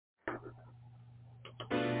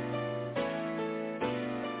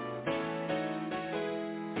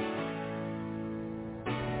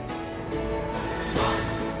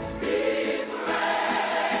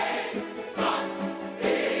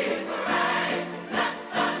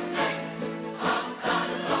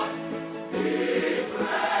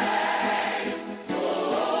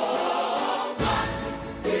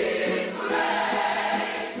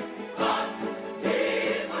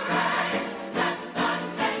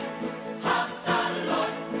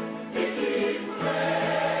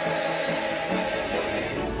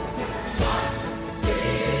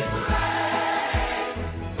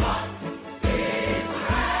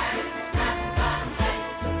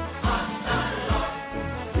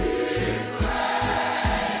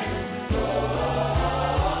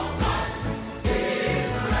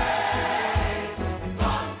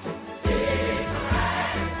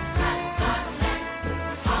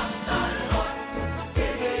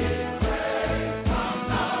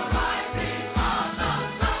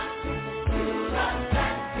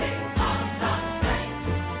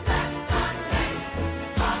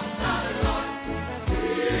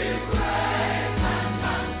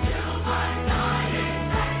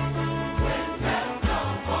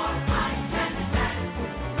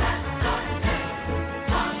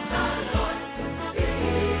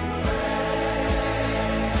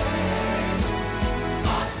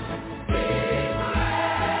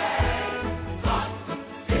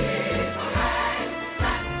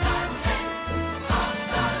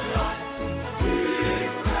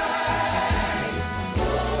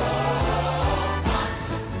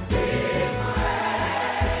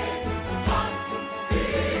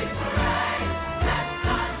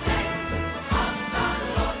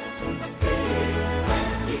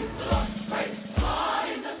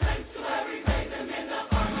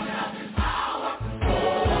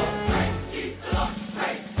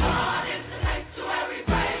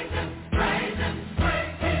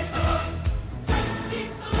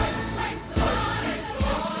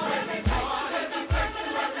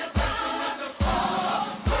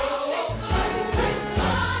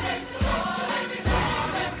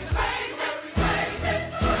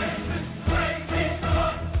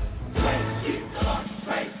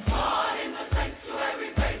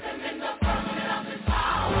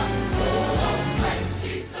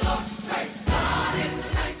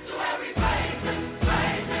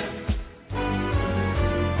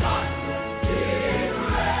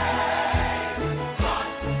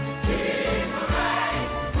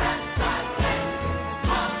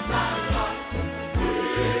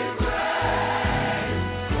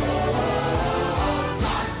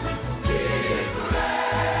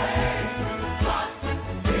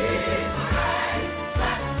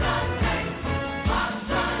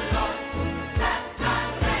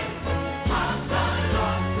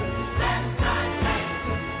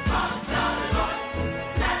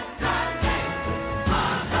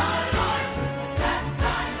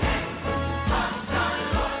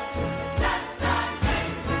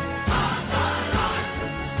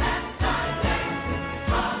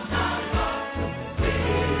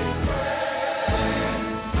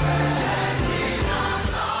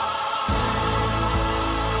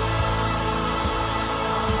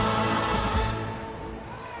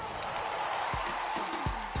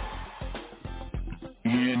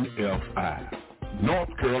NFI, North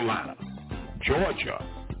Carolina, Georgia,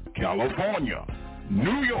 California,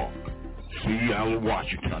 New York, Seattle,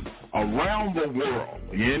 Washington, around the world,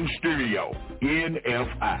 in stereo,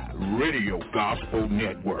 NFI, Radio Gospel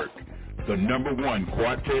Network, the #1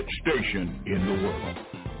 quartet station in the world.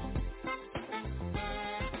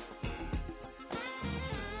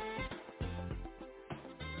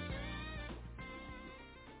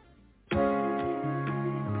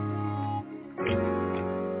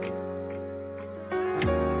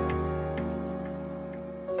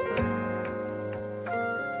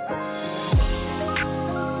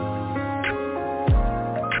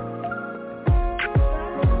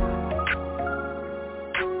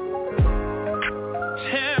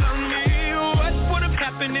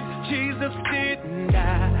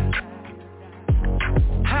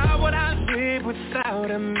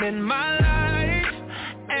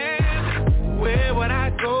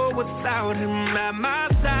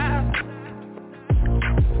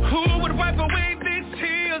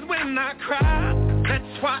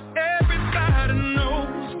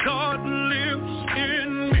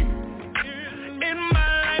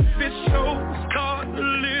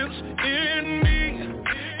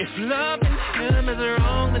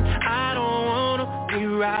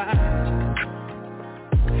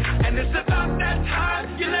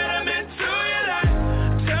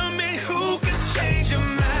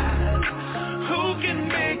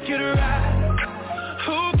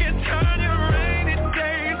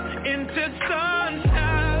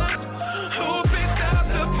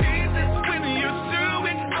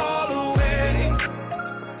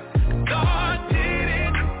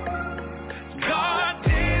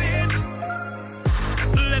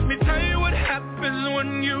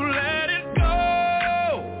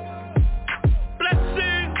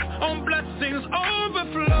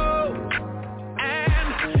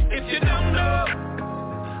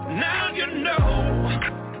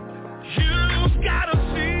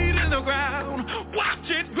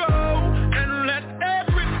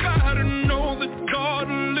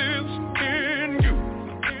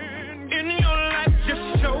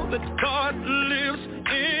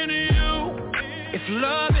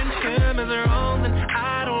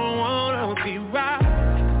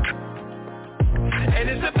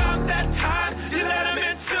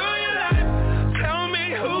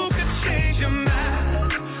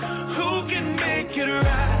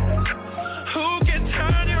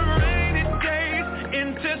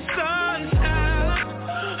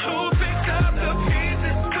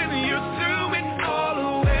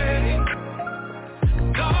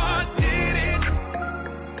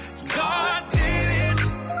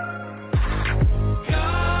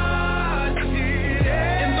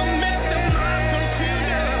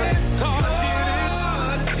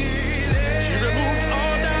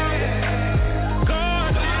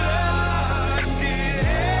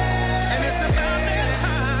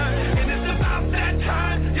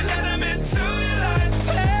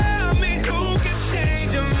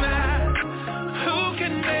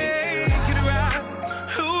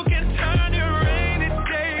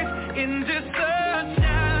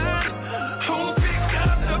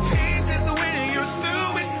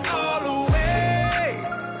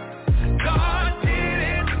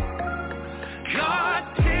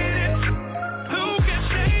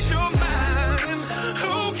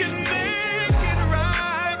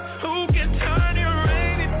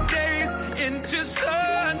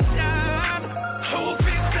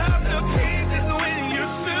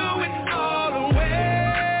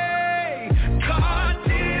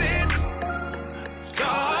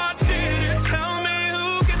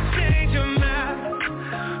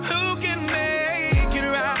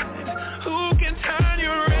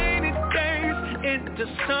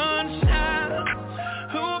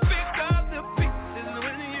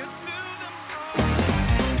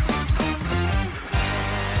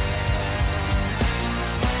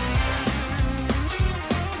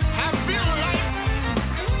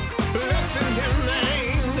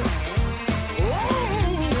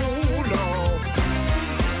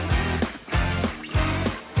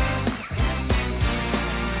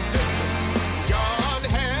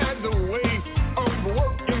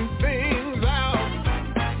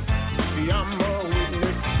 I'm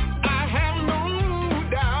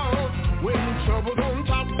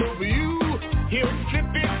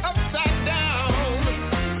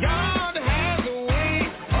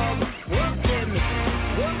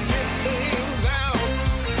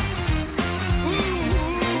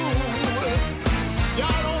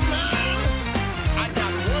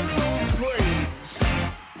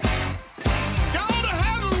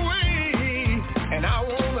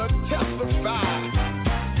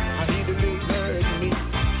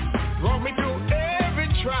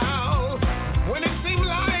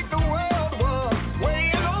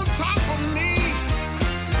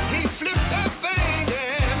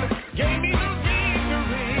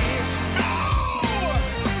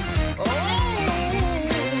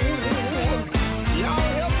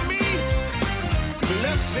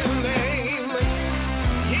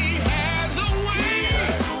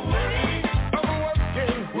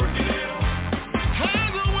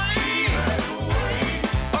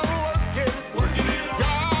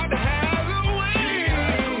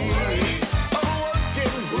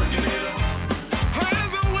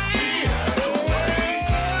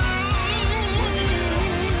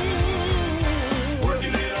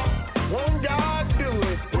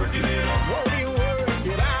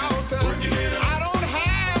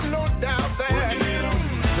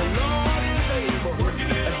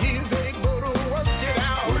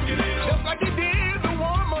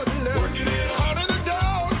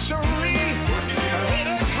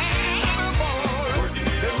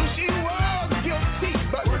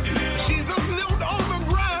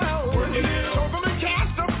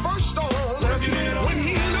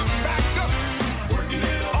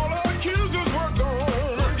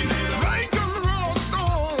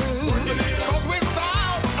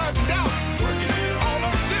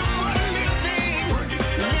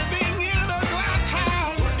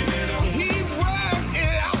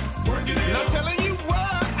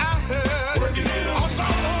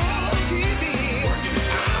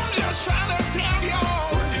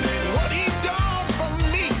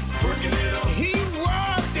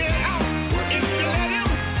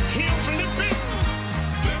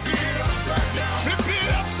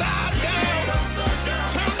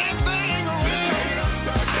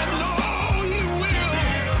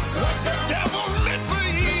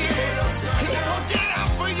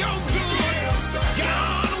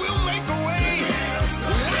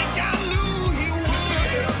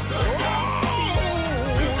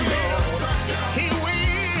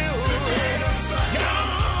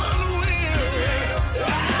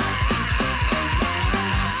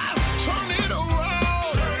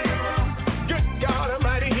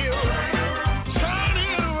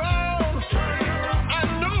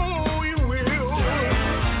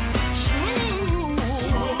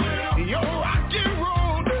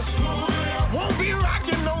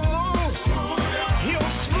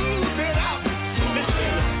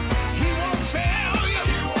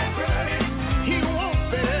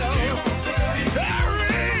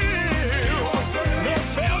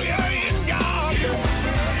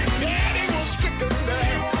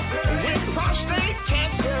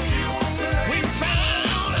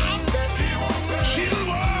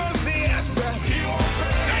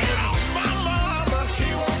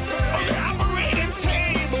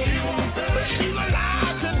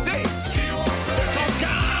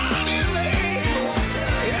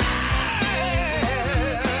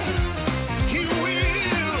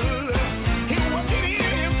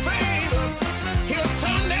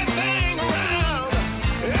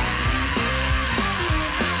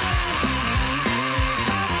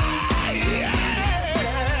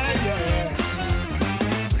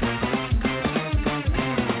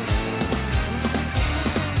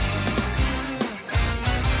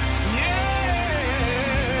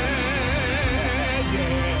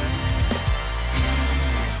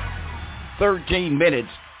 13 minutes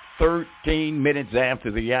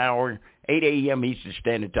after the hour, 8 a.m. Eastern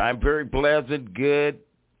Standard Time. Very pleasant, good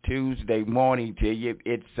Tuesday morning to you.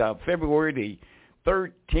 It's February the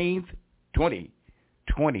 13th,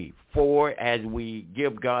 2024, as we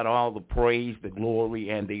give God all the praise, the glory,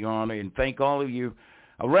 and the honor, and thank all of you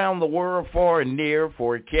around the world, far and near,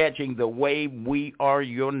 for catching the wave. We are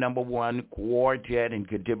your number one quartet and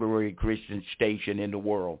contemporary Christian station in the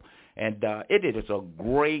world. And it is a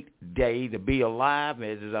great day to be alive,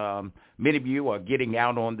 as many of you are getting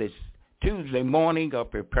out on this Tuesday morning or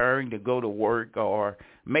preparing to go to work, or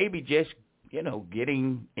maybe just,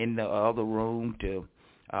 getting in the other room to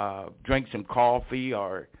drink some coffee,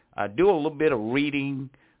 or do a little bit of reading,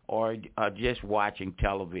 or just watching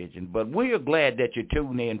television. But we are glad that you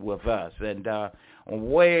tune in with us. And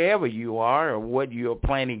wherever you are or what you're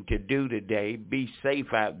planning to do today, be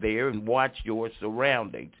safe out there and watch your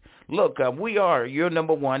surroundings. Look, we are your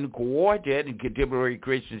number one quartet and contemporary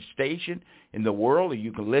Christian station in the world, and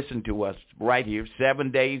you can listen to us right here 7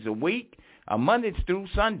 days a week, Mondays through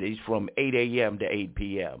Sundays from 8 a.m. to 8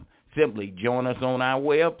 p.m. Simply join us on our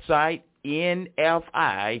website,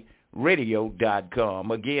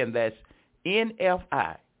 NFIradio.com. Again, that's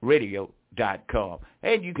NFIradio.com.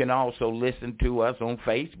 And you can also listen to us on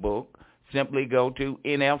Facebook. Simply go to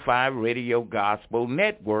NFI Radio Gospel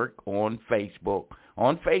Network on Facebook.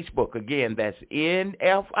 On Facebook, again, that's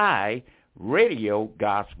NFI Radio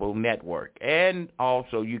Gospel Network. And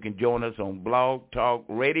also you can join us on Blog Talk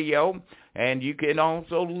Radio, and you can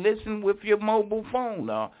also listen with your mobile phone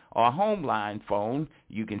or homeline phone.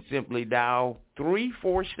 You can simply dial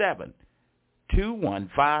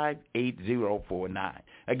 347-215-8049.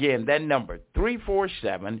 Again, that number,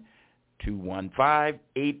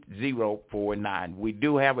 347-215-8049. We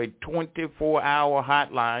do have a 24-hour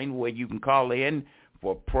hotline where you can call in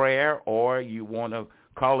for prayer, or you want to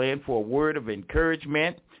call in for a word of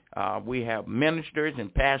encouragement. We have ministers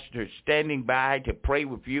and pastors standing by to pray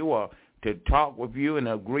with you or to talk with you in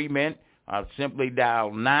agreement. Simply dial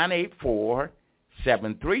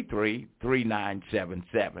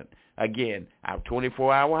 984-733-3977. Again, our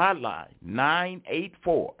 24-hour hotline,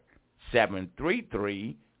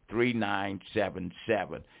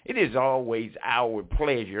 984-733-3977. It is always our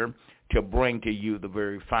pleasure to bring to you the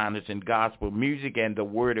very finest in gospel music and the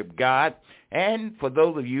Word of God. And for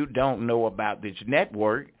those of you who don't know about this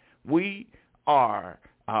network, we are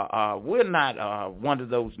we're not one of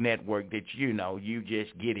those networks that you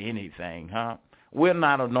just get anything, huh? We're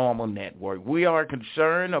not a normal network. We are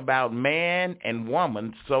concerned about man and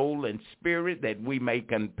woman's soul and spirit, that we may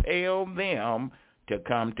compel them to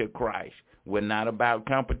come to Christ. We're not about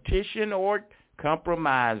competition or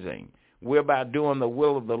compromising. We're about doing the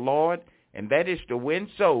will of the Lord, and that is to win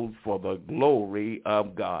souls for the glory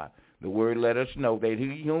of God. The Word let us know that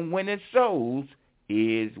he who winneth souls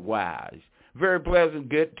is wise. Very pleasant,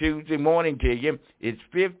 good Tuesday morning to you. It's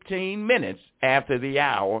 15 minutes after the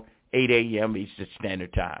hour, 8 a.m. Eastern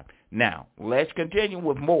Standard Time. Now, let's continue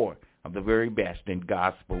with more of the very best in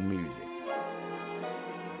gospel music.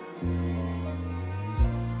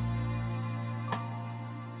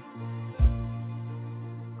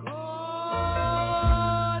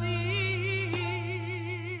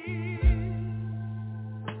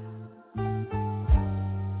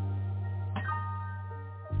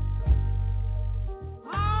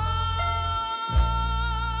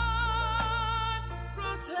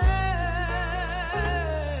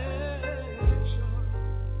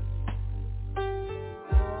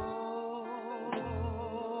 Oh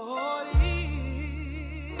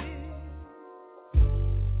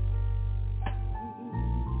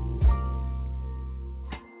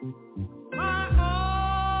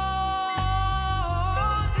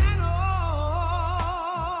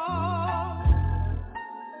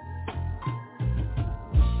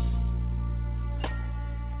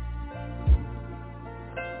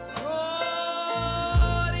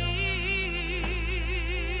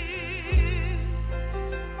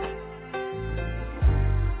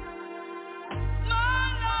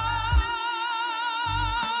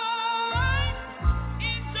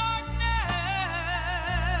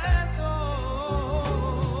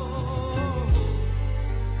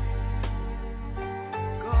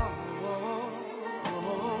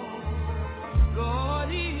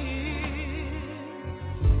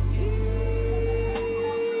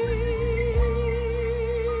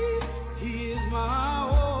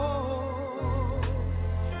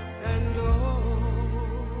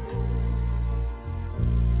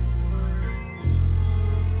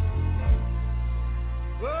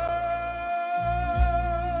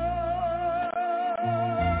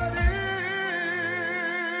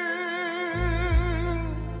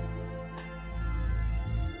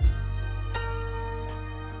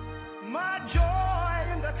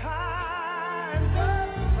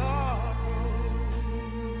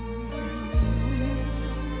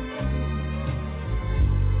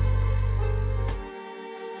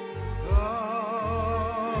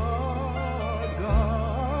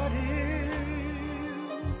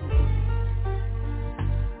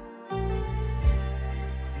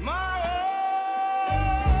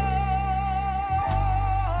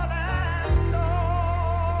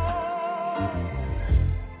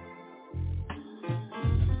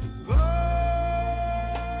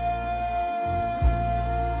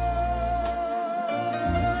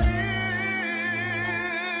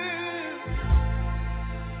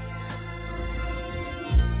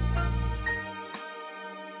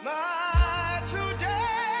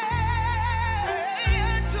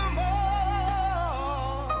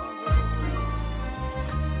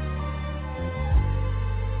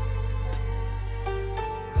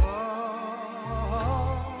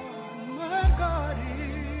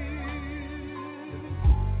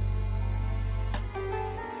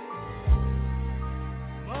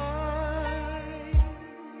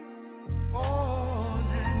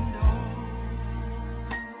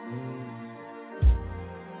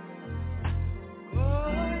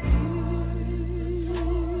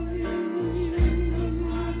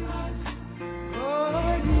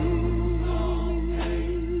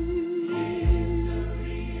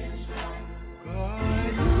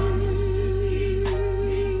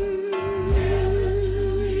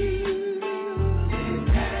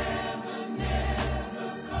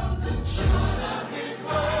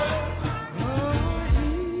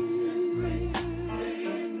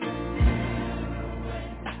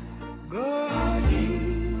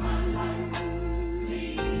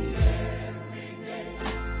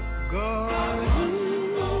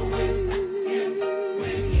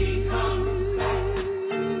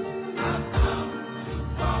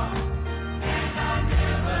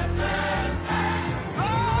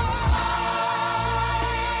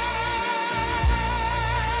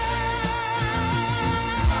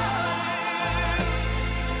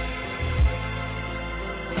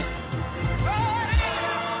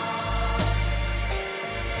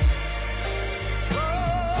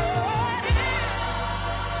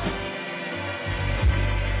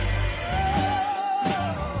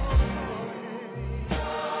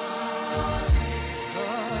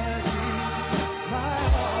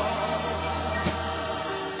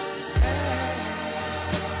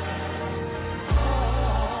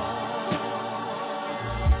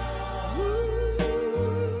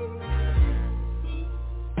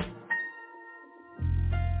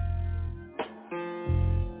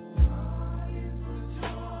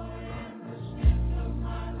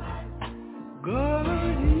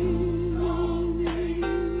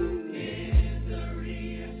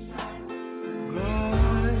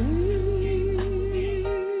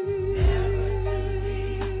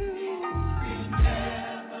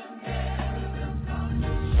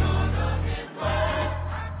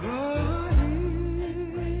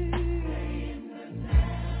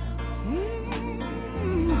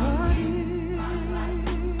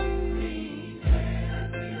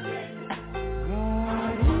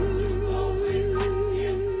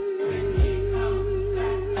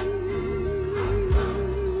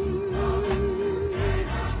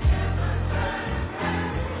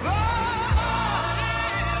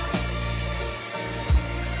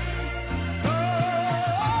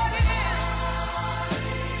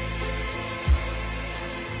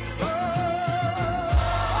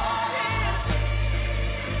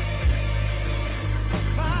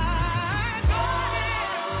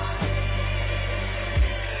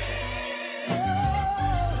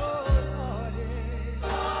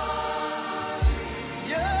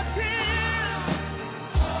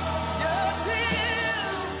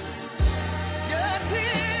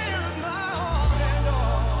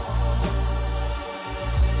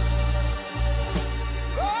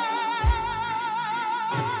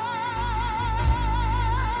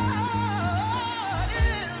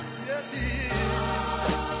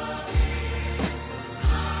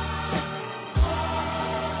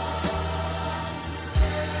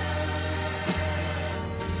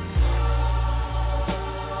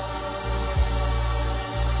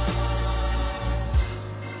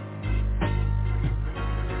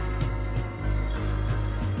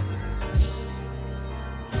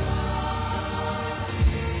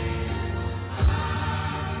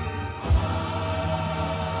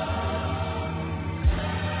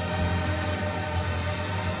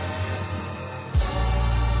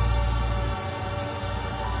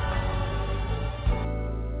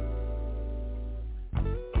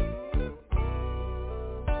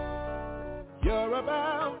You're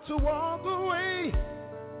about to walk away.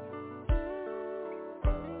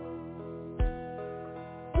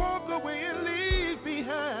 Walk away and leave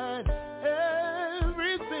behind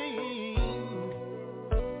everything.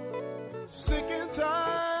 Sick and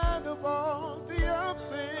tired of all the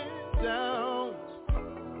ups and downs.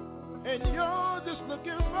 And you're just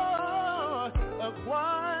looking for a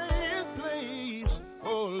quiet place.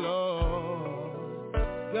 Oh Lord,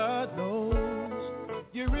 God knows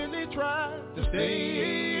you really try to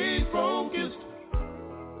stay focused,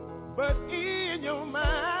 but in your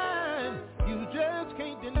mind you just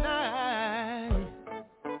can't deny.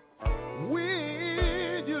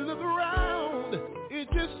 When you look around, it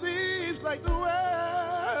just seems like the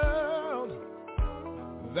world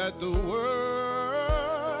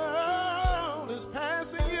is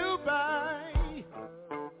passing you by.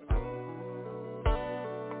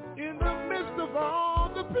 In the midst of all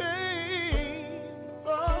the pain,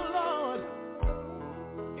 oh Lord,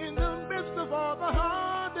 in the midst of all the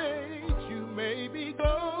heartaches you may be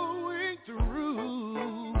going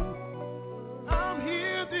through, I'm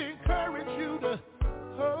here to encourage you to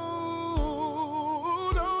hold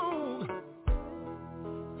on.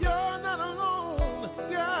 You're not alone.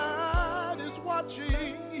 God is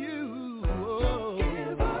watching you. Oh. Don't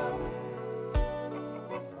give up.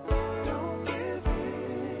 Don't give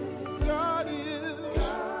in. God is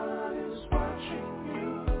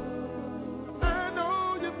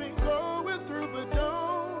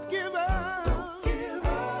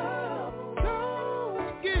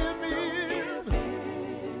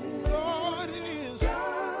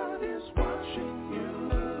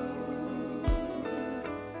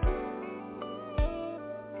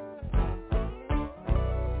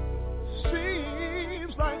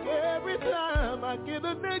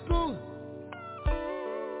nickel,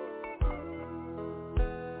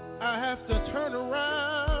 I have to turn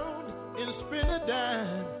around and spend a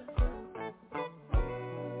dime.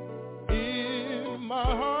 In my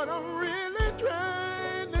heart, I'm really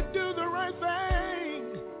trying to do the right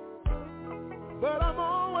thing, but I'm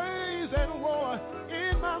always at war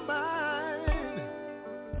in my mind.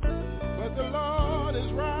 But the Lord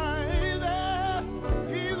is right there.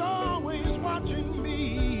 He's always watching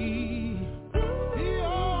me. He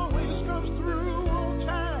always comes through on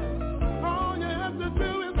time. All you have to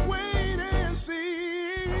do is wait and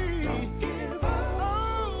see.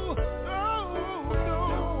 Oh, oh,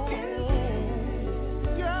 no.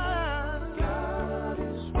 God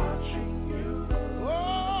is watching you. Oh,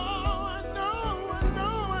 I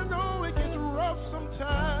know it gets rough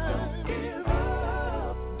sometimes. Give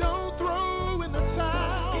up. Don't throw in the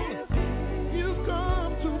towel. You've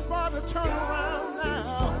come too far to turn around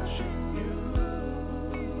now.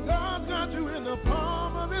 God's got you in the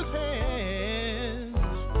palm of his hands,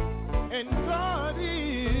 and God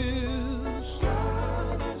is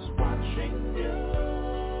watching you.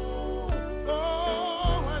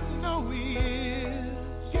 Oh, I know he is.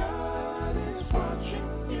 God is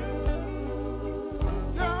watching you.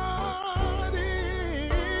 God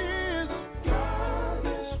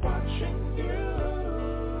is watching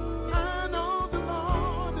you. I know the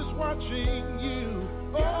Lord is watching you.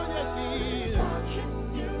 Oh, yes, he is. Watching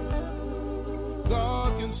you.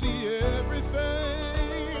 God can see everything.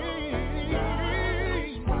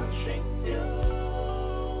 He's watching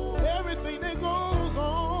you. Everything that goes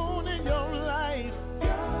on in your life.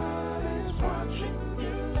 God is watching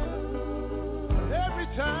you. Every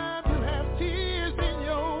time you have tears in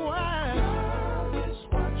your eyes. God is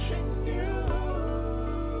watching you.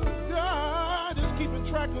 God is keeping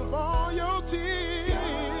track of all your tears.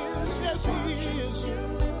 Yes, he is.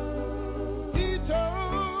 He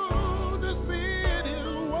told us in his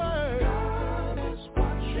word. God is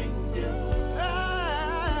watching you.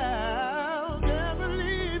 I'll never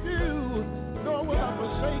leave you, nor will I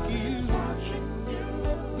forsake you.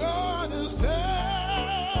 God is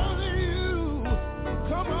telling you,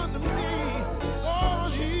 come unto me, all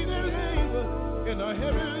ye that labor and are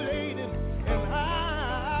heavy laden, and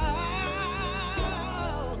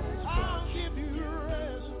I'll give you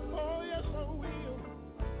rest. Oh, yes, I will.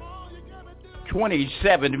 All you gotta do.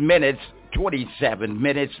 27 minutes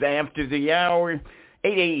after the hour,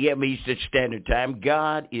 8 a.m. Eastern Standard Time.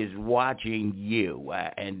 God is watching you,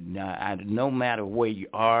 and no matter where you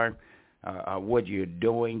are, what you're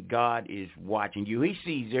doing, God is watching you. He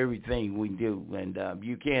sees everything we do, and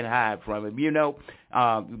you can't hide from him. You know,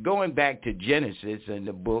 going back to Genesis and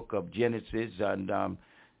the book of Genesis, and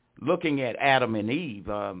looking at Adam and Eve,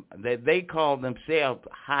 they called themselves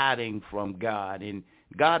hiding from God, and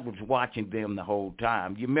God was watching them the whole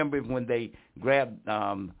time. You remember when they grabbed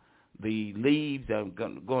the leaves,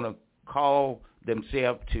 going to call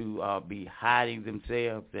themselves to be hiding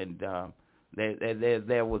themselves, and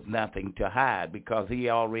there was nothing to hide because he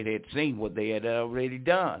already had seen what they had already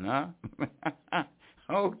done, huh?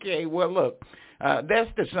 Okay, well, look,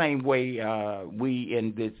 that's the same way we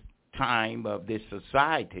in this time of this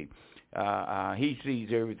society. He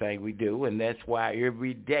sees everything we do, and that's why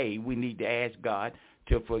every day we need to ask God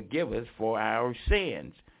to forgive us for our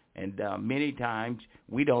sins. And many times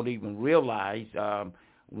we don't even realize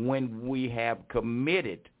when we have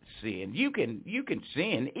committed sin. You can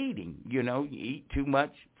sin eating. You know, you eat too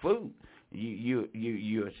much food,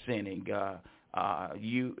 you're sinning.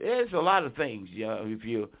 There's a lot of things. If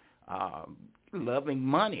you're loving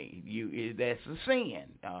money, that's a sin.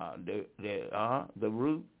 The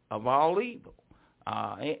root of all evil.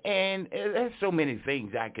 And there's so many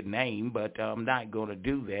things I could name, but I'm not going to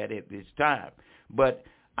do that at this time. But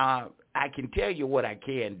I can tell you what I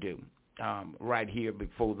can do right here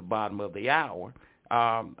before the bottom of the hour.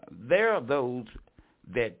 There are those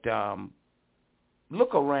that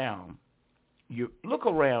look around. You look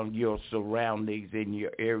around your surroundings in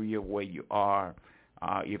your area where you are.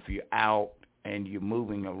 If you're out and you're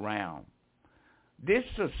moving around, this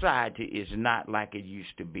society is not like it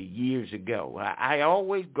used to be years ago. I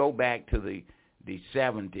always go back to the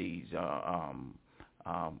 70s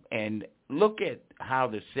and look at how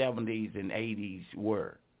the 70s and 80s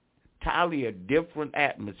were. Entirely a different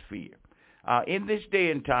atmosphere. In this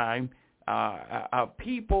day and time,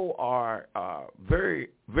 people are very,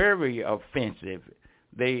 very offensive.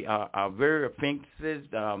 They are very offensive.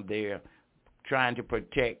 They're trying to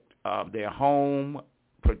protect their home,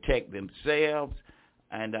 protect themselves,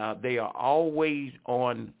 and they are always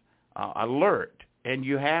on alert, and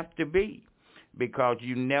you have to be. because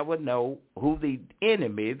you never know who the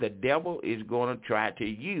enemy, the devil, is going to try to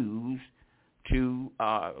use to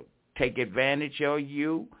take advantage of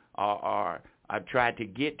you or try to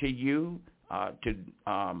get to you to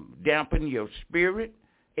dampen your spirit.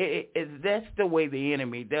 That's the way the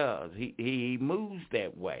enemy does. He moves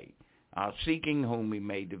that way, seeking whom he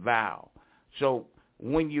may devour. So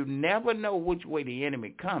when you never know which way the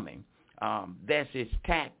enemy coming, that's his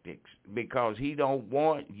tactics, because he don't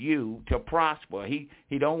want you to prosper.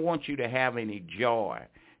 He don't want you to have any joy.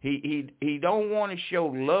 He don't want to show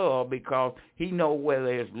love, because he know where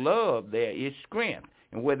there's love, there is strength.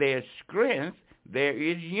 And where there's strength, there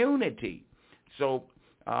is unity. So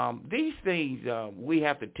these things we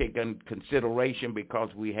have to take into consideration, because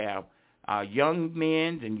we have young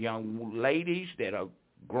men and young ladies that are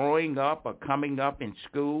growing up or coming up in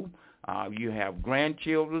school. You have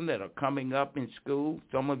grandchildren that are coming up in school.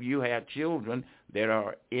 Some of you have children that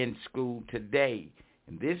are in school today.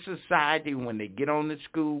 In this society, when they get on the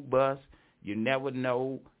school bus, you never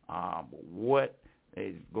know what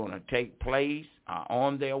is going to take place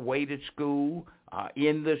on their way to school,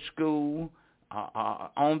 in the school,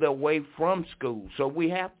 on their way from school. So we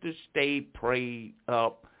have to stay prayed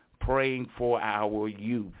up, praying for our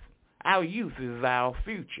youth. Our youth is our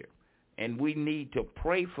future, and we need to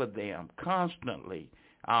pray for them constantly.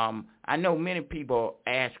 I know many people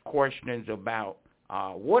ask questions about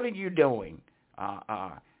what are you doing?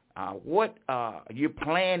 What are you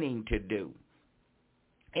planning to do?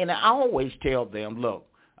 And I always tell them, look,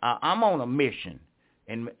 I'm on a mission,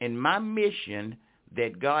 and my mission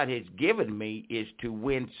that God has given me is to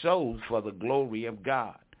win souls for the glory of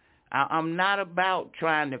God. I'm not about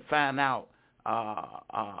trying to find out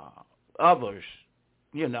others.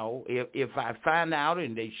 You know, if I find out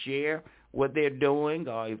and they share what they're doing,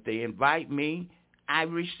 or if they invite me, I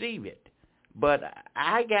receive it. But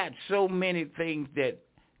I got so many things that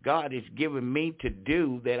God has given me to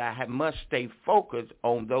do that I must stay focused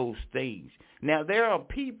on those things. Now, there are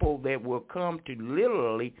people that will come to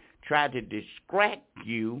literally try to distract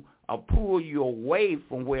you or pull you away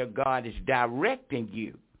from where God is directing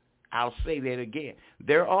you. I'll say that again.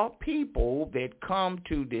 There are people that come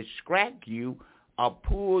to distract you or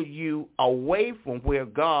pull you away from where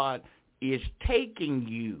God is taking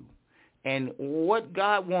you. And what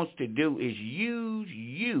God wants to do is use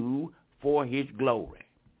you for his glory.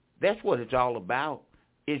 That's what it's all about.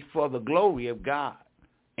 It's for the glory of God.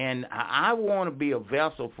 And I want to be a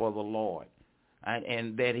vessel for the Lord,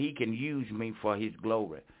 and that he can use me for his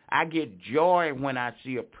glory. I get joy when I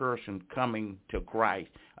see a person coming to Christ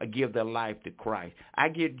or give their life to Christ. I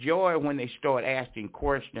get joy when they start asking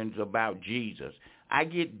questions about Jesus. I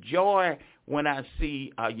get joy when I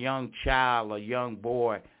see a young child, a young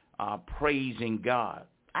boy praising God.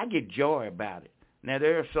 I get joy about it. Now,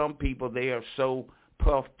 there are some people, they are so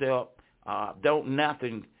puffed up, don't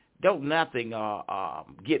nothing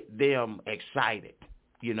get them excited.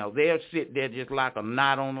 You know, they'll sit there just like a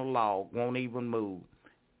knot on a log, won't even move,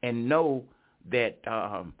 and know that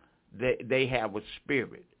they have a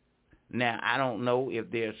spirit. Now, I don't know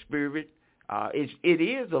if their spirit, it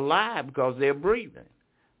is alive because they're breathing.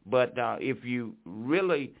 But if you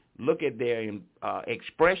really look at their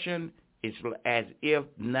expression, it's as if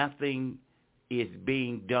nothing is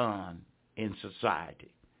being done in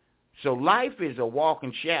society. So life is a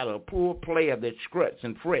walking shadow, a poor player that struts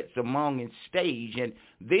and frets among its stage, and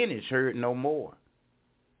then is heard no more.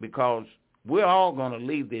 Because we're all going to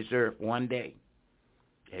leave this earth one day.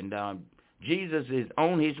 And Jesus is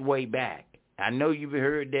on his way back. I know you've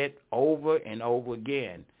heard that over and over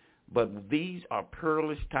again. But these are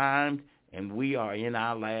perilous times, and we are in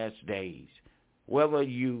our last days. Whether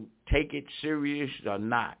you take it serious or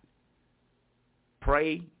not,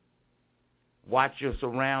 pray, watch your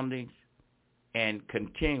surroundings, and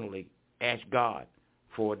continually ask God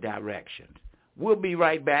for directions. We'll be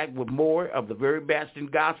right back with more of the very best in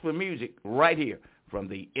gospel music right here from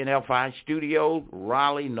the NFI studios,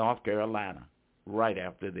 Raleigh, North Carolina, right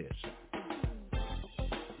after this.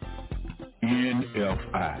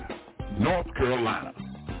 NFI, North Carolina,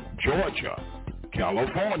 Georgia,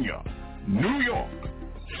 California, New York,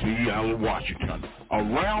 Seattle, Washington,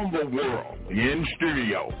 around the world, in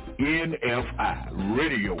studio, NFI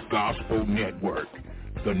Radio Gospel Network,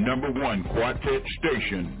 the #1 quartet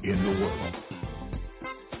station in the world.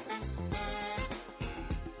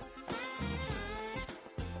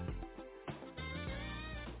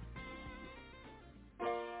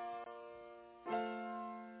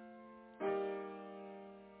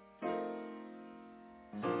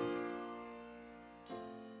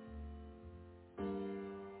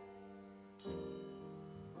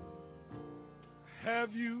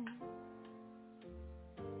 Have you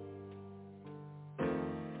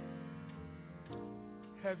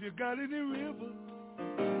Have you got any river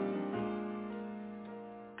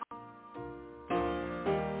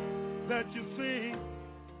that you sing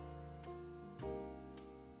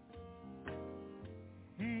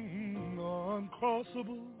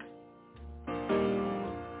uncrossable?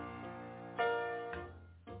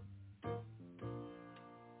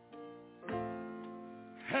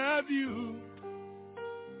 Have you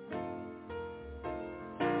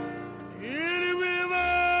any river,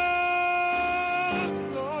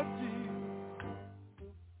 Lord Jesus,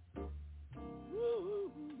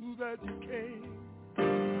 that you can't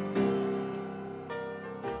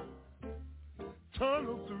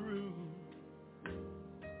tunnel through?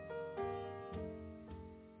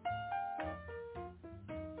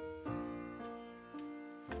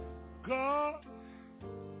 God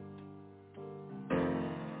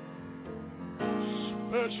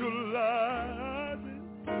specializes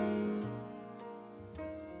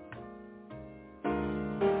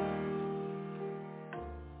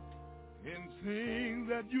in things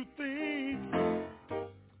that you think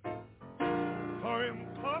are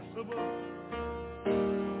impossible.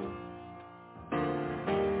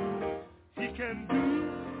 He can do.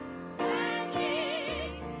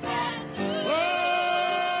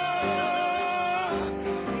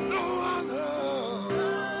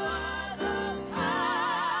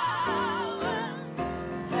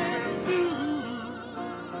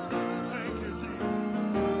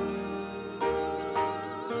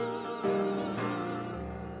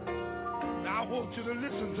 To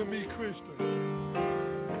listen to me, Christian.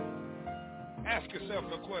 Ask yourself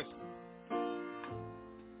a question.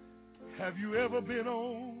 Have you ever been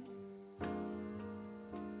on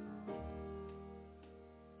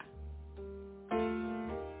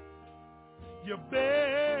your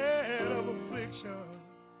bed of affliction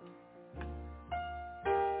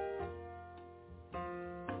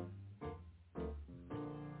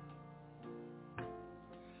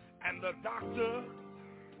and the doctor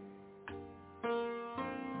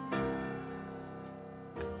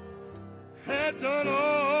had done all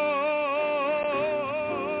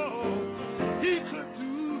he could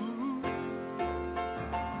do?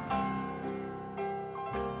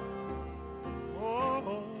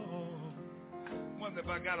 Oh, wonder if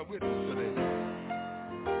I got a witness today.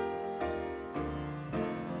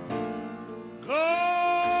 God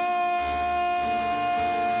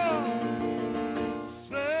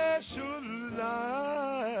specializes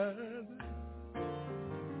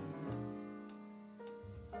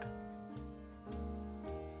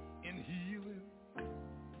in healing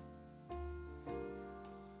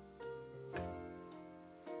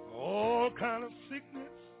all kind of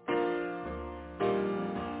sickness.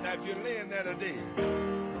 Now if you're laying there today,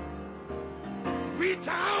 reach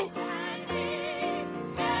out.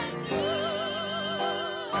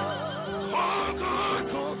 Oh God,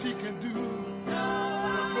 cause he can do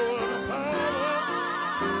no other power.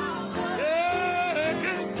 Yeah, he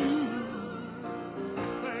can do.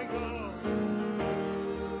 Thank God.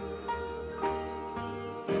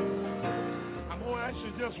 I'm gonna ask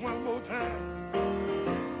you just one more time.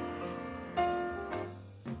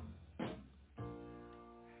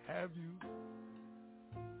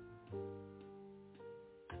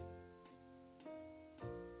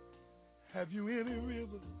 Have you any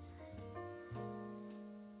river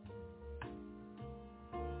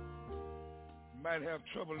might have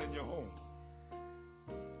trouble in your home?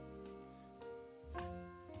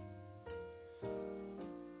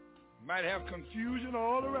 Might have confusion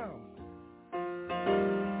all around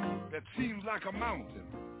that seems like a mountain.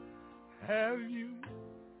 Have you?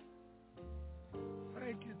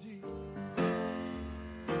 Thank you, Jesus.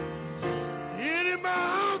 Any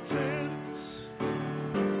mountains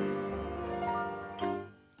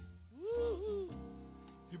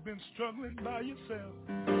you've been struggling by yourself,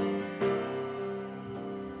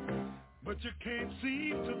 but you can't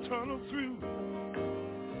seem to tunnel through.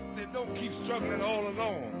 Then don't keep struggling all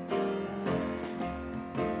alone.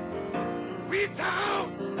 Reach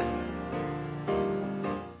out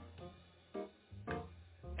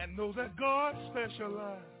and know that God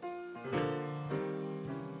specializes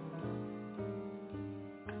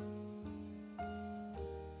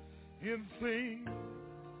in things,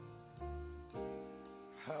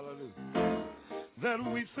 hallelujah, that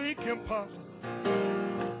we think impossible.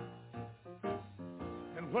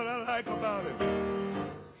 And what I like about it,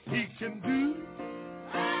 he can do.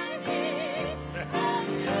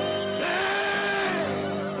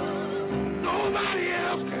 Nobody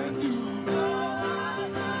else can do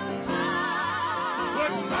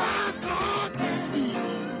what my God can do.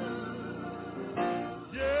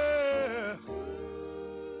 Yeah.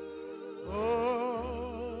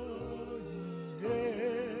 Oh,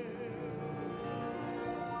 yeah.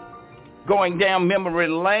 Going down memory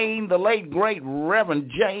lane, the late, great Reverend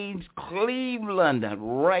James Cleveland,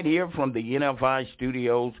 right here from the NFI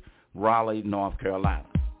studios, Raleigh, North Carolina.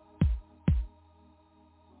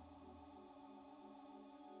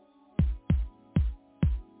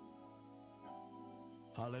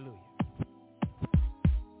 Hallelujah.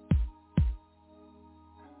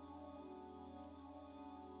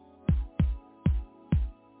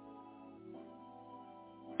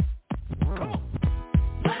 Come on.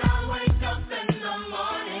 When I wake up in the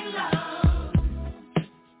morning, love,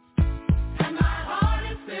 and my heart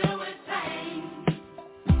is filled with pain,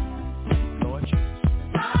 Lord Jesus.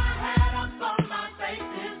 my hat up on my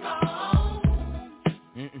face is gone.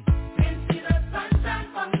 Can't see the sunshine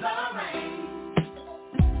from the rain.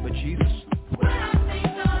 But Jesus. When I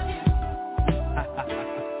think of you,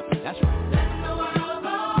 That's right. let the world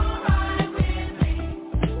go right with me.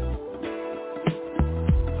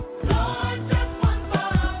 Lord, just one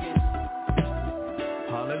thought of you,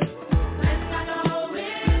 Hallelujah. and I know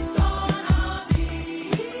it's gonna be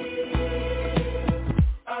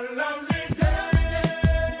a lovely day.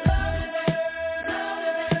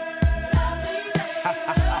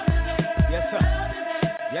 Yes, sir.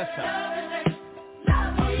 Yes, sir.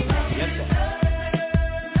 Yes, sir.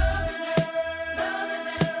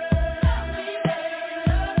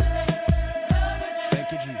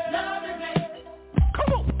 Thank you, Jesus.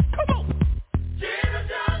 Come on. Come on. Jesus,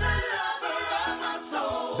 you're the lover of my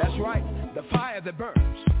soul. That's right. The fire that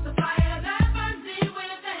burns. The fire that burns deep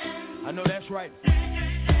within. I know that's right.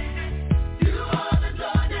 You are the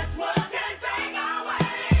joy this world can't take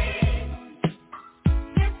away.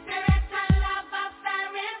 This spirit and love of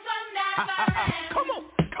there is will never end. Come on.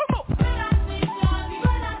 Come on. When I think of you,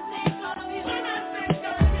 when I think of you, when I think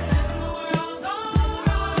of you, let the world go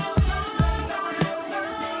round,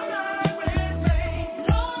 with me.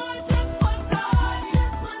 Lord, just one thought,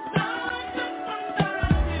 just one thought, just one thought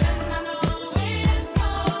of you, and I know it's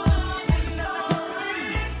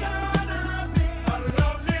gonna be, a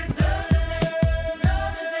lovely day,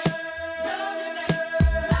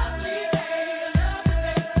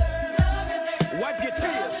 Wipe your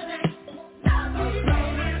tears.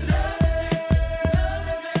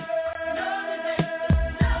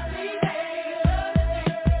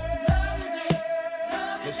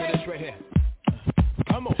 Listen to this right here.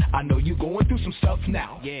 Come on. I know you're going through some stuff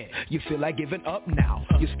now. Yeah. You feel like giving up now.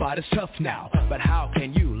 Your spot is tough now. But how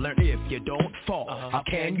can you learn if you don't fall? How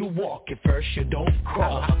can you walk if first you don't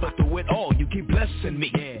crawl? But through it all, you keep blessing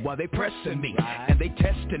me. While they pressing me and they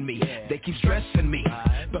testing me. They keep stressing me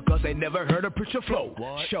because they never heard a preacher flow.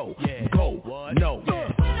 Show, go, no. When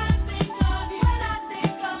I think of you, when I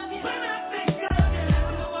think of you, when I think of you,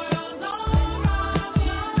 let the world go round,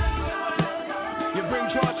 You bring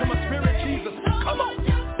joy to my spirit, Jesus. Come on.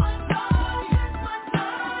 just one thought, just one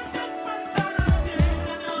thought, just one thought of you,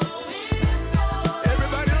 and I know it's gonna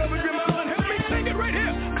Everybody open your mouth and help me sing it right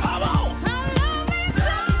here. Come on.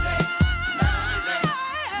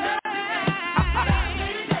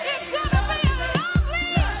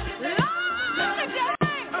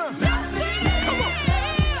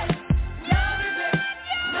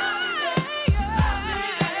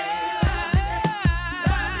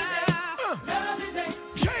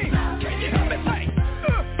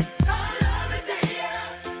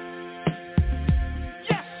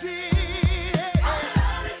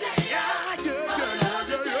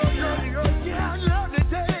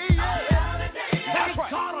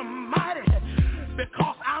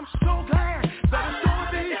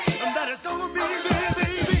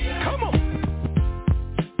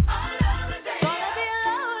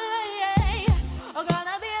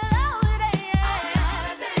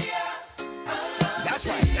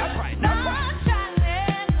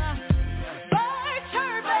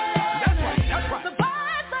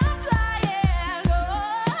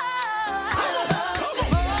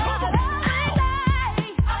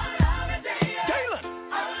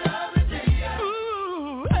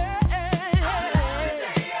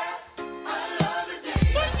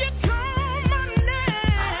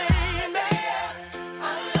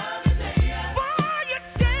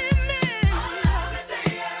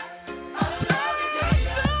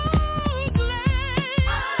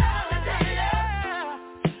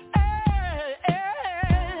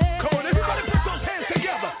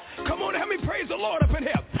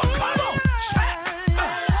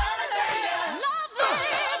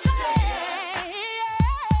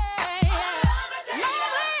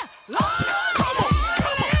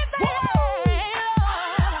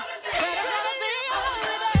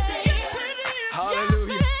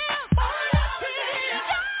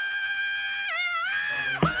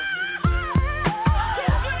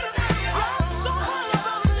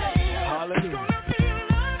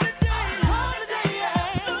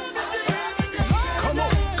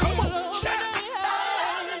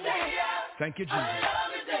 Thank you, Jesus.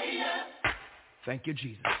 Thank you,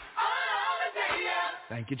 Jesus.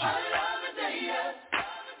 Thank you, Jesus.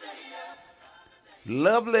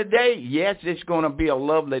 Lovely day. Yes, it's going to be a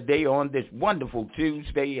lovely day on this wonderful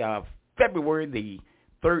Tuesday, February the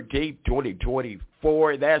 13th,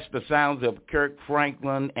 2024. That's the sounds of Kirk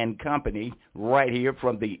Franklin and company right here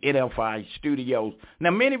from the NFI studios.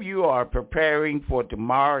 Now, many of you are preparing for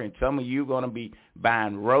tomorrow, and some of you are going to be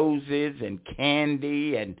buying roses and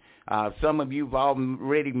candy, and some of you have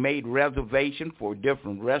already made reservations for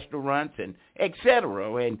different restaurants and et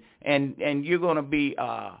cetera, and you're going to be,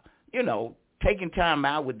 taking time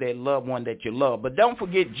out with that loved one that you love. But don't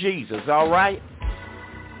forget Jesus, all right?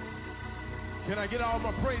 Can I get all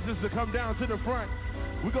my praises to come down to the front?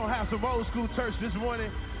 We're going to have some old school church this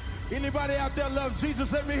morning. Anybody out there love Jesus?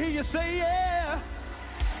 Let me hear you say yeah.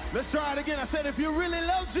 Let's try it again. I said if you really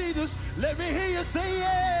love Jesus, let me hear you say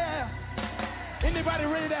yeah. Anybody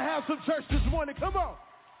ready to have some church this morning? Come on.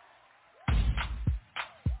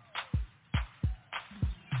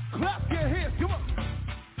 Clap your hands. Come on.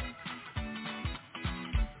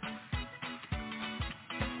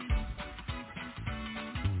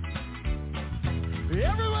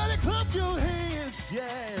 Everybody clap your hands,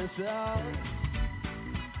 yes,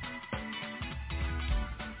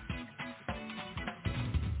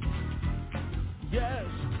 yes,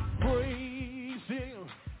 praise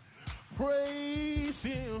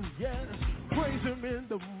him, yes, praise him in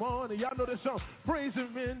the morning, y'all know this song, praise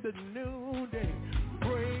him in the noonday,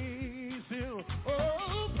 praise him,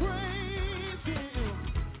 oh, praise him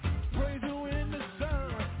when the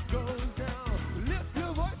sun goes down, lift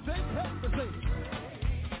your voice and help me sing.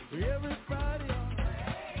 Everybody,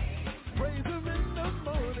 praise him in the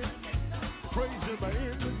morning, praise him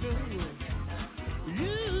in the noon.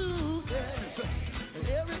 You, yes,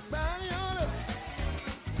 everybody ought to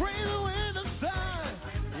praise him in the sun.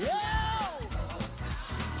 Yeah,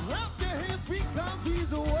 clap your hands because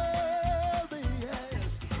he's worthy, yes,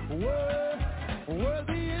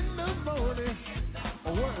 worthy in the morning,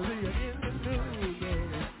 worthy in the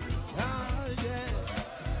noon. Ah, yes,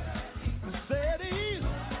 said he's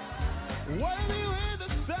worthy with the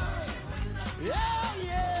sun. Yeah,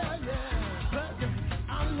 yeah, yeah.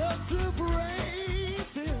 I love to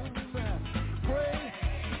praise him.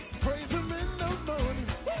 Praise him in the morning.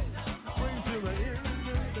 Praise him in the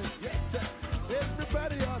noon. Yes,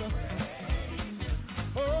 everybody ought to.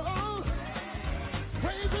 Oh,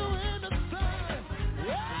 praise him in the sun.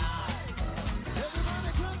 Yeah. Everybody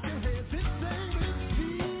clap your hands. His name is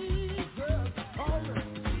Jesus. All right.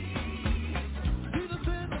 Jesus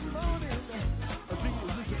in the morning.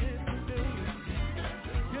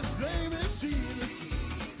 His name is Jesus.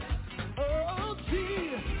 Oh,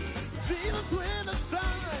 Jesus. Jesus when the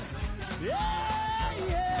sun. Yeah,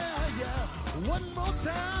 yeah, yeah. One more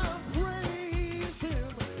time. Praise him.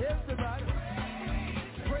 Everybody.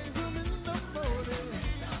 Praise him in the morning.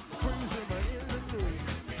 Praise him in the noon.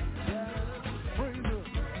 Yeah, praise him.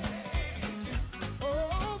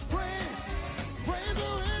 Oh, praise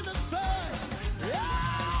him in the sun. Yeah.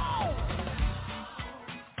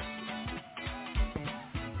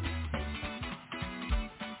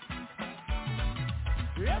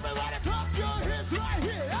 Everybody clap your hands right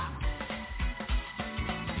here.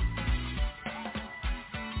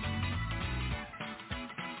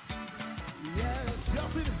 Yes,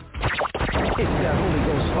 jump in. It's that Holy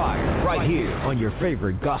Ghost fire right here on your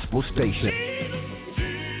favorite gospel station.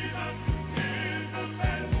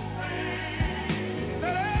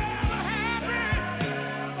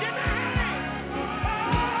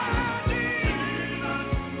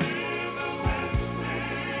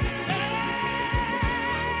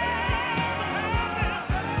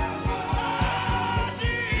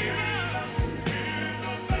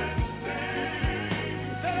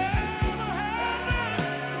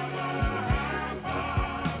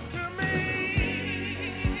 To me,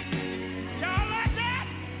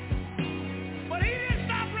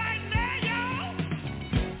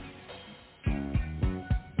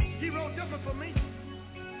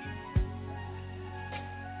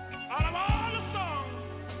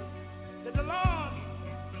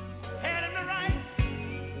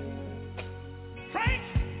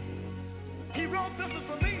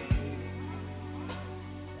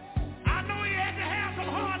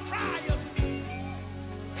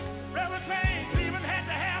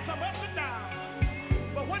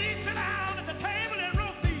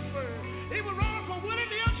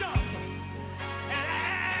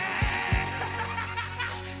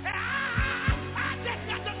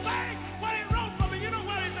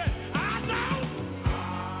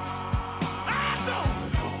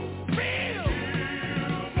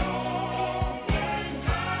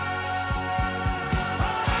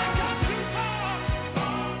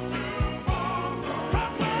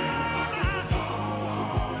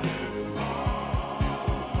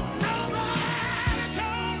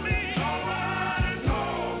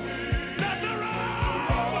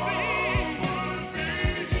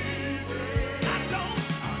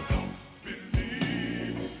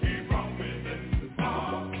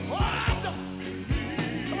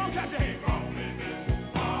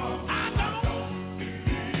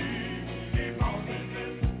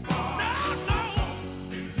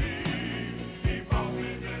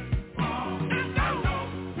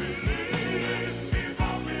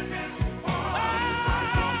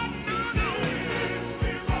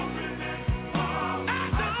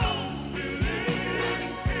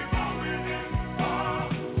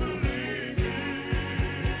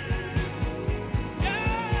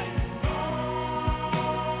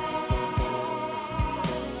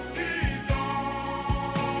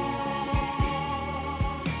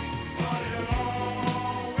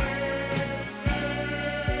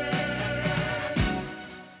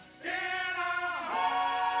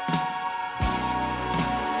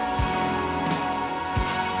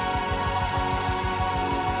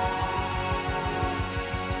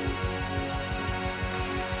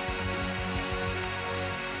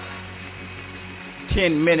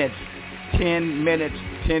 10 minutes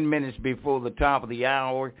before the top of the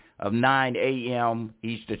hour of 9 a.m.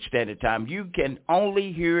 Eastern Standard Time. You can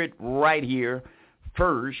only hear it right here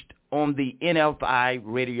first on the NFI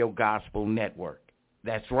Radio Gospel Network.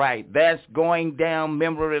 That's right. That's going down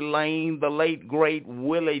memory lane, the late, great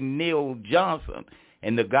Willie Neal Johnson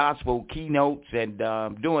and the gospel keynotes and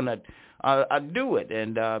doing a duet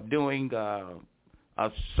and doing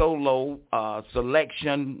a solo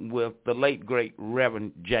selection with the late, great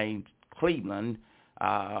Reverend James Cleveland.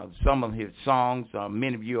 Some of his songs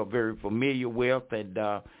many of you are very familiar with, and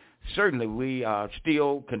certainly we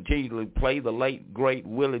still continually play the late, great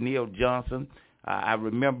Willie Neal Johnson. I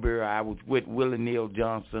remember I was with Willie Neal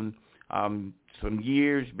Johnson some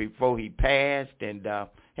years before he passed, and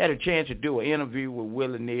had a chance to do an interview with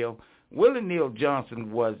Willie Neal. Willie Neal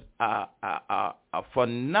Johnson was a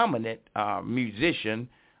phenomenal musician,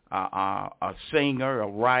 a singer, a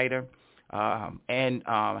writer, and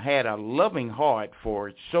had a loving heart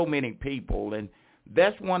for so many people. And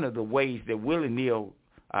that's one of the ways that Willie Neal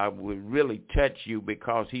would really touch you,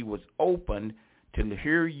 because he was open to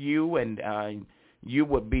hear you, and you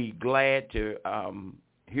would be glad to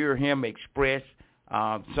hear him express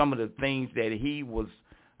some of the things that he was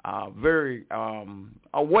very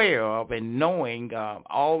aware of, and knowing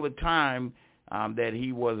all the time that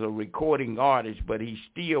he was a recording artist, but he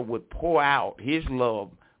still would pour out his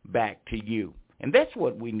love back to you. And that's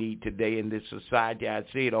what we need today in this society. I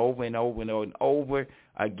say it over and over and over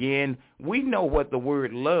again. We know what the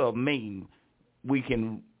word love means. We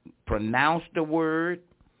can pronounce the word,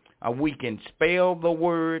 we can spell the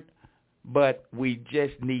word, but we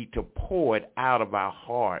just need to pour it out of our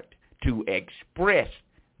heart to express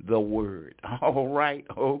the word. All right,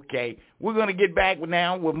 okay. We're going to get back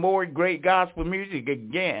now with more great gospel music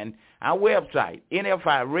again. Our website,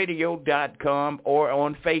 NFIRadio.com, or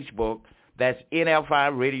on Facebook, that's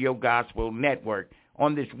NFI Radio Gospel Network.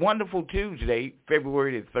 On this wonderful Tuesday,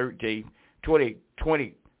 February the 13th,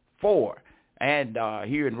 2024, and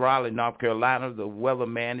here in Raleigh, North Carolina, the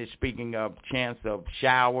weatherman is speaking of chance of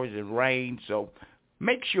showers and rain, so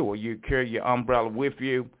make sure you carry your umbrella with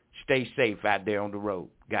you. Stay safe out there on the road.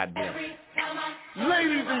 God bless.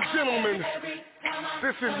 Ladies and gentlemen,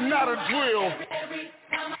 this is not a drill.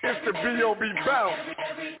 It's the B.O.B. bounce.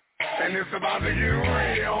 And it's about to get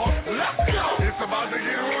real. Let's go. It's about to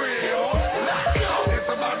get real. Let's go. It's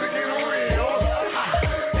about to get real.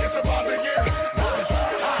 It's about to get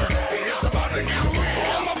It's about to get real.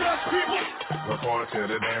 All my best people. Report to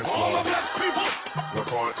the dance floor. All my best people.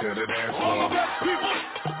 Report to the dance floor. All my best people.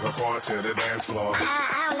 Report to the dance floor. I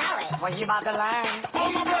don't know it. What you about to learn?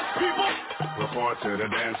 All my best people. Report to the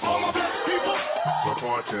dance floor. All my best people.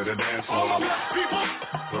 Report to the dance floor. All my best people.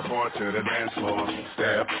 Report to the dance floor.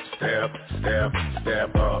 Step, step, step,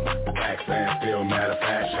 step up. Back stand still, matter of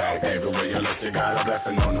fact. Shout. Everywhere you look, you got a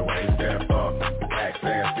blessing on the way. Step up. Back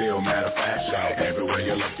stand still, matter of fact. Shout. Everywhere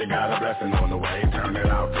you look, you got a blessing on the way. Turn it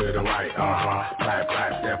out to the right. Clap,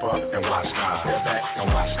 clap, step up and watch God. Step back and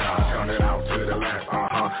watch God. Turn it out to the left.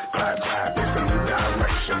 Clap, clap. It's a new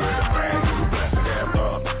direction with a brand new blessing. Step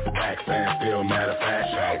up. Back stand still, matter of fact.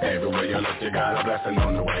 Shout. Everywhere you look, you got a blessing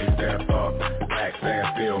on the way. Step up. Back stand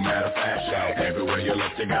still, matter of fact. Shout. Everywhere you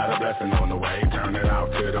look, you got a blessing on the way. Turn it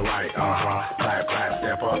out to the right. Clap, clap,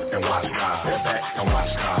 step up and watch God. Step back and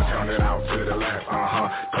watch God. Turn it out to the left.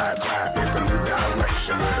 Clap, clap. It's a new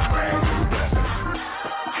direction with a brand new blessing.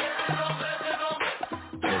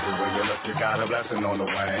 Everywhere you look, you got a blessing on the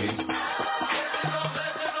way.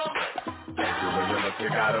 Everywhere you look, you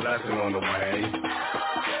got a blessing on the way.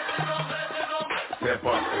 Step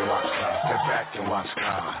up and watch God. Step back and watch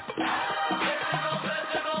God.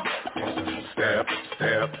 Step,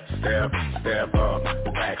 step, step, step up.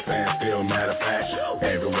 Back stand still, matter of fact.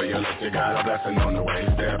 Everywhere you look, you got a blessing on the way.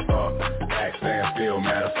 Step up. Back stand still,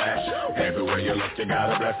 matter of fact. Everywhere you look, you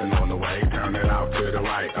got a blessing on the way. Turn it out to the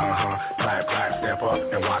right. Clap, clap, step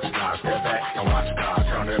up and watch God. Step back and watch God.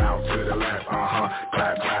 Turn it out to the left.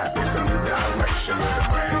 Clap, clap. It's a new direction with a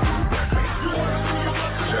brand new blessing.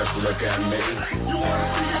 Just look at me.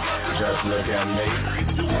 Just look at me.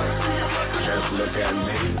 Just look at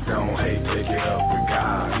me. Don't hate, pick it up with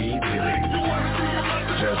God. He did it.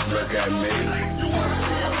 Just look at me.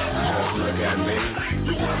 Just look at me.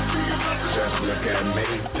 Just look at me.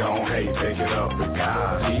 Don't hate, pick it up with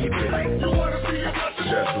God. He did it.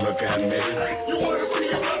 Just look at me.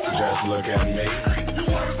 Just look at me.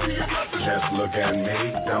 Just look at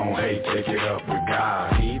me. Don't hate, pick it up with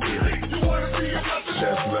God. He did it.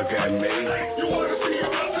 Just look at me.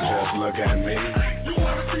 Just look at me.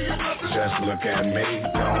 Just look at me.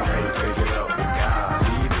 Don't hate, pick it up with God.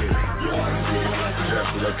 He did it.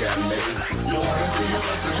 Just look look at me. You wanna see your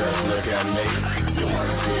blessings? Just look at me. You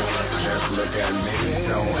wanna see your blessings? Just look at me.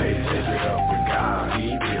 Don't hate, take it up with God. He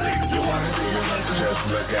did it. You wanna see your blessings? Just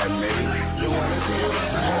look at me. You wanna see your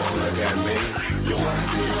blessings? Just look at me. You wanna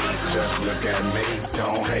see your blessings? Just look at me.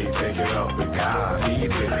 Don't hate, take it up with God. He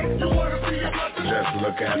did it. You wanna see your blessings? Just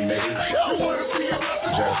look at me. You wanna see your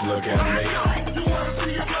blessings? Just look at me. You wanna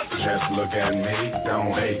see your blessings? Just look at me.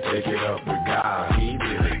 Don't hate, take it up with God. He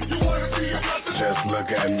did it. You wanna see your blessings? Just look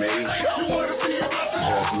at me. You wanna see your blessings?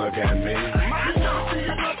 Just look at me.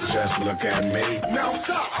 Just look at me. Now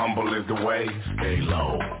stop. Humble is the way. Stay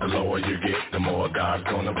low. The lower you get, the more God's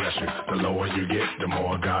gonna bless you. The lower you get, the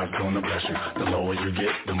more God's gonna bless you. The lower you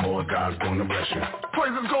get, the more God's gonna bless you.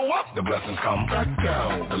 Praises go up, the blessings come back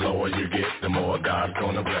down. The lower you get, the more God's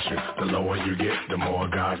gonna bless you. The lower you get, the more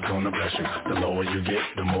God's gonna bless you. The lower you get,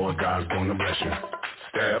 the more God's gonna bless you.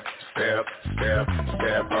 Step, step, step,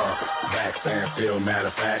 step up. Back, stand still, matter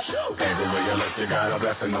of fact. Everywhere you look, you got a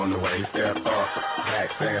blessing on the way. Step up, back,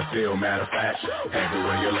 stand still, matter of fact.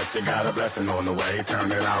 Everywhere you look, you got a blessing on the way.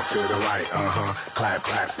 Turn it out to the right, Clap,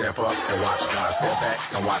 clap, step up and watch God. Step back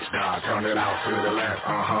and watch God. Turn it out to the left,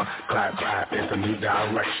 Clap, clap, it's a new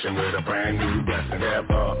direction with a brand new blessing. Step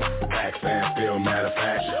up, back, stand still, matter of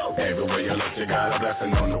fact. Everywhere you look, you got a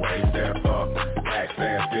blessing on the way. Step up, back,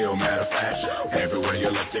 stand still, matter of fact. Everywhere you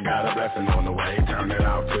look, you got a blessing on the way. Turn it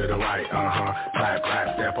out to the right, Clap,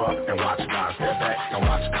 clap, step up and watch God. Step back and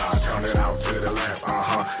watch God. Turn it out to the left,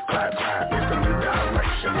 Clap, clap, it's a new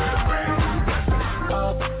direction with a brand new blessing.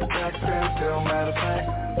 Up, back, stand still, matter of fact.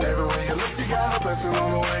 Everywhere you look, you got a blessing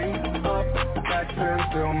on the way. Up, back, stand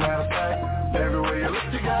still, matter of fact. Everywhere you look,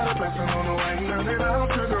 you got a blessing on the way. Turn it out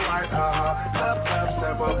to the right, Clap, clap,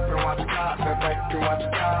 step up and watch God. Step back and watch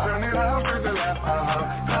God. Turn it out to the left,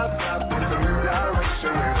 Clap, clap, it's a new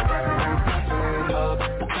direction with a brand new blessing. Up,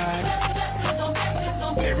 back.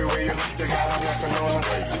 Everywhere you look, you got a blessing on the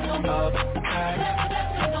way. Up, back.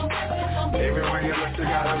 Everywhere you look, you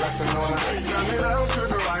got a blessing on the way. Turn it out to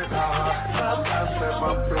the right, Clap, clap, step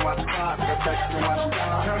up and watch God. Step back and watch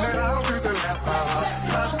God. Turn it out to the left, Clap,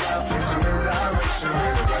 clap, it's a new direction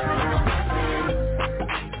with a brand new blessing.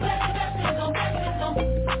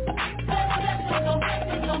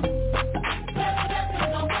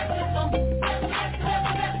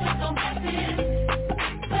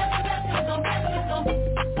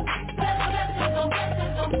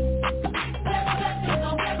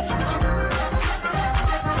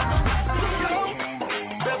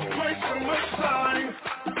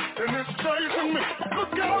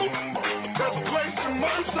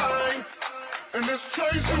 And it's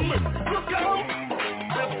chasing me, look out,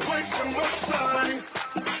 that's placing my sign.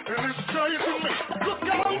 And it's chasing me, look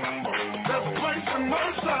out, that's placing my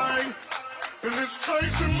sign. And it's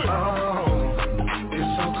chasing me. Oh,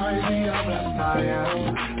 it's so crazy how blessed I am.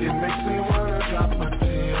 It makes me wanna drop a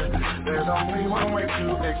tear. There's only one way to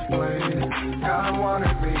explain. God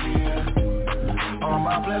wanted me here. All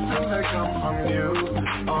my blessings, they come from you.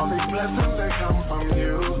 All these blessings, they come from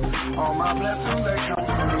you. All my blessings, they come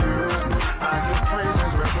from you. I give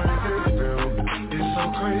praises where praises due. It's so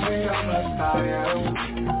crazy how blessed I am.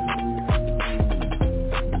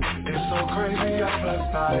 It's so crazy how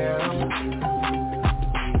blessed I am.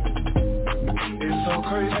 It's so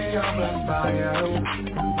crazy how blessed I am.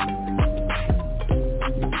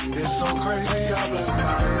 It's so crazy how blessed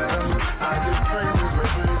I am. I give praises where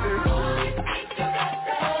praises due.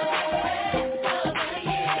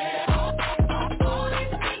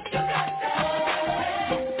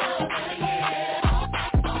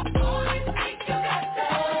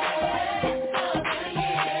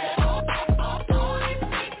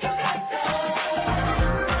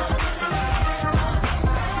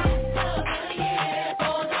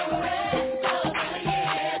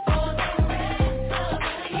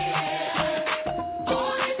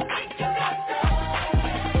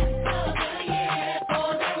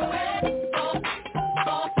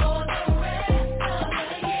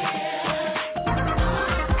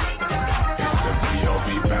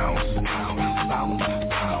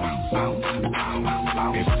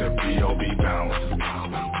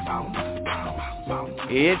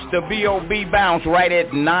 It's the B.O.B. Bounce right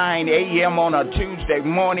at 9 a.m. on a Tuesday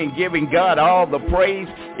morning, giving God all the praise.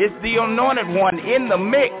 It's the anointed one in the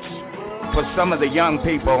mix for some of the young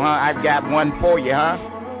people, I've got one for you,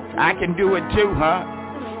 I can do it too,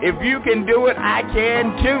 If you can do it, I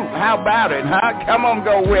can too. How about it, Come on,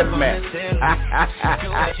 go with me.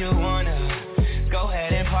 Do what you wanna. Go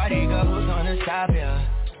ahead and party, girl, who's gonna stop ya?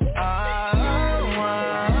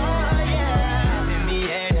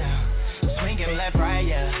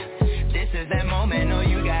 That moment, know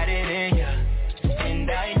you got it in ya. And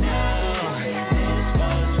I know this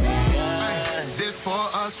was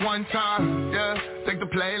one time, yeah. Take the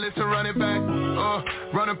playlist and run it back.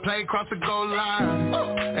 Run a play, cross the goal line.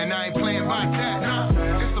 And I ain't playing by that, nah.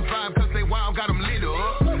 It's the vibe cause they wild, got them lit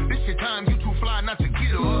up. This your time, you too fly not to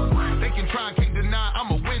get up. They can try, can't deny,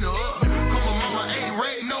 I'm a winner. Come on mama, ain't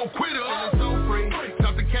ready, no quitter. Feeling so free,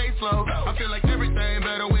 top the caseload. I feel like everything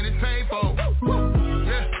better when it's paid for.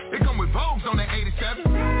 Yeah, it come with Vogues on that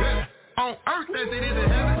 87. Yeah. On earth as it is in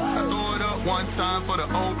heaven. I throw it up one time for the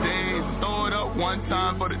old days. I throw it up one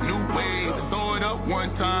time for the new wave. I throw it up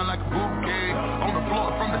one time like a bouquet. On the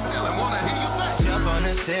floor from the ceiling, wanna hear you say. Jump on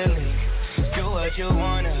the ceiling, do what you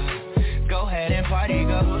wanna. Go ahead and party,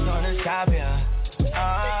 girl, who's gonna stop ya?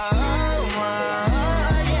 Yeah.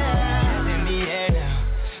 In the air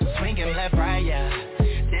now, swinging left, right, yeah.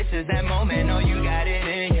 This is that moment, oh, you got it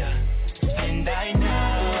in ya. And I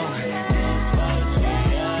know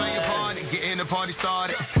the party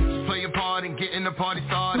started. Play your part and getting the party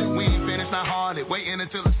started. We ain't finished, not hardly. Waiting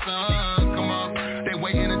until the sun come up. They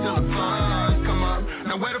waiting until the sun come up.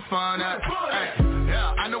 Now where the fun at? Hey,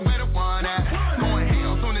 yeah, I know where the one at. Going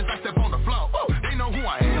hell soon as I step on the floor. They know who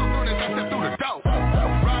I am soon as I step through the door.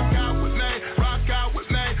 Rock out with me, rock out with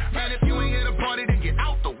me. Man, if you ain't here to party, then get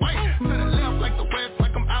out the way. To the left like the west,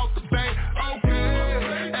 like I'm out the bay.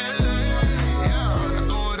 Okay, yeah. I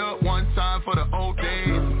throw it up one time for the old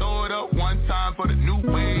days. For the new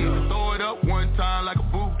wave, throw it up one time like a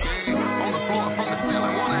bouquet. On the floor from the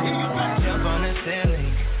ceiling, wanna hear you back. Jump on the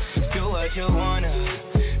ceiling, do what you wanna.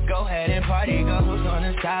 Go ahead and party, girl, who's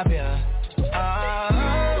gonna stop ya? Yeah.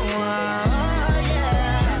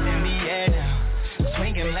 In the air now,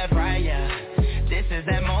 swinging left, right, yeah. This is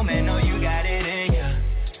that moment, oh, you got it in ya.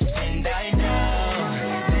 And I know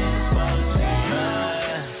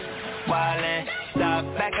wildin', stop,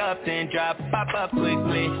 back up, then drop, pop up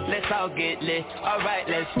quickly. Let's all get lit. Alright,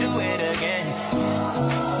 let's do it again.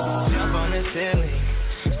 Jump on the ceiling,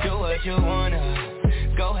 do what you wanna.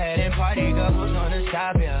 Go ahead and party, girl, who's gonna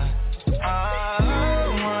stop ya? Yeah.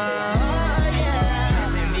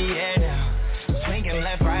 In the air now, swinging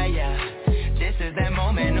left, right, yeah. This is that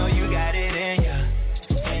moment, oh, you got it in ya.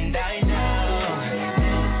 And I know.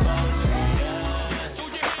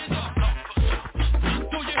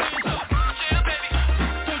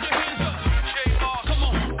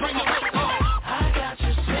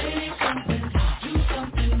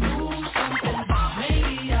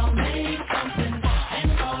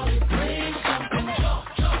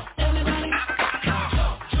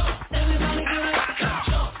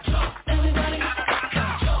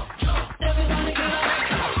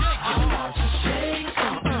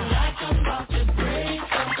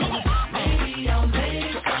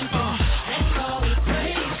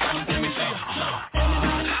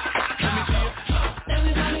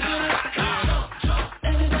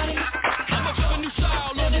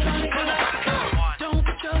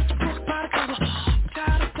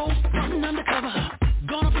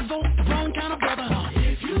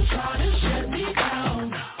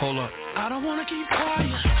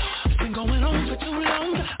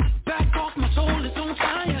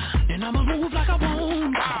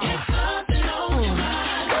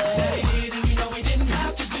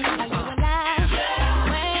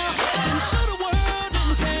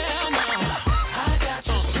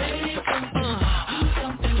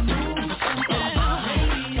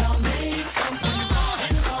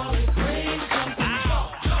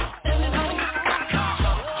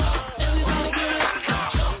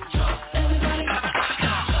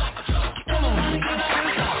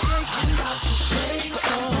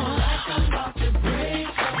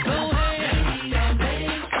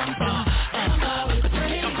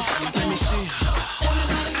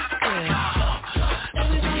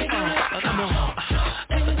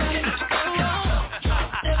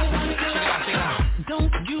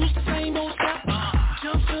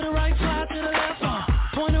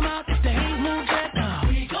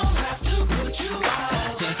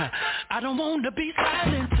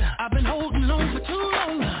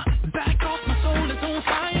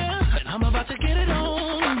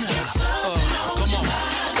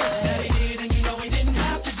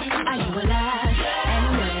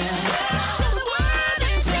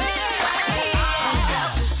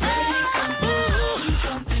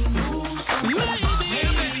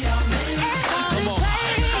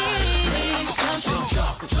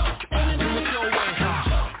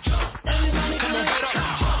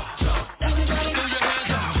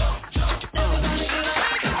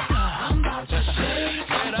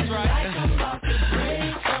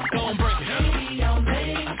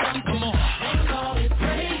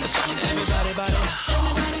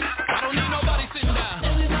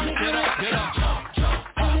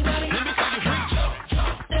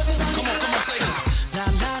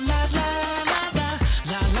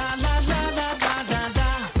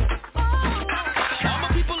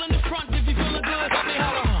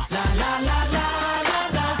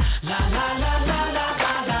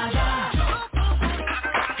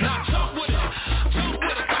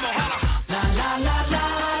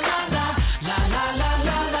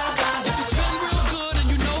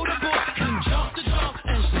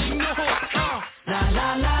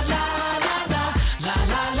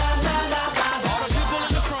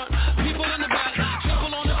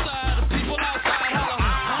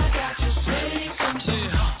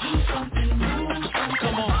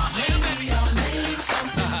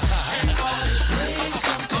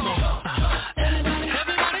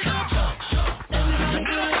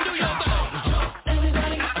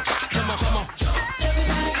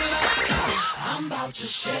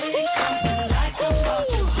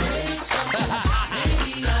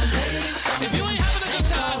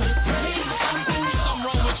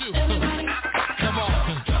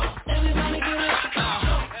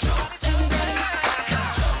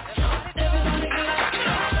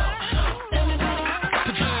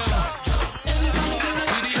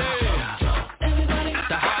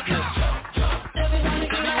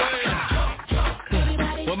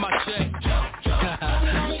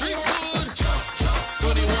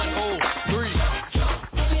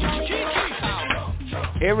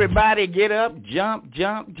 Everybody get up, jump,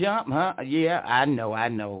 huh? Yeah, I know.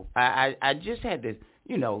 I just had to,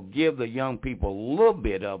 give the young people a little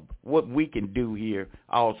bit of what we can do here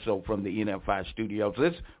also from the NFI studios.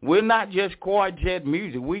 We're not just quartet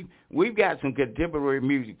music. We've got some contemporary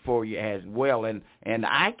music for you as well, and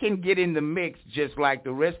I can get in the mix just like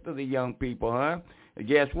the rest of the young people, huh?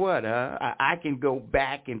 Guess what, huh? I can go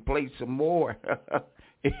back and play some more.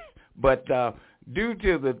 But due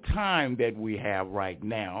to the time that we have right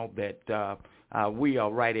now, that we are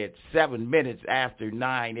right at 7 minutes after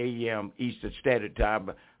 9 a.m. Eastern Standard Time,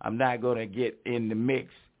 but I'm not going to get in the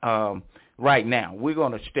mix right now. We're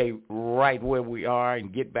going to stay right where we are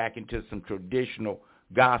and get back into some traditional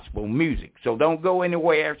gospel music. So don't go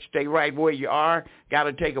anywhere. Stay right where you are. Got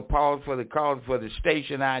to take a pause for the call for the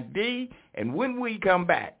station ID. And when we come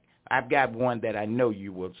back, I've got one that I know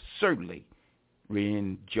you will certainly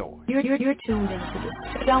enjoy. You're tuned into the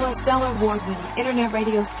stellar award-winning internet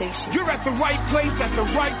radio station. You're at the right place at the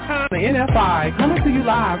right time. The NFI coming to you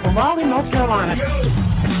live from Raleigh, North Carolina.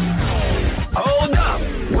 Hold up.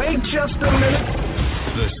 Wait just a minute.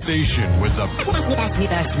 The station with the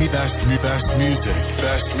best music.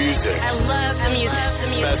 Best music. I love the music.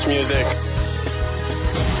 Best music.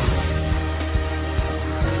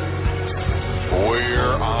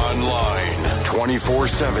 We're online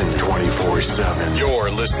 24/7. You're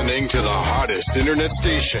listening to the hottest internet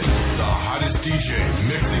station. The hottest DJ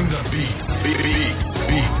mixing the beat. Beat.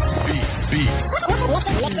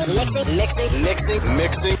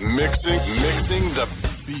 Mixing the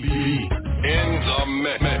beat.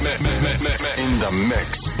 In the mix.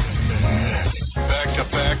 Back to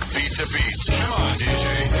back, beat to beat. Come on,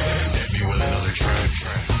 DJ. Hit me with another track.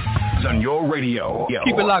 It's on your radio.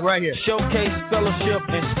 Keep it locked right here. Showcase, fellowship,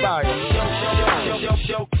 inspire.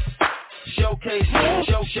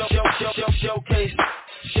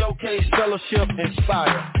 Showcase, fellowship,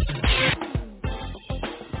 inspire.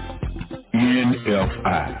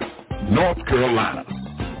 NFI, North Carolina,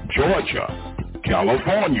 Georgia,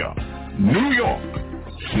 California, New York,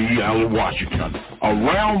 Seattle, Washington,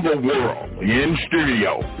 around the world, in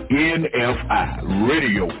studio, NFI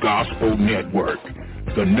Radio Gospel Network,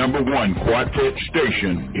 the #1 quartet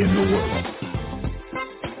station in the world.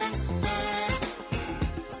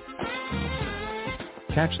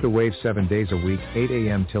 Catch the wave 7 days a week, 8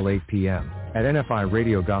 a.m. till 8 p.m. at NFI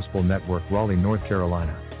Radio Gospel Network, Raleigh, North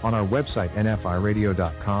Carolina, on our website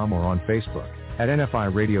nfiradio.com or on Facebook at NFI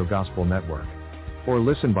Radio Gospel Network. Or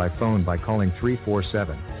listen by phone by calling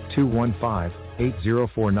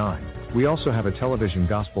 347-215-8049. We also have a television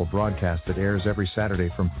gospel broadcast that airs every Saturday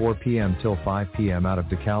from 4 p.m. till 5 p.m. out of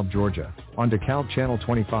DeKalb, Georgia, on DeKalb Channel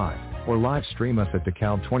 25, or live stream us at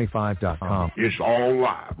DeKalb25.com. It's all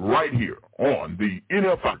live right here on the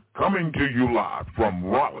NFI, coming to you live from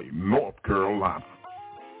Raleigh, North Carolina.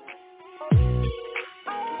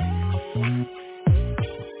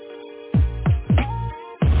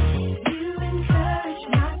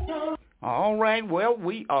 All right, well,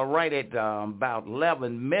 we are right at about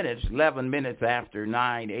 11 minutes after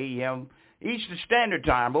 9 a.m. Eastern Standard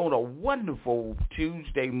Time on a wonderful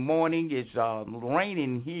Tuesday morning. It's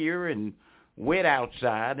raining here and wet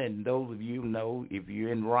outside, and those of you know, if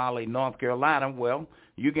you're in Raleigh, North Carolina, well,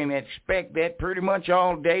 you can expect that pretty much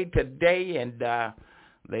all day today, and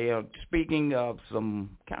they are speaking of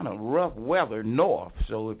some kind of rough weather north.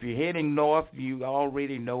 So if you're heading north, you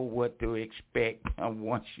already know what to expect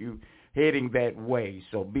once you heading that way.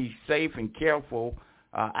 So be safe and careful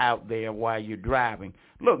out there while you're driving.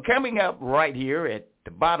 Look, coming up right here at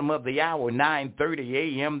the bottom of the hour,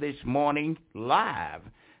 9:30 a.m. this morning, live,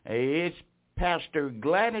 it's Pastor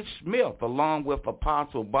Gladys Smith along with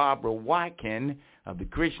Apostle Barbara Wyken of the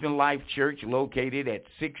Christian Life Church located at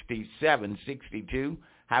 6762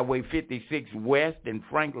 Highway 56 West in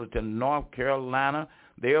Franklinton, North Carolina.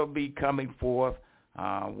 They'll be coming forth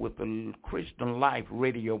with the Christian Life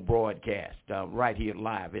radio broadcast right here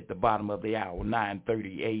live at the bottom of the hour,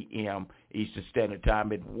 9:30 a.m. Eastern Standard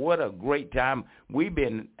Time. And what a great time we've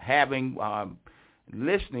been having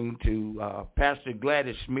listening to Pastor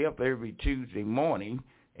Gladys Smith every Tuesday morning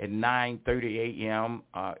at 9:30 a.m.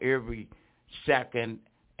 Every second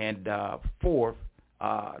and fourth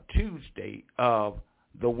Tuesday of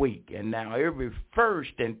the week. And now every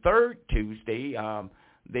first and third Tuesday,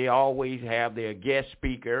 they always have their guest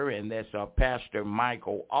speaker, and that's Pastor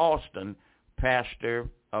Michael Austin, pastor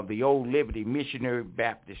of the Old Liberty Missionary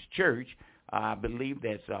Baptist Church. I believe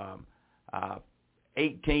that's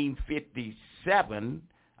 1857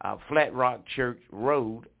 Flat Rock Church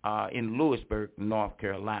Road in Lewisburg, North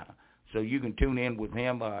Carolina. So you can tune in with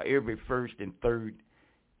him every first and third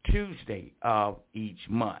Tuesday of each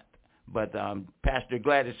month. But Pastor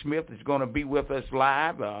Gladys Smith is going to be with us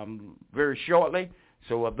live very shortly.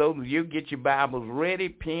 So those of you, get your Bibles ready,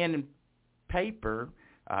 pen and paper,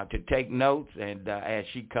 to take notes, and as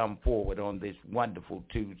she come forward on this wonderful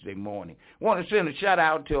Tuesday morning. I want to send a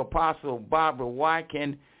shout-out to Apostle Barbara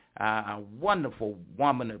Wyken, a wonderful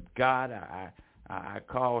woman of God. I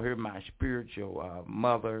call her my spiritual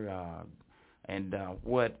mother, and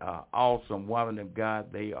what awesome woman of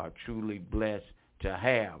God they are truly blessed to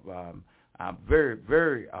have. A very,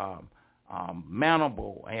 very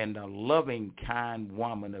mountable and a loving, kind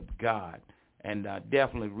woman of God, and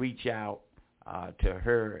definitely reach out to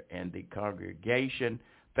her and the congregation,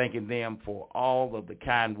 thanking them for all of the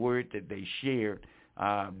kind words that they shared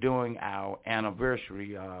during our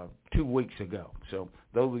anniversary 2 weeks ago. So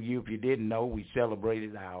those of you, if you didn't know, we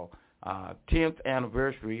celebrated our 10th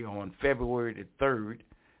anniversary on February the 3rd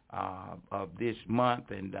of this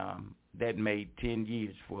month, and that made 10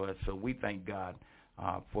 years for us. So we thank God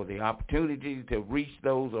for the opportunity to reach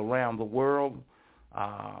those around the world,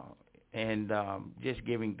 and just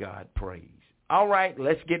giving God praise. All right,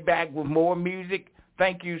 let's get back with more music.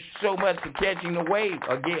 Thank you so much for catching the wave.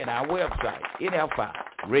 Again, our website,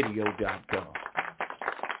 NFIradio.com.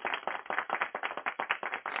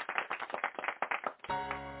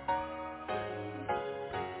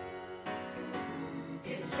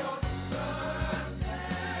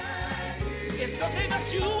 It's the day that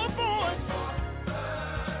you were born.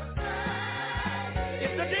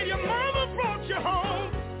 It's the day your mama brought you home.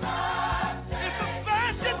 It's a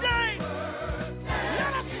special day.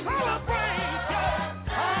 Let us celebrate.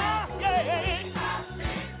 Yeah.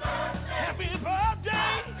 Happy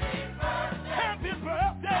birthday. Happy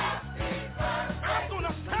birthday. I'm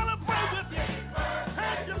gonna celebrate with you.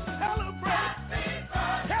 And just celebrate.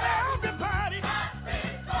 Tell everybody.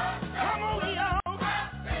 Come on, y'all.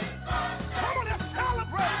 Come on and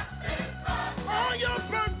celebrate on your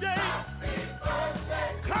birthday.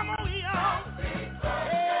 Come on, y'all.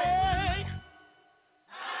 Hey.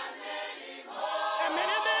 And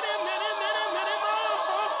many, many, many, many, many more.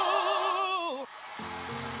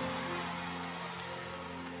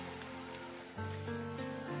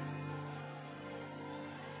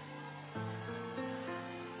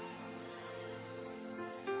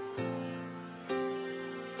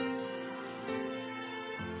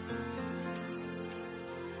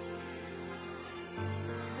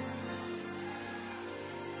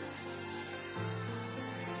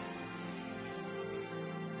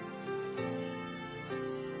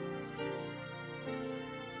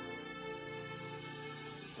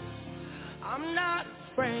 I'm not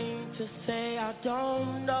afraid to say I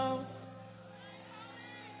don't know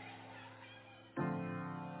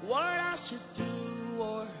what I should do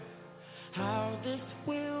or how this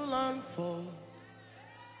will unfold.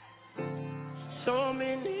 So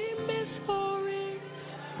many mysteries,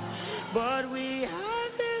 but we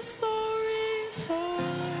have this story, so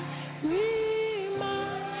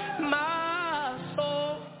remind my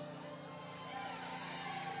soul.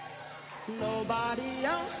 Nobody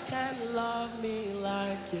else can love me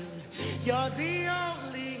like you. You're the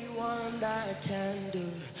only one that can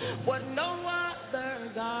do what no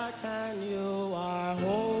other God can. You are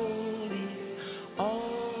holy,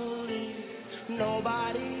 only.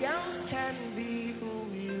 Nobody else can be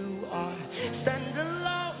who you are. Stand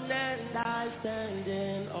alone and I stand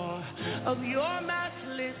in awe of your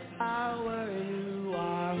matchless power. You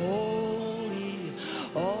are holy,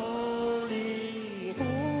 holy.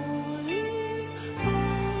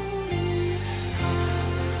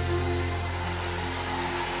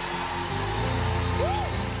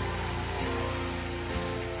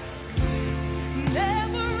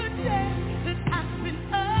 Never a day that I've been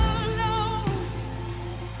alone.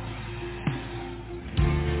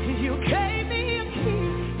 You gave me a key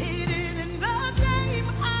hidden in the name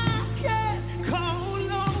I can't call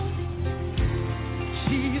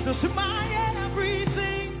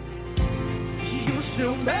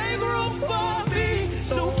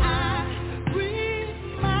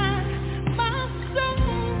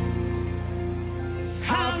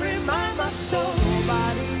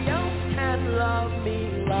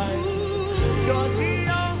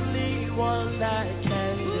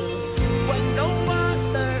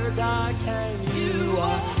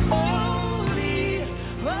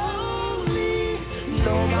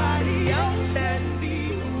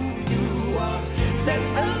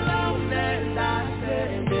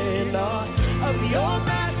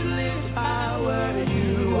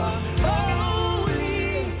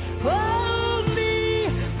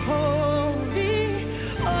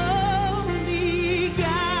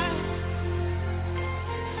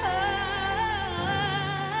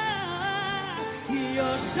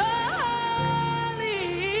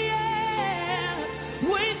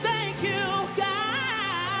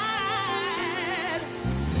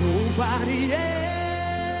Nobody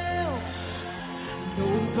else.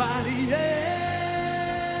 Nobody else.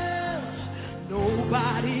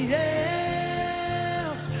 Nobody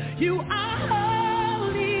else. You are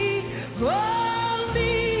holy,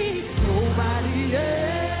 holy. Nobody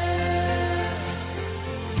else.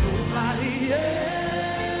 Nobody else.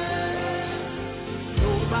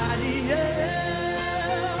 Nobody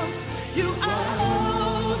else. You are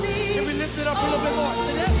holy. Can we lift it up a little bit more?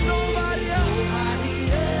 There's nobody else.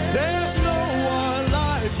 There's no one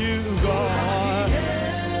like you, God.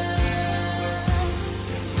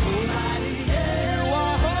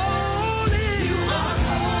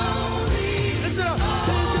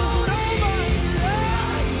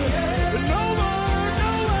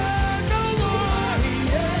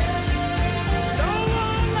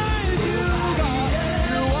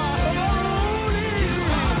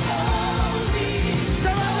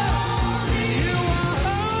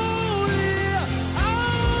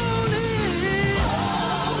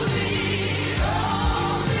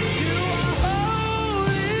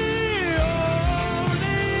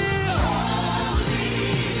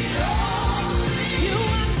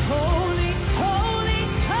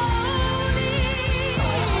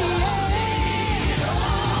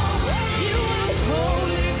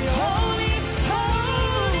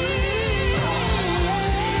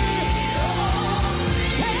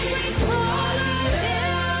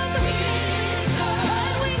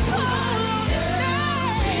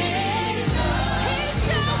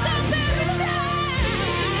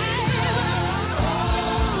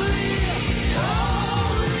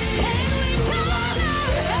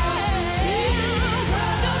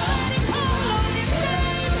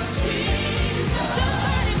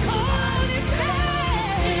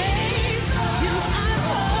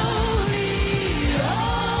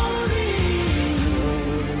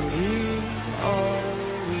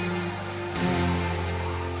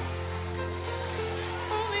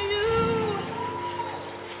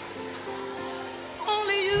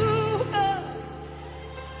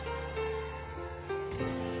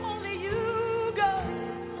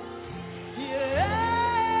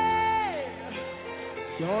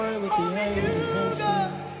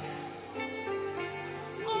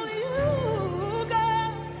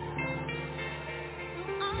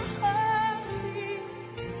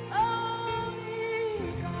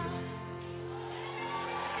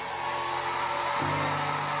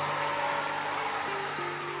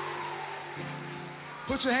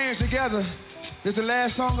 Put your hands together. This is the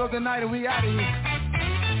last song of the night and we out of here.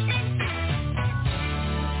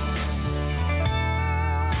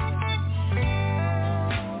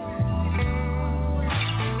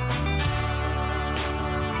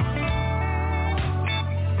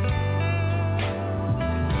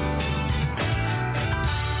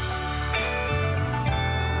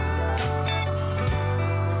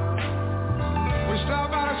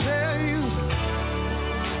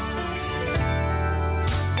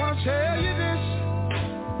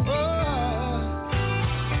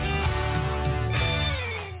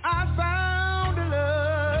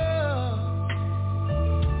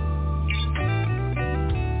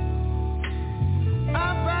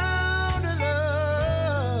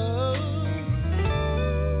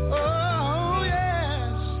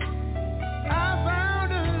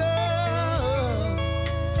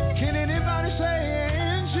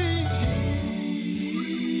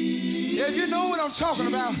 Talking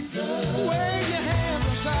about wave your hands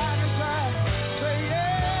from side to side. Say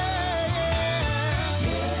yeah,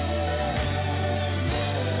 yeah.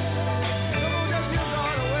 Come on, just give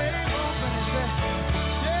God a wave open and say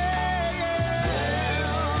yeah, yeah.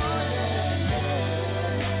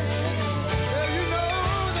 If you know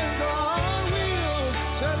that God will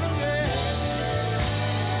tell them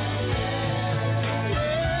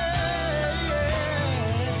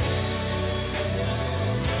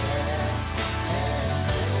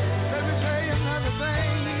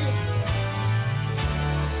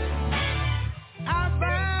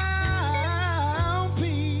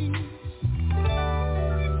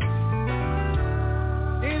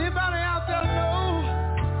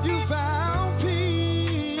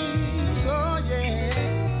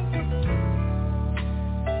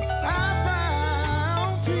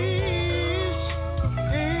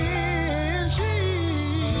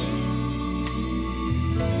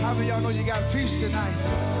y'all know you got peace tonight.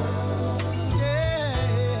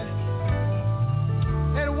 Yeah.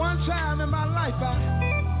 At one time in my life,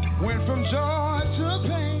 I went from joy to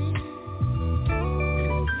pain.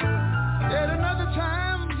 At another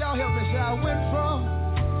time, y'all help me say, I went from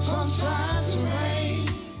sunshine to rain.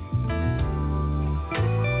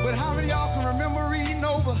 But how many of y'all can remember reading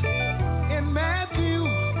over in Matthew,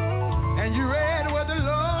 and you read where the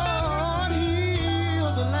Lord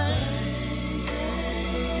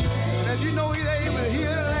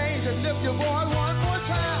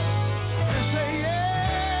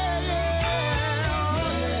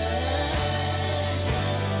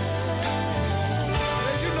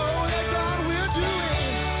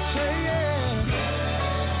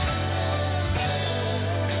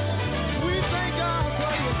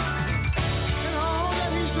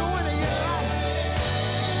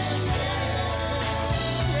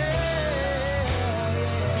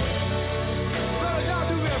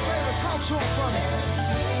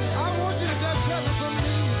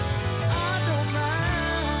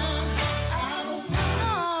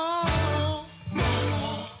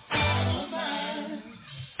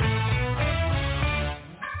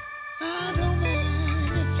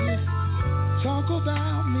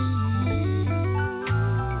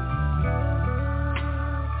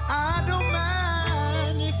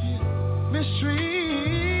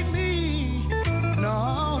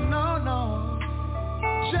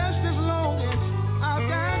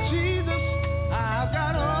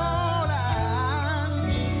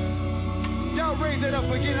raise it up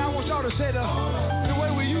again. I want y'all to say the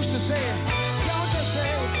way we used to say it. Y'all just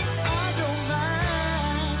say, I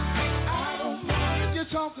don't mind if you're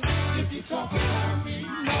talking about me.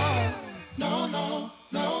 No.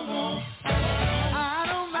 I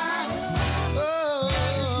don't mind.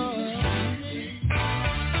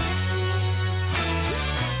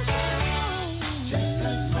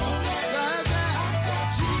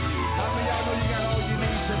 How many of y'all know you got all you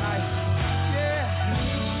need tonight? Yeah.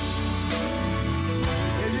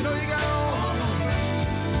 If you know you got all,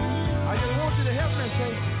 I just want you to help me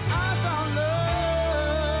say, I found love.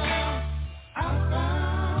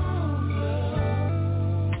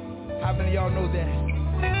 How many of y'all know that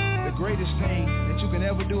the greatest thing that you can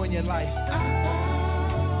ever do in your life,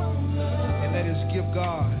 and that is give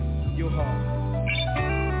God your heart?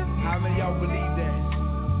 How many of y'all believe that?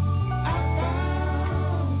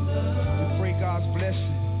 We pray God's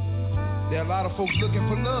blessing. There are a lot of folks looking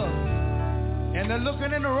for love, and they're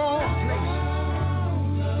looking in the wrong place.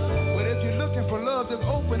 But if you're looking for love, just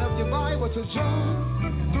open up your Bible to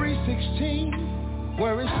John 3:16,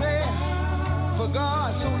 where it says, for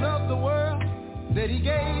God so loved the world that he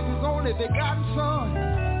gave his only begotten Son.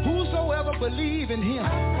 Whosoever believe in him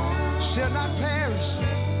shall not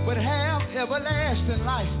perish, but have everlasting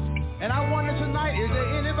life. And I wonder tonight, is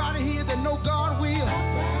there anybody here that know God will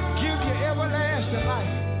give you everlasting life?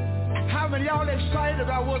 How many of y'all excited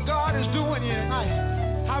about what God is doing here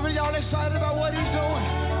tonight? How many of y'all excited about what he's doing?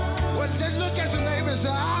 Well, just look at your neighbor and say,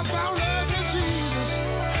 I found love in Jesus.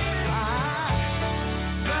 I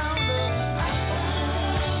found love.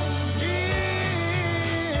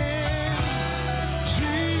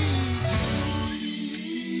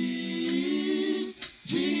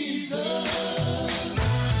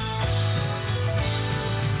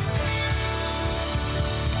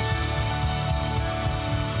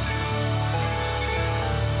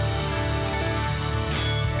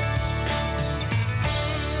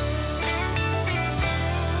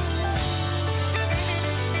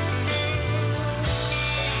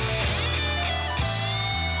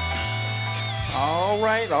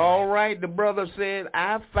 All right. The brother said,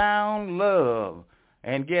 I found love.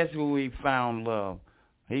 And guess who he found love?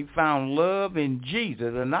 He found love in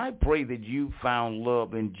Jesus. And I pray that you found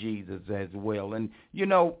love in Jesus as well. And, you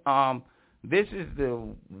know, this is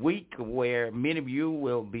the week where many of you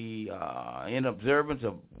will be in observance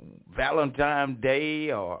of Valentine's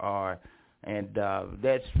Day and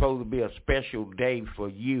that's supposed to be a special day for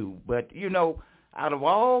you. But, you know, out of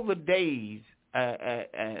all the days,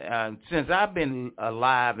 since I've been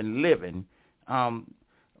alive and living,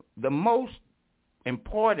 the most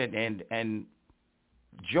important and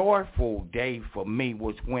joyful day for me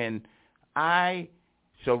was when I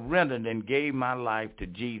surrendered and gave my life to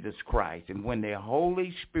Jesus Christ, and when the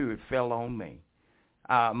Holy Spirit fell on me.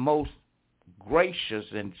 Most gracious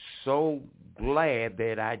and so glad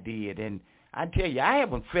that I did. And I tell you, I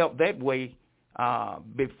haven't felt that way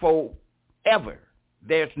before ever.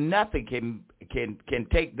 There's nothing can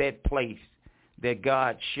take that place that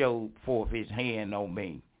God showed forth his hand on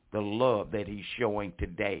me, the love that he's showing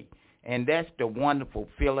today. And that's the wonderful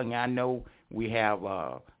feeling. I know we have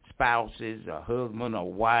spouses, a husband, a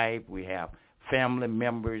wife, we have family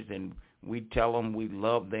members, and we tell them we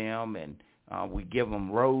love them, and we give them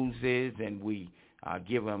roses, and we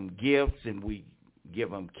give them gifts, and we give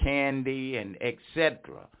them candy, and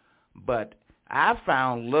etc. But I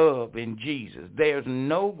found love in Jesus. There's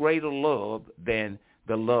no greater love than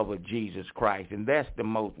the love of Jesus Christ, and that's the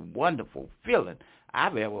most wonderful feeling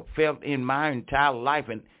I've ever felt in my entire life.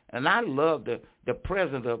 And I love the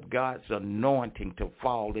presence of God's anointing to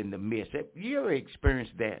fall in the midst. Have you ever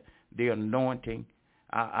experienced that, the anointing?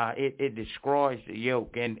 It destroys the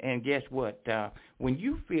yoke. And guess what? When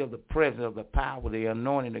you feel the presence of the power, the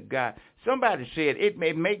anointing of God, somebody said, it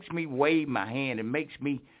makes me wave my hand. It makes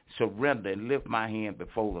me surrender and lift my hand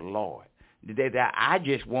before the Lord. I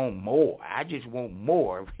just want more. I just want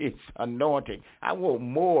more of his anointing. I want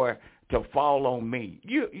more to fall on me.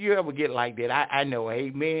 You ever get like that? I know.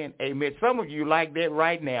 Amen. Amen. Some of you like that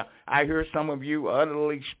right now. I hear some of you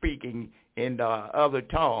utterly speaking in other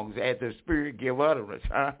tongues as the Spirit give utterance.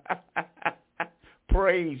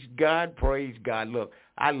 Praise God. Praise God. Look,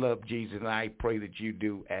 I love Jesus, and I pray that you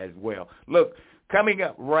do as well. Look, coming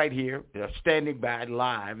up right here, standing by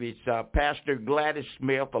live, it's Pastor Gladys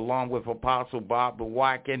Smith along with Apostle Barbara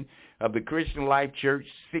Watkins of the Christian Life Church,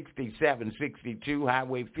 6762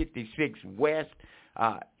 Highway 56 West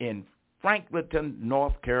in Franklinton,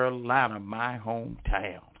 North Carolina, my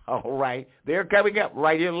hometown. All right, they're coming up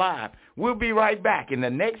right here live. We'll be right back, and the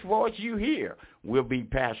next voice you hear will be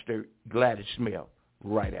Pastor Gladys Smith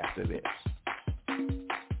right after this.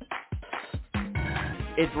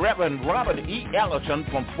 It's Reverend Robert E. Ellison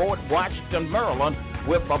from Fort Washington, Maryland,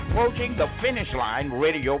 with Approaching the Finish Line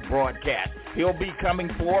radio broadcast. He'll be coming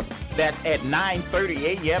forth that at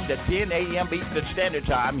 9:30 a.m. to 10 a.m. Eastern Standard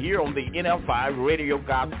Time here on the NFI Radio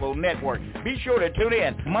Gospel Network. Be sure to tune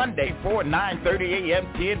in Monday for 9:30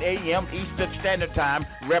 a.m., 10 a.m. Eastern Standard Time.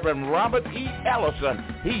 Reverend Robert E. Ellison.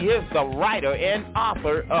 He is the writer and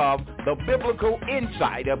author of The Biblical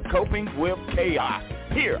Insight of Coping with Chaos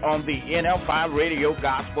here on the NFI Radio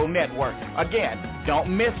Gospel Network. Again,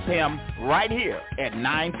 don't miss him right here at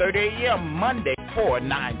 9:30 a.m. Monday for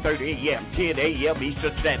 9:30 a.m., 10 a.m.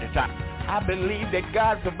 Eastern Standard Time. I believe that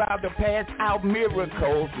God's about to pass out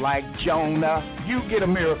miracles like Jonah. You get a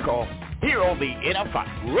miracle here on the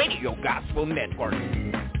NFI Radio Gospel Network.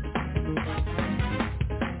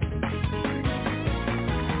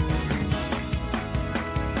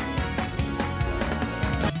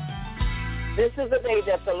 This is the day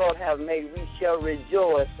that the Lord have made. We shall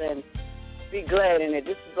rejoice and be glad in it.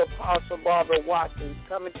 This is Apostle Barbara Watkins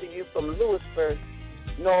coming to you from Lewisburg,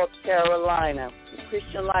 North Carolina, the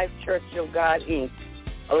Christian Life Church of God, Inc.,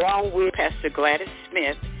 along with Pastor Gladys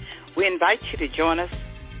Smith. We invite you to join us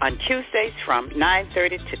on Tuesdays from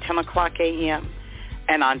 9:30 to 10 o'clock a.m.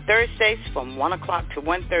 and on Thursdays from 1 o'clock to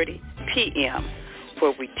 1:30 p.m.,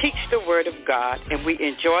 where we teach the Word of God and we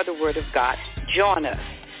enjoy the Word of God. Join us.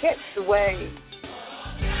 Catch the wave.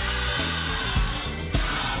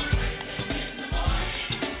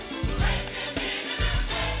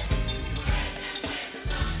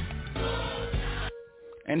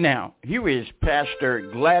 And now, here is Pastor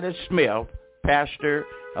Gladys Smith, pastor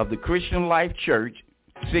of the Christian Life Church,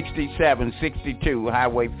 6762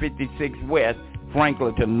 Highway 56 West,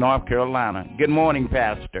 Franklinton, North Carolina. Good morning,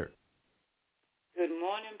 Pastor. Good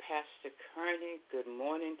morning, Pastor Kearney. Good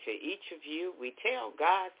morning to each of you. We tell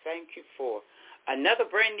God thank you for another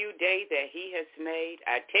brand new day that he has made.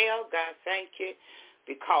 I tell God thank you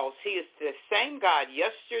because he is the same God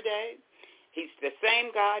yesterday. He's the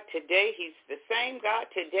same God today. He's the same God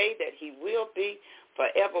today that he will be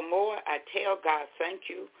forevermore. I tell God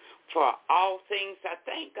thank you for all things. I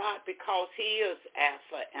thank God because he is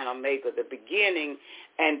Alpha and Omega, the beginning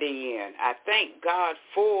and the end. I thank God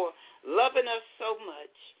for loving us so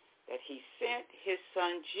much that he sent his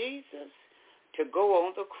son Jesus to go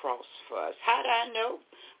on the cross for us. How do I know?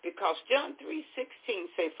 Because John 3:16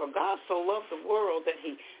 says, for God so loved the world that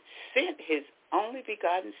he sent his only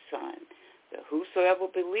begotten son, that whosoever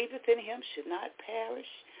believeth in him should not perish,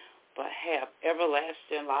 but have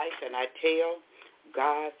everlasting life. And I tell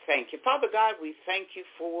God, thank you. Father God, we thank you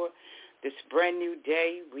for this brand new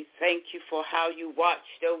day. We thank you for how you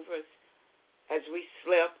watched over us as we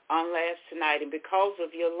slept on last night. And because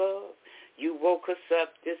of your love, you woke us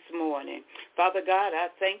up this morning. Father God, I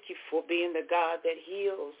thank you for being the God that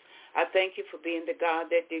heals. I thank you for being the God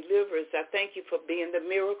that delivers. I thank you for being the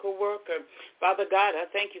miracle worker. Father God, I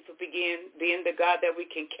thank you for being the God that we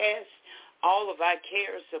can cast all of our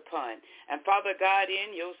cares upon. And Father God,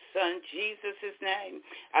 in your son Jesus' name,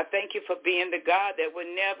 I thank you for being the God that will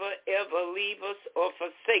never, ever leave us or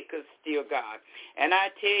forsake us, dear God. And I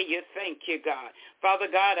tell you, thank you, God. Father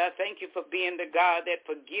God, I thank you for being the God that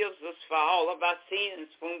forgives us for all of our sins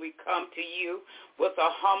when we come to you with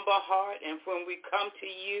a humble heart and when we come to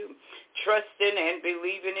you trusting and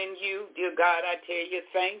believing in you, dear God, I tell you,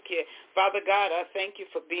 thank you. Father God, I thank you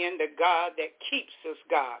for being the God that keeps us,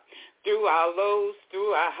 God. Through our lows,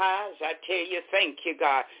 through our highs, I tell you, thank you,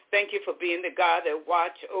 God. Thank you for being the God that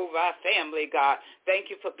watch over our family, God. Thank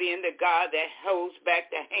you for being the God that holds back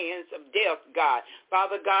the hands of death, God.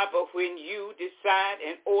 Father God, but when you decide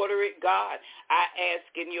and order it, God, I ask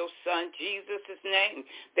in your son Jesus' name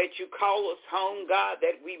that you call us home, God,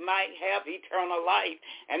 that we might have eternal life.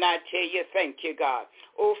 And I tell you, thank you, God.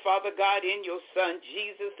 Oh, Father God, in your son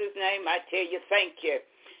Jesus' name, I tell you, thank you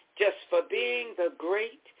just for being the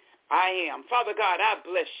great I am. Father God, I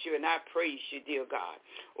bless you and I praise you, dear God.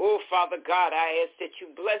 Oh, Father God, I ask that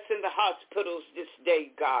you bless in the hospitals this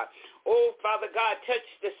day, God. Oh, Father God, touch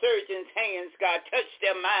the surgeons' hands, God. Touch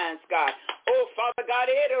their minds, God. Oh, Father God,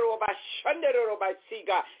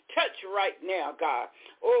 God, touch right now, God.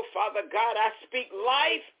 Oh, Father God, I speak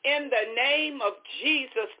life in the name of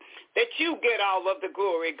Jesus, that you get all of the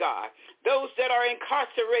glory, God. Those that are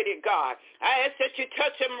incarcerated, God, I ask that you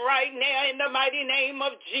touch them right now in the mighty name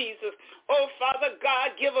of Jesus. Oh, Father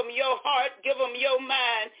God, give them your heart, give them your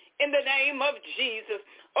mind in the name of Jesus.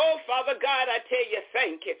 Oh, Father God, I tell you,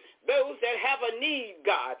 thank you. Those that have a need,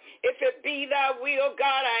 God, if it be thy will,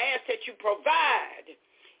 God, I ask that you provide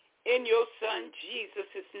in your son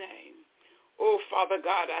Jesus' name. Oh, Father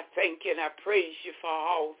God, I thank you and I praise you for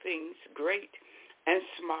all things great. and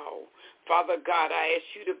small. Father God, I ask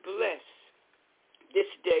you to bless this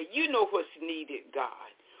day. You know what's needed,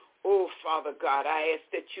 God. Oh, Father God, I ask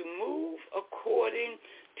that you move according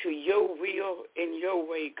to your will and your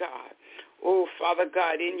way, God. Oh, Father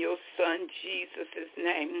God, in your Son Jesus'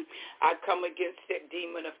 name, I come against that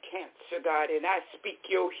demon of cancer, God, and I speak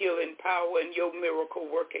your healing power and your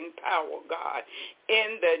miracle-working power, God,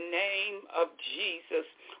 in the name of Jesus.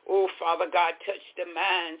 Oh, Father God, touch the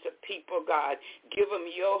minds of people, God. Give them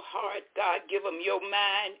your heart, God. Give them your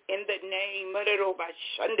mind in the name of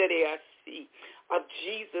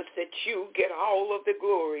Jesus, that you get all of the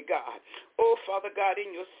glory, God. Oh, Father God,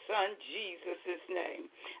 in your Son Jesus' name,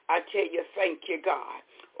 I tell you, thank you, God.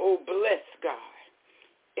 Oh, bless God,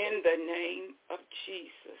 in the name of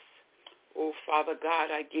Jesus. Oh, Father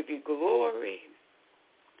God, I give you glory.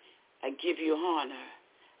 I give you honor.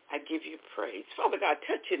 I give you praise. Father God,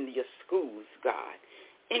 touch in your schools, God.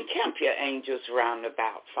 Encamp your angels round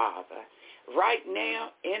about, Father. Right now,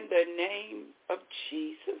 in the name of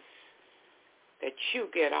Jesus, that you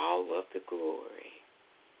get all of the glory.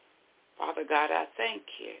 Father God, I thank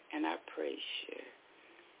you and I praise you.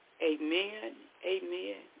 Amen,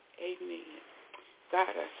 amen, amen. God,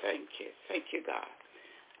 I thank you. Thank you, God.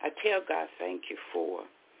 I tell God thank you for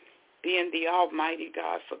being the Almighty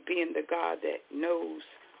God, for being the God that knows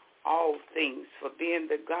all things, for being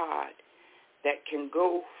the God that can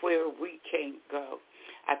go where we can't go.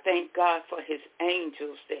 I thank God for his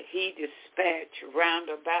angels that he dispatched round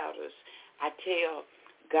about us. I tell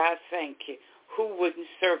God thank you. Who wouldn't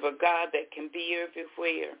serve a God that can be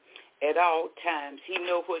everywhere at all times? He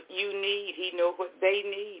knows what you need. He knows what they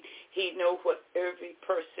need. He knows what every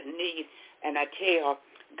person needs. And I tell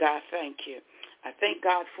God thank you. I thank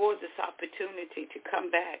God for this opportunity to come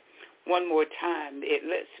back one more time. It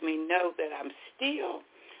lets me know that I'm still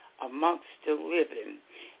amongst the living.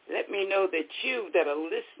 Let me know that you that are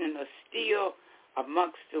listening are still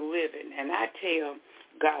amongst the living. And I tell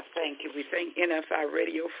God thank you. We thank NFI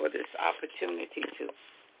Radio for this opportunity to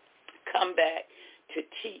come back to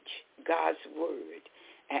teach God's word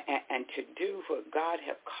and to do what God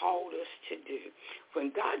have called us to do.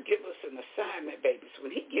 When God give us an assignment, babies,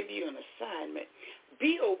 when he give you an assignment,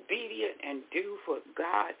 be obedient and do what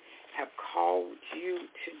God have called you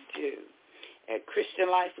to do. At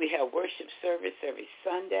Christian Life, we have worship service every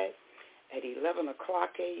Sunday at 11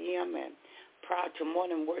 o'clock a.m. And prior to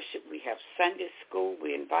morning worship, we have Sunday school.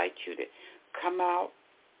 We invite you to come out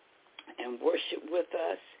and worship with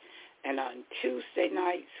us. And on Tuesday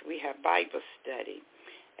nights, we have Bible study,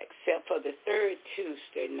 except for the third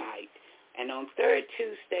Tuesday night. And on third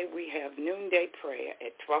Tuesday, we have noonday prayer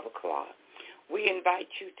at 12 o'clock. We invite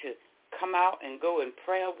you to come out and go in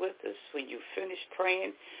prayer with us. When you finish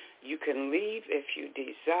praying, you can leave if you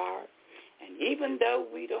desire. And even though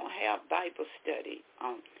we don't have Bible study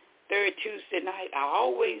on third Tuesday night, I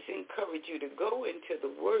always encourage you to go into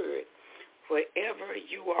the Word wherever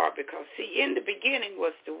you are. Because, see, in the beginning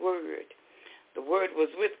was the Word. The Word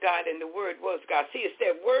was with God, and the Word was God. See, it's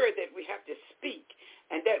that Word that we have to speak,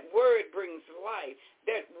 and that Word brings life.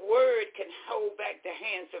 That Word can hold back the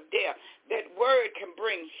hands of death. That Word can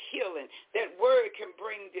bring healing. That Word can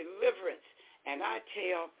bring deliverance. And I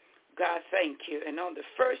tell God thank you. And on the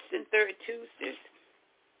first and third Tuesdays,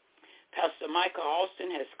 Pastor Michael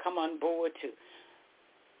Austin has come on board to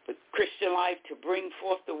the Christian Life to bring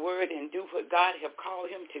forth the Word and do what God have called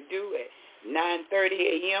him to do at 9:30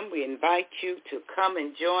 a.m. We invite you to come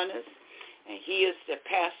and join us. And he is the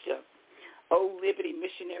pastor of Old Liberty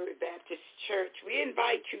Missionary Baptist Church. We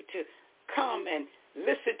invite you to come and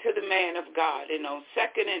listen to the man of God. And on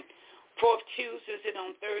second and fourth Tuesdays and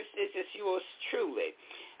on Thursdays, it's yours truly.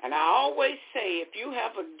 And I always say, if you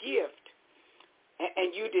have a gift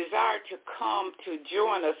and you desire to come to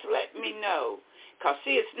join us, let me know. Because,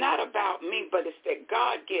 see, it's not about me, but it's that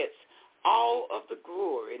God gets all of the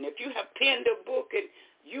glory. And if you have penned a book and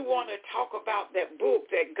you want to talk about that book,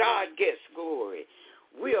 that God gets glory,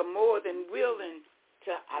 we are more than willing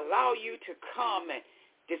to allow you to come and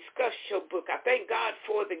discuss your book. I thank God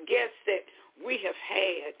for the guests that we have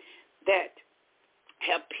had that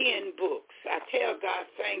have penned books. I tell God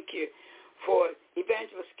thank you for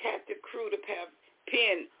Evangelist Kathy Crew to have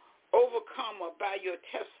penned Overcomer by Your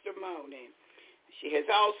Testimony. She has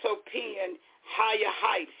also penned Higher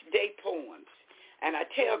Heights Day Poems. And I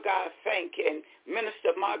tell God thank you. And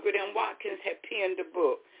Minister Margaret M. Watkins have penned the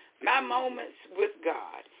book, My Moments with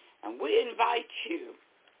God. And we invite you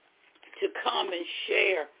to come and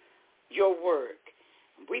share your work.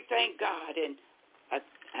 We thank God. And an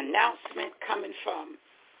announcement coming from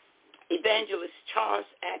Evangelist Charles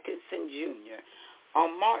Atkinson Jr.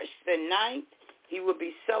 On March the 9th, He will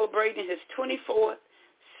be celebrating his 24th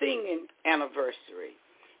singing anniversary.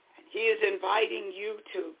 And he is inviting you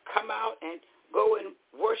to come out and go and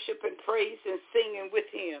worship and praise and singing with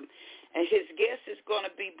him. And his guest is going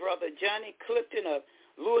to be Brother Johnny Clifton of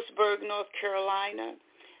Lewisburg, North Carolina,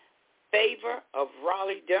 Favor of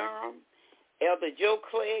Raleigh, Durham, Elder Joe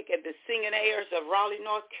Clegg and the Singing Heirs of Raleigh,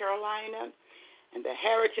 North Carolina, and the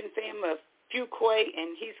Harrington family of Fuquay,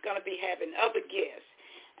 and he's going to be having other guests.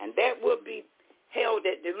 And that will be held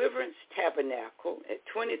at Deliverance Tabernacle at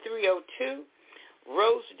 2302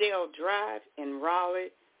 Rosedale Drive in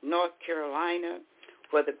Raleigh, North Carolina,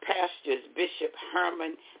 where the pastor is Bishop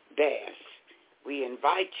Herman Bass. We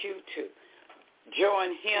invite you to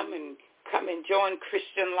join him and come and join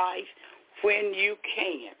Christian life when you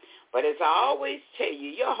can. But as I always tell you,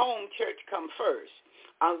 your home church come first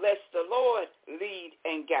unless the Lord lead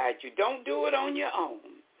and guide you. Don't do it on your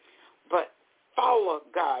own, but follow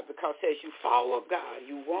God, because as you follow God,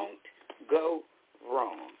 you won't go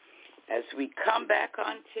wrong. As we come back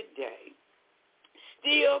on today,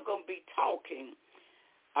 still going to be talking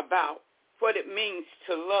about what it means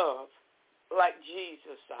to love like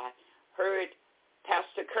Jesus. I heard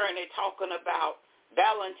Pastor Kearney talking about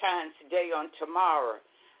Valentine's Day on tomorrow.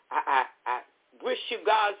 I wish you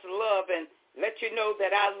God's love and let you know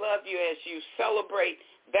that I love you as you celebrate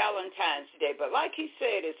Valentine's Day. But like he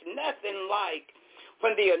said, it's nothing like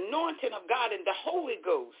when the anointing of God and the Holy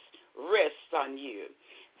Ghost rests on you.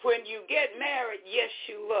 When you get married, yes,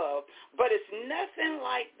 you love, but it's nothing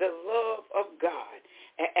like the love of God.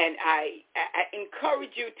 And I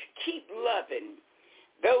encourage you to keep loving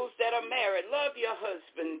those that are married. Love your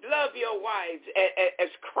husband, love your wives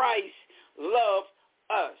as Christ loved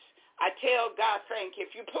us. I tell God, thank you.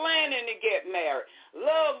 If you're planning to get married,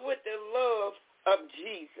 love with the love of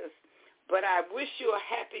Jesus. But I wish you a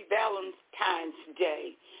happy Valentine's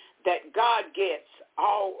Day, that God gets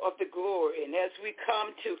all of the glory. And as we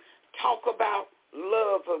come to talk about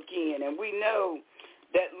love again, and we know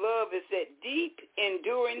that love is that deep,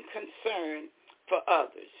 enduring concern for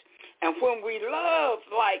others. And when we love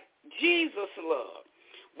like Jesus loved,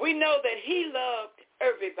 we know that he loved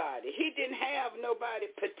everybody. He didn't have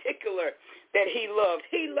nobody particular that he loved.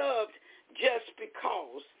 He loved just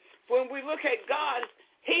because. When we look at God,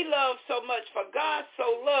 he loved so much, for God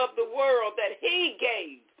so loved the world that he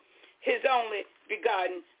gave his only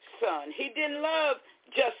begotten son. He didn't love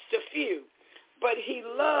just a few, but he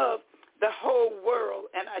loved the whole world.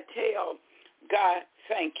 And I tell God,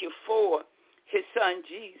 thank you for his son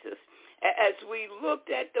Jesus. As we looked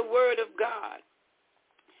at the word of God,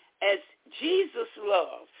 as Jesus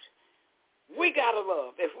loved, we got to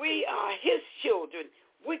love. If we are his children,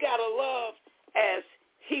 we got to love as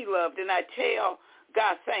he loved. And I tell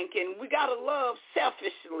God, thank you. And we got to love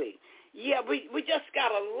selfishly. Yeah, we just got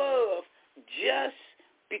to love just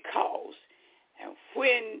because. And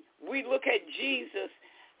when we look at Jesus,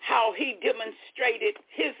 how he demonstrated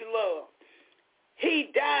his love,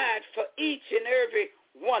 he died for each and every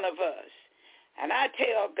one of us. And I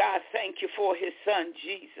tell God, thank you for his son,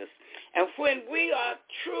 Jesus. And when we are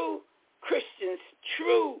true Christians,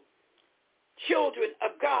 true children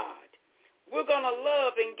of God, we're going to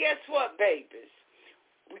love. And guess what, babies?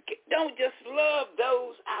 We don't just love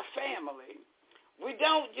those, our family. We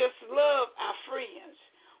don't just love our friends.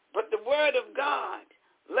 But the word of God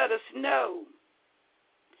let us know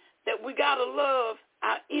that we got to love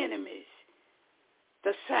our enemies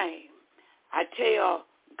the same. I tell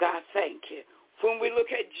God, thank you. When we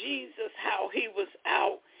look at Jesus, how he was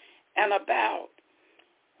out and about,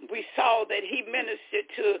 we saw that he ministered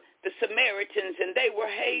to the Samaritans, and they were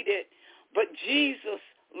hated, but Jesus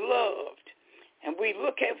loved. And we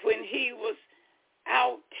look at when he was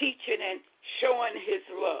out teaching and showing his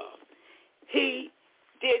love. He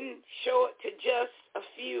didn't show it to just a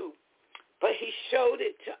few, but he showed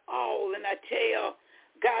it to all. And I tell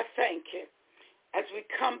God, thank you. As we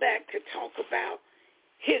come back to talk about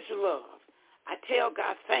his love, I tell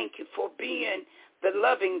God, thank you for being the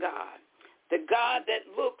loving God, the God that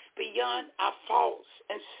looks beyond our faults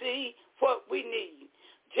and see what we need.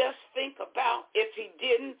 Just think about if he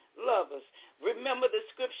didn't love us. Remember the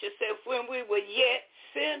scripture said when we were yet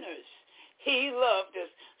sinners, he loved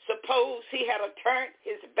us. Suppose he had turned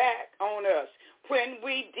his back on us when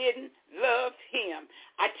we didn't love him.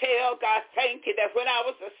 I tell God, thank you that when I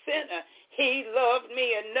was a sinner, he loved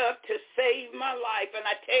me enough to save my life. And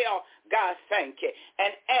I tell God, thank you.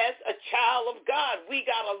 And as a child of God, we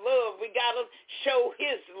got to love. We got to show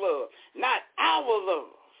his love. Not our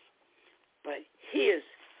love, but his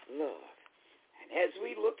love. And as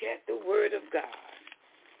we look at the word of God,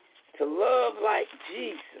 to love like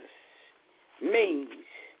Jesus means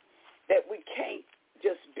that we can't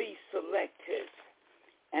just be selective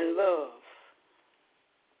and love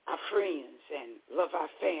our friends and love our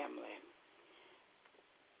family.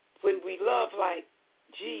 When we love like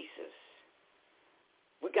Jesus,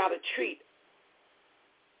 we got to treat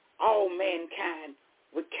all mankind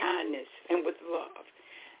with kindness and with love.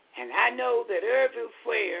 And I know that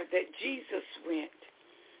everywhere that Jesus went,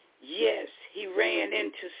 yes, he ran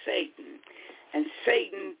into Satan, and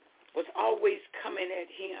Satan was always coming at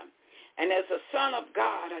him. And as a son of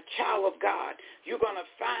God, a child of God, you're going to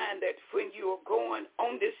find that when you are going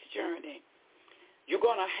on this journey, you're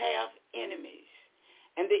going to have enemies.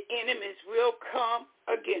 And the enemies will come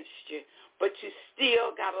against you. But you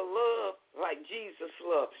still got to love like Jesus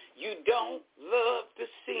loved. You don't love the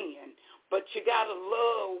sin, but you got to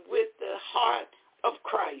love with the heart of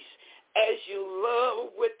Christ. As you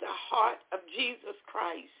love with the heart of Jesus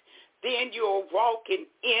Christ, then you're walking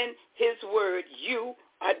in his word. You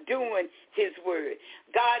are doing his word.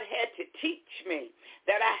 God had to teach me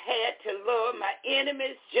that I had to love my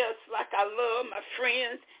enemies just like I love my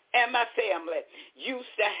friends and my family.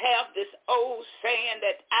 Used to have this old saying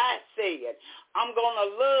that I said, I'm going to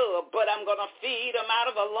love, but I'm going to feed them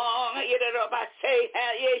out of a long,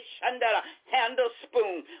 handle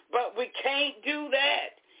spoon. But we can't do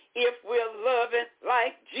that if we're loving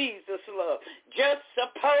like Jesus loved. Just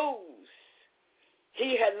suppose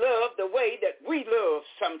he had loved the way that we love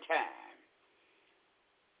sometimes,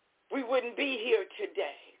 we wouldn't be here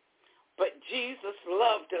today. But Jesus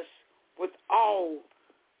loved us with all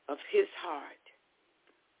of his heart.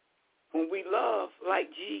 When we love like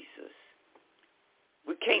Jesus,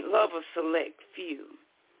 we can't love a select few.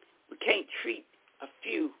 We can't treat a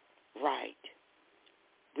few right.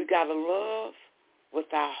 We got to love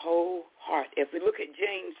with our whole heart. If we look at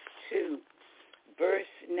James 2, verse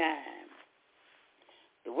 9,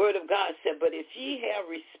 the word of God said, but if ye have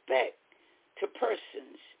respect to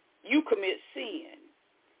persons, you commit sin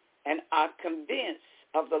and are convinced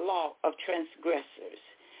of the law of transgressors.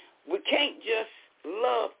 We can't just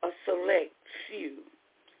love a select few.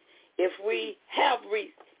 If we have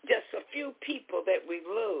just a few people that we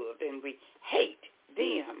love and we hate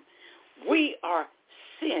them, we are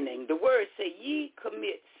sinning. The word says, ye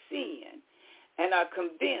commit sin and are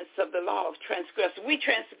convinced of the law of transgressors. We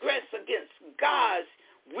transgress against God's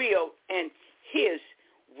will and his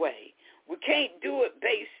way. We can't do it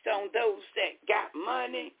based on those that got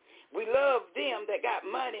money. We love them that got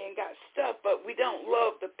money and got stuff, but we don't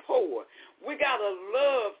love the poor. We got to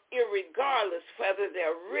love irregardless whether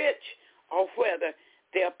they're rich or whether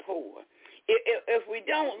they're poor. If we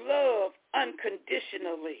don't love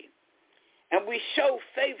unconditionally and we show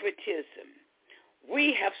favoritism,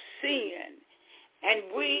 we have sinned. And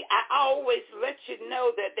I always let you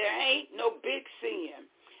know that there ain't no big sin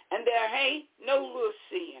and there ain't no little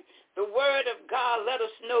sin. The word of God let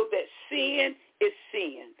us know that sin is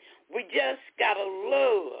sin. We just got to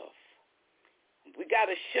love. We got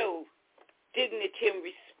to show dignity and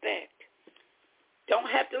respect. Don't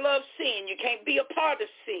have to love sin. You can't be a part of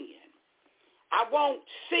sin. I won't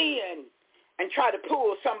sin and try to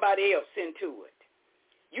pull somebody else into it.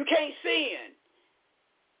 You can't sin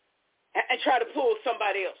and try to pull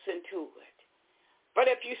somebody else into it. But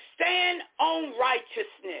if you stand on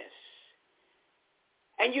righteousness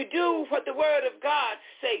and you do what the word of God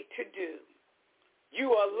say to do,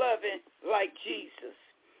 you are loving like Jesus.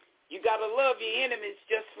 You got to love your enemies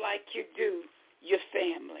just like you do your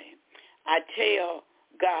family. I tell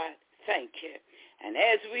God, thank you. And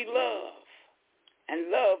as we love and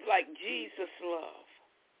love like Jesus loved,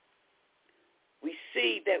 we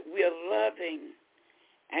see that we're loving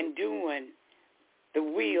and doing the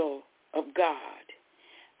will of God.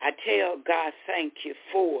 I tell God thank you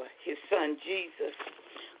for his son Jesus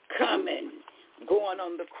coming, going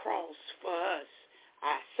on the cross for us.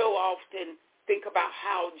 I so often think about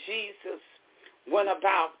how Jesus went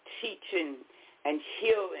about teaching and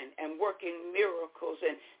healing and working miracles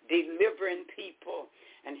and delivering people.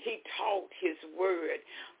 And he taught his word.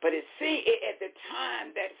 But it seemed at the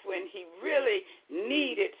time that when he really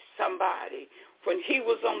needed somebody, when he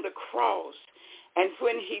was on the cross, and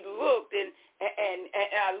when he looked, and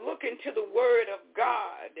I look into the word of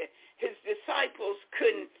God, his disciples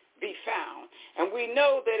couldn't be found. And we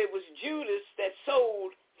know that it was Judas that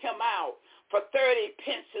sold him out for 30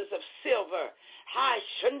 pieces of silver.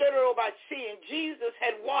 And Jesus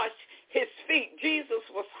had washed his feet. Jesus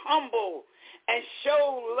was humble and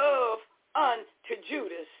showed love unto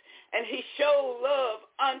Judas. And he showed love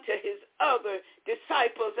unto his other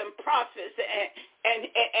disciples and prophets,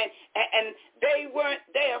 and they weren't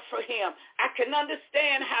there for him. I can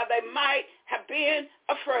understand how they might have being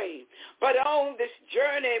afraid. But on this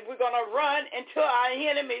journey, we're going to run into our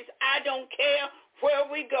enemies. I don't care where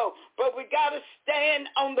we go, but we got to stand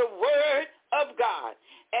on the word of God.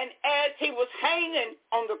 And as he was hanging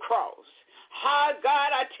on the cross,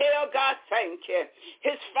 God, I tell God, thank you.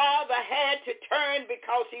 His father had to turn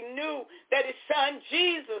because he knew that his son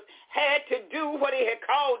Jesus had to do what he had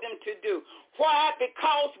called him to do. Why?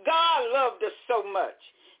 Because God loved us so much.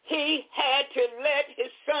 He had to let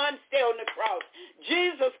his son stay on the cross.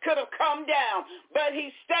 Jesus could have come down, but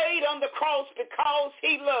he stayed on the cross because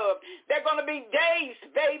he loved. There are going to be days,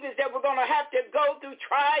 babies, that we're going to have to go through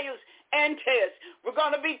trials and tests. We're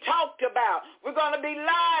going to be talked about. We're going to be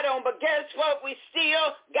lied on, but guess what? We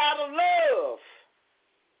still got to love,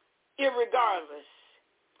 irregardless.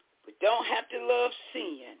 We don't have to love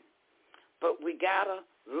sin, but we got to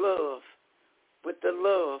love with the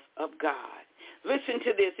love of God. Listen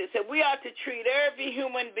to this. It said we ought to treat every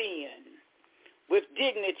human being with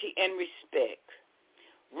dignity and respect.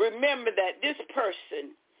 Remember that this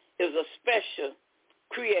person is a special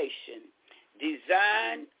creation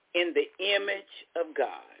designed in the image of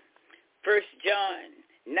God. 1 John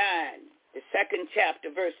 9, the second chapter,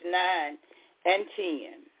 verse 9 and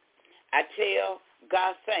 10. I tell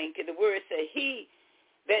God thank you. The word says, he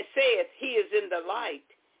that saith he is in the light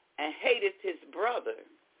and hateth his brother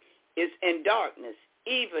is in darkness,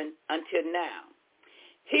 even until now.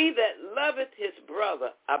 He that loveth his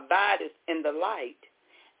brother abideth in the light,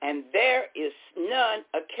 and there is none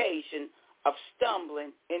occasion of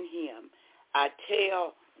stumbling in him. I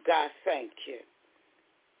tell God thank you.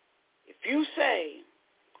 If you say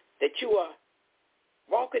that you are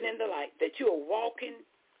walking in the light, that you are walking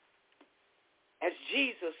as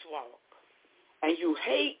Jesus walked, and you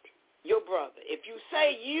hate your brother, if you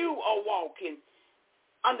say you are walking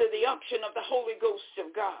under the unction of the Holy Ghost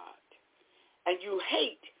of God, and you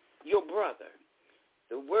hate your brother,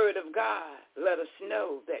 the word of God let us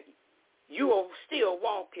know that you are still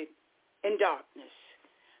walking in darkness.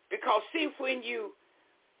 Because see, when you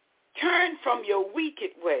turn from your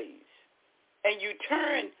wicked ways and you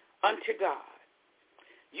turn unto God,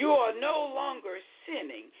 you are no longer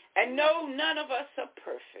sinning. And no, none of us are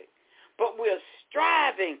perfect, but we're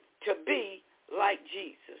striving to be like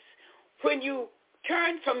Jesus. When you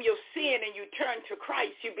turn from your sin and you turn to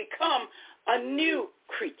Christ, you become a new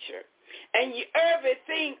creature. And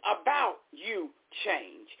everything about you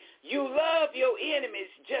change. You love your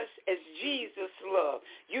enemies just as Jesus loved.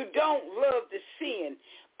 You don't love the sin,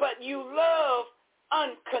 but you love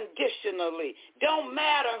unconditionally. Don't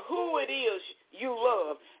matter who it is you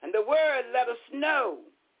love. And the word let us know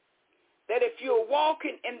that if you're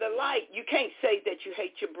walking in the light, you can't say that you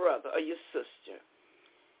hate your brother or your sister.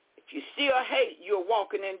 If you still hate, you're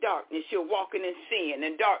walking in darkness. You're walking in sin,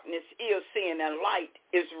 and darkness is sin, and light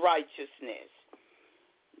is righteousness.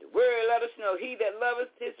 The word let us know, he that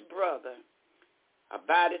loveth his brother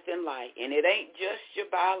abideth in light. And it ain't just your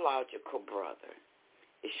biological brother.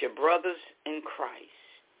 It's your brothers in Christ.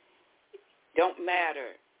 Don't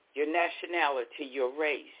matter your nationality, your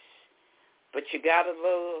race, but you got to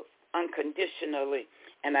love unconditionally.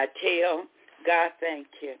 And I tell God thank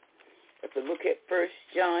you. If we look at 1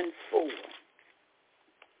 John 4,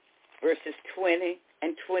 verses 20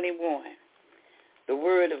 and 21, the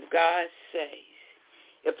word of God says,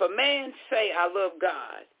 if a man say, I love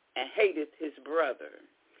God, and hateth his brother,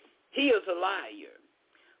 he is a liar.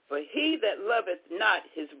 For he that loveth not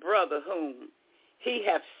his brother whom he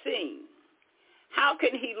hath seen, how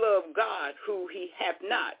can he love God who he hath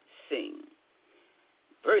not seen?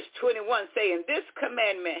 Verse 21 saying, this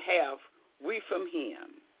commandment have we from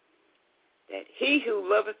him, that he who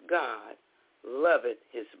loveth God loveth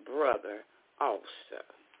his brother also.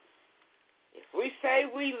 If we say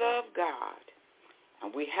we love God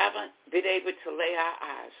and we haven't been able to lay our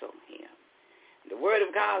eyes on him, the word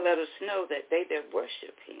of God let us know that they that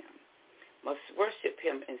worship him must worship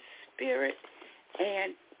him in spirit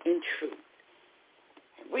and in truth.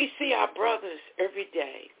 And we see our brothers every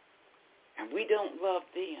day, and we don't love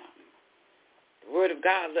them. The word of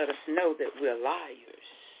God let us know that we're liars,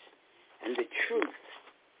 and the truth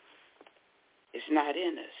is not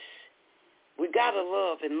in us. We got to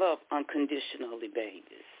love and love unconditionally,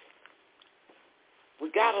 babies. We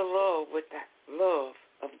got to love with that love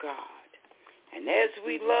of God. And as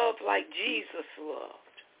we love like Jesus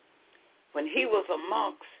loved, when he was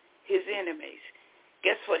amongst his enemies,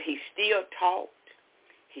 guess what? He still taught.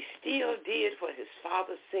 He still did what his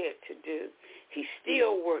father said to do. He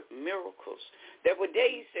still worked miracles. There were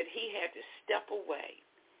days that he had to step away.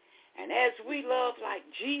 And as we love like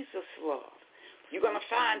Jesus loved, you're going to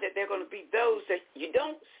find that there are going to be those that you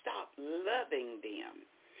don't stop loving them,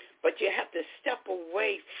 but you have to step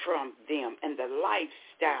away from them and the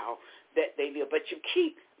lifestyle that they live. But you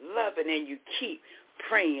keep loving and you keep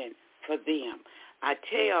praying for them. I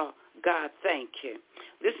tell God, thank you.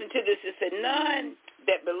 Listen to this. It said, none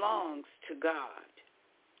that belongs to God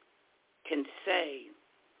can say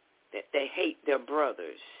that they hate their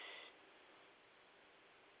brothers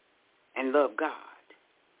and love God.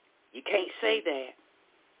 You can't say that.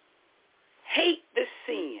 Hate the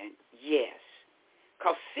sin, yes,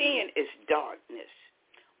 because sin is darkness,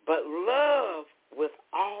 but love with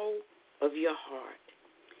all of your heart.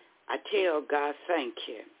 I tell God, thank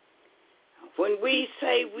you. When we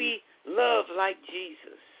say we love like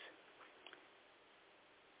Jesus,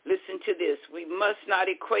 listen to this. We must not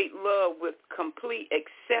equate love with complete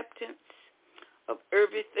acceptance of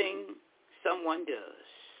everything someone does.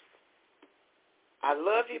 I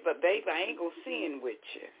love you, but babe, I ain't going to sin with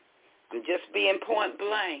you. I'm just being point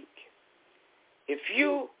blank. If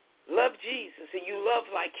you love Jesus and you love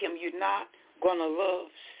like him, you're not going to love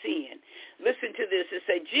sin. Listen to this. It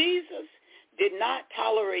said Jesus did not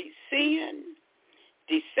tolerate sin,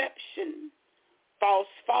 deception,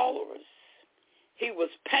 false followers. He was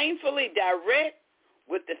painfully direct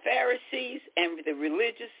with the Pharisees and the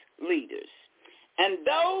religious leaders and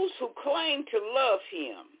those who claim to love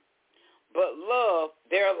him but love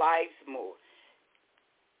their lives more.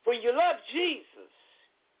 When you love Jesus,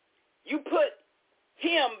 you put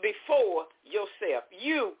him before yourself.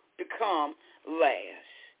 You become last.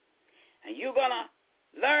 And you're going to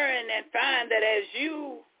learn and find that as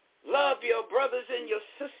you love your brothers and your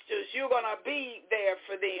sisters, you're going to be there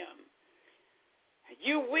for them.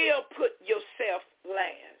 You will put yourself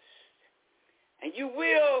last. And you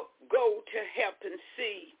will go to help and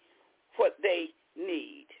see what they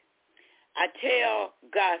need. I tell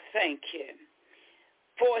God, thank you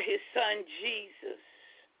for his son Jesus.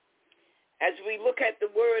 As we look at the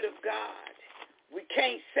word of God, we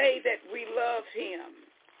can't say that we love him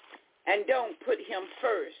and don't put him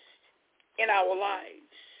first in our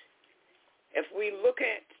lives. If we look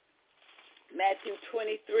at Matthew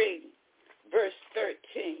 23, verse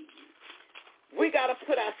 13, we got to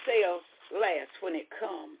put ourselves last when it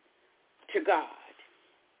comes to God.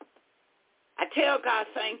 I tell God,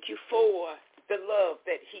 thank you for the love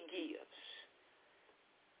that he gives.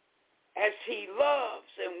 As he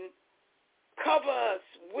loves and covers us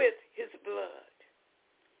with his blood,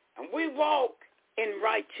 and we walk in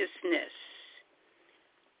righteousness,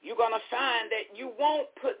 you're going to find that you won't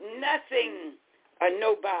put nothing or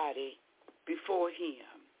nobody before him.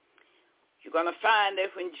 You're going to find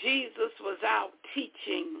that when Jesus was out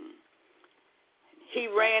teaching, he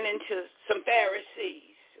ran into some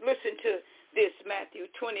Pharisees. Listen to this,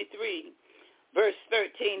 Matthew 23, verse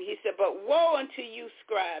 13. He said, but woe unto you,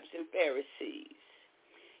 scribes and Pharisees,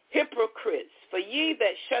 hypocrites, for ye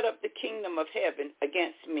that shut up the kingdom of heaven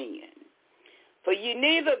against men. For ye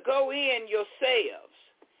neither go in yourselves,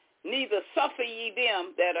 neither suffer ye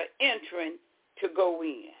them that are entering to go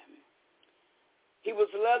in. He was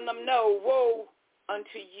letting them know, woe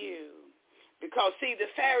unto you. Because, see,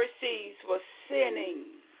 the Pharisees were sinning.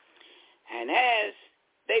 And as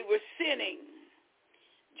they were sinning,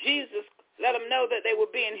 Jesus let them know that they were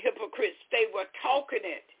being hypocrites. They were talking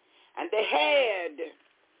it. And they had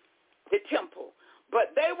the temple.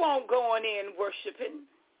 But they weren't going in worshiping.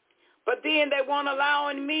 But then they weren't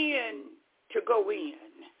allowing men to go in.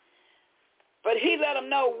 But he let them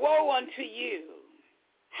know, woe unto you.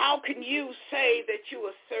 How can you say that you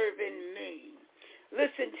are serving me?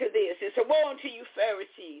 Listen to this. It said, woe unto you,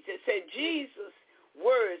 Pharisees. It said Jesus'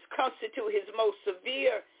 words constitute his most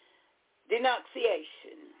severe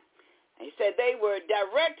denunciation. And he said they were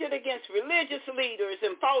directed against religious leaders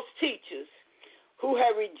and false teachers who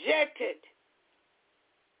have rejected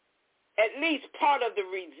at least part of the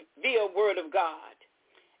revealed word of God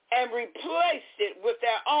and replaced it with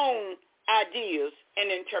their own ideas and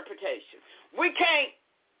interpretation. We can't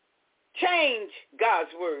change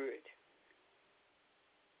God's word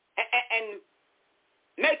and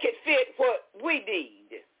make it fit what we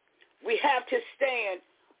need. We have to stand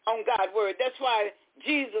on God's word. That's why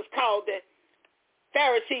Jesus called the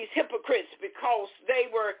Pharisees hypocrites, because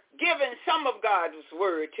they were giving some of God's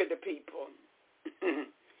word to the people.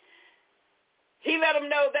 He let them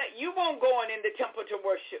know that you won't go in the temple to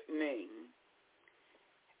worship me.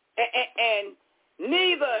 And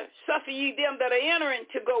neither suffer ye them that are entering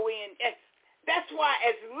to go in. That's why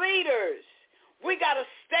as leaders, we got to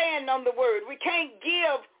stand on the word. We can't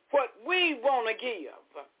give what we want to give.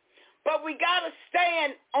 But we got to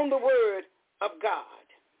stand on the word of God.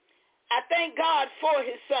 I thank God for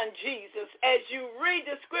his son Jesus. As you read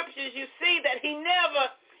the scriptures, you see that he never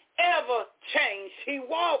ever changed. He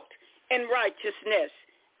walked in righteousness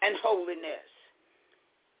and holiness.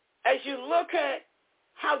 As you look at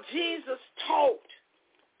how Jesus taught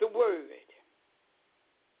the word,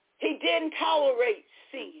 he didn't tolerate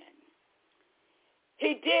sin.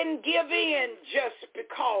 He didn't give in just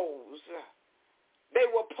because they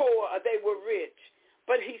were poor or they were rich,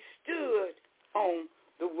 but he stood on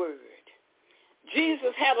the word.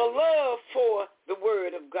 Jesus had a love for the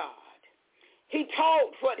word of God. He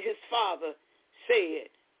taught what his Father said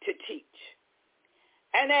to teach.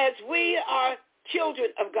 And as we are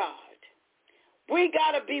children of God, we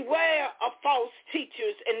got to beware of false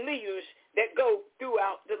teachers and leaders that go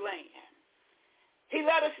throughout the land. He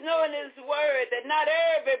let us know in his word that not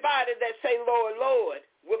everybody that say, Lord, Lord,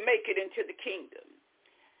 will make it into the kingdom.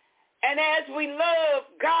 And as we love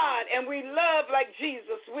God and we love like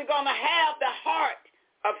Jesus, we're going to have the heart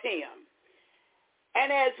of him.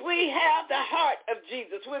 And as we have the heart of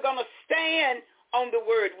Jesus, we're going to stand on the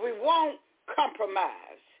word. We won't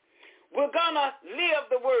compromise. We're going to live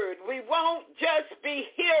the word. We won't just be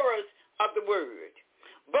hearers of the word,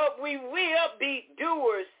 but we will be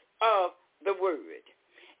doers of the word.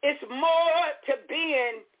 It's more to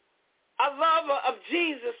being a lover of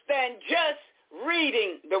Jesus than just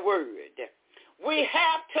reading the word. We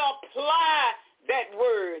have to apply that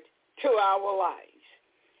word to our lives.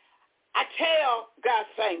 I tell God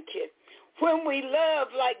thank you. When we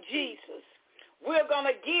love like Jesus, we're going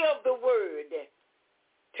to give the word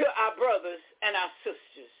to our brothers and our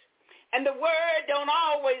sisters. And the word don't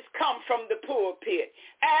always come from the pulpit.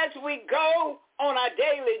 As we go on our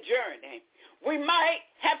daily journey, we might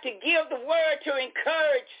have to give the word to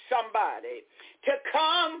encourage somebody to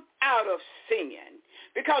come out of sin.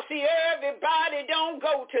 Because, see, everybody don't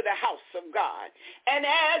go to the house of God. And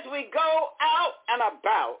as we go out and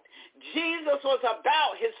about, Jesus was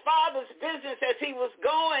about his Father's business as he was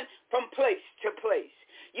going from place to place.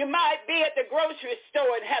 You might be at the grocery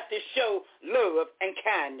store and have to show love and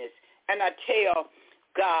kindness. And I tell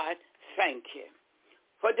God, thank you.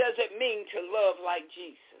 What does it mean to love like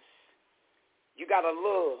Jesus? You got to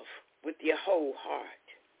love with your whole heart.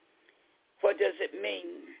 What does it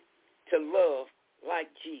mean to love like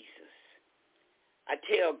Jesus? I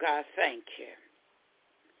tell God, thank you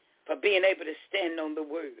for being able to stand on the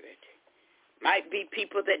word. Might be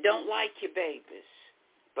people that don't like you, babies,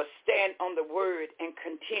 but stand on the word and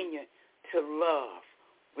continue to love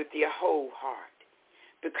with your whole heart.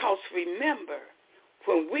 Because remember,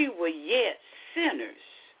 when we were yet sinners,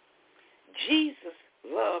 Jesus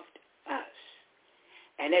loved us.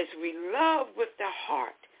 And as we love with the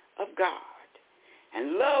heart of God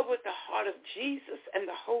and love with the heart of Jesus and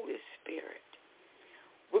the Holy Spirit,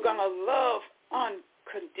 we're going to love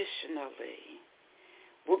unconditionally.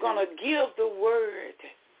 We're going to give the word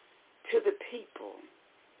to the people.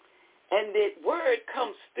 And the word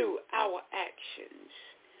comes through our actions.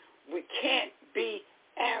 We can't be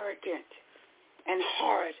arrogant and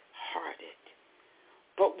hard-hearted,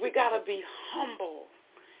 but we got to be humble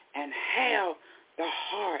and have the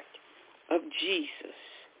heart of Jesus.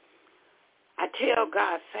 I tell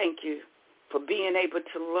God thank you for being able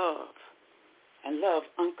to love and love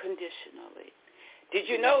unconditionally. Did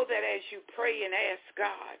you know that as you pray and ask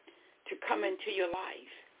God to come into your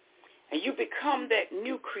life and you become that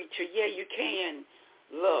new creature, yeah, you can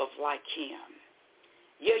love like him.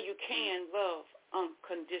 Yeah, you can love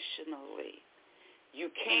unconditionally. You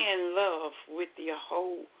can love with your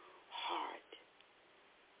whole heart.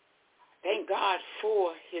 Thank God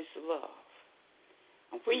for his love.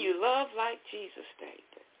 And when you love like Jesus did,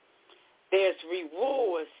 there's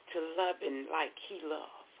rewards to loving like he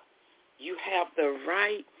loved. You have the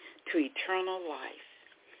right to eternal life.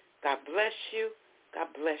 God bless you. God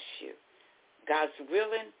bless you. God's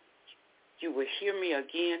willing, you will hear me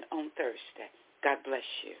again on Thursday. God bless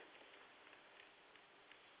you.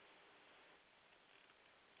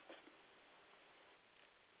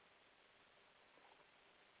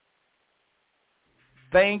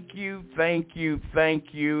 Thank you,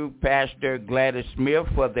 Pastor Gladys Smith,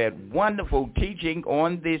 for that wonderful teaching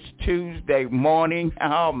on this Tuesday morning.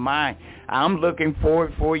 Oh, my. I'm looking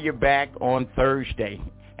forward for you back on Thursday.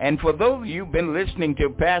 And for those of you who've been listening to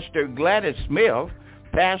Pastor Gladys Smith,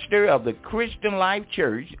 pastor of the Christian Life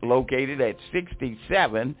Church, located at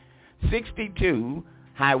 6762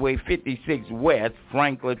 Highway 56 West,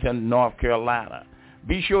 Franklinton, North Carolina.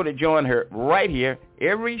 Be sure to join her right here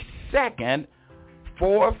every second,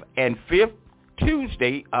 fourth, and fifth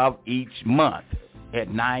Tuesday of each month at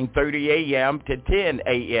 9:30 a.m. to 10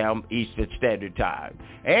 a.m. Eastern Standard Time.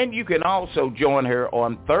 And you can also join her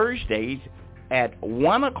on Thursdays at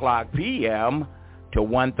 1 o'clock p.m. to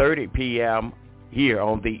 1:30 p.m. here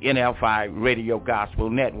on the NFI Radio Gospel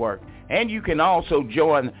Network. And you can also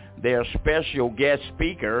join their special guest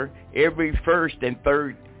speaker every first and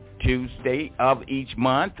third Tuesday of each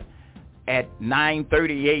month at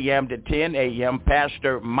 9:30 a.m. to 10 a.m.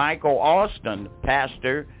 Pastor Michael Austin,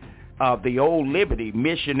 pastor of the Old Liberty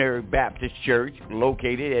Missionary Baptist Church,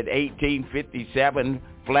 located at 1857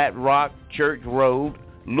 Flat Rock Church Road,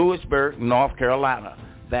 Lewisburg, North Carolina.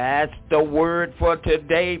 That's the word for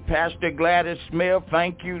today, Pastor Gladys Smith.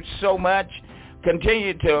 Thank you so much.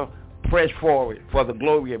 Continue to press forward for the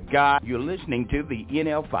glory of God. You're listening to the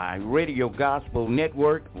NFI Radio Gospel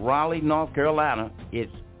Network, Raleigh, North Carolina.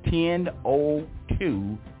 It's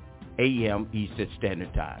 10:02 a.m. Eastern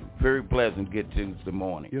Standard Time. Very pleasant, good Tuesday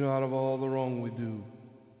morning. You know, out of all the wrong we do,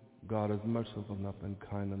 God is merciful enough and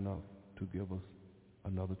kind enough to give us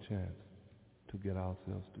another chance to get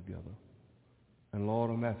ourselves together. And Lord,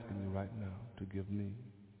 I'm asking you right now to give me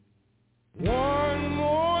one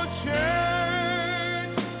more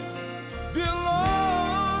chance, dear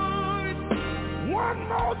Lord, one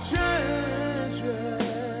more chance,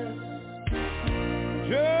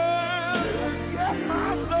 just get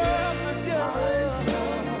myself together.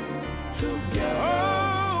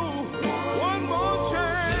 Oh, one more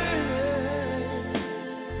chance.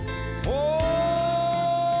 Oh,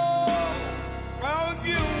 I'll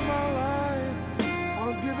give my life,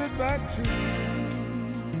 I'll give it back to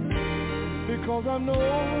you, because I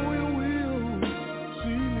know it will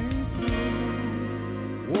see me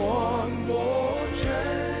through. One more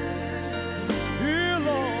chance, dear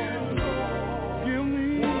Lord, give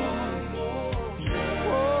me one more chance.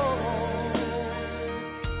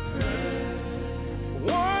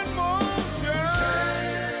 One more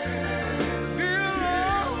chance, dear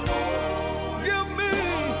Lord, give me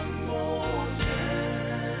one more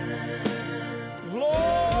chance.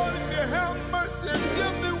 Lord, if you have mercy,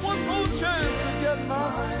 give me one more chance to get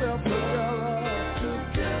myself together.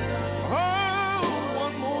 Oh,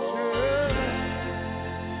 one more chance.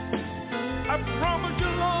 I promise you,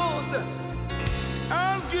 Lord,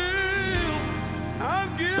 I'll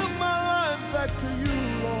give my life back to you,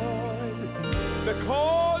 Lord,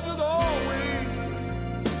 because you've always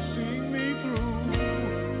seen me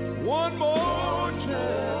through. One more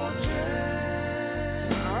chance.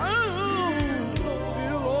 Oh,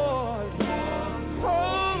 dear Lord.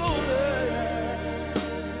 Oh, yeah.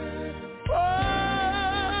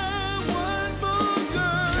 Oh, one more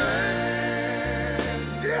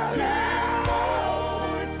chance. Yeah,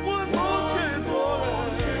 Lord. One more chance,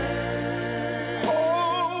 Lord.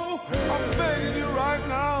 Oh, I'm begging you right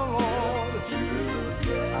now, Lord.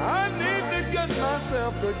 I need to get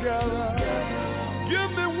myself together.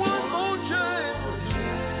 Give me one more chance.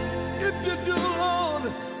 If you do, Lord,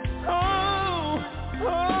 I'll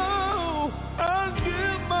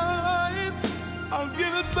give my life, I'll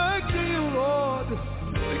give it back to you, Lord,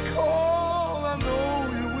 because I know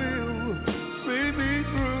you will see me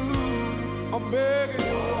through. I'm begging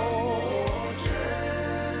you, Lord,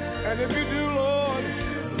 and if you do, Lord,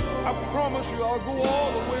 I promise you I'll go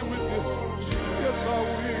all the way with you. Yes, I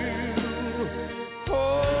will.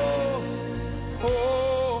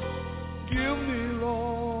 Oh, give me,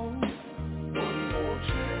 Lord, one more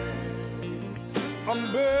chance. I'm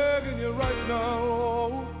begging you right now,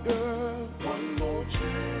 Lord, yeah. One more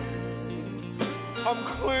chance. I'm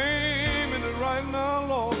claiming it right now,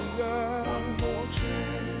 Lord, yeah. One more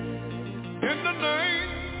chance. In the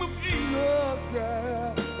name of Jesus,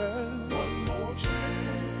 yeah. One more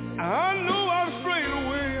chance. I know I've strayed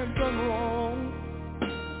away and done wrong.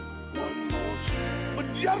 One more chance. But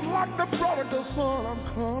just like the prodigal son, I'm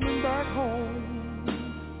coming back home.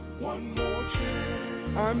 One more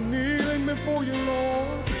chance. I'm kneeling before you,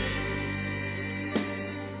 Lord.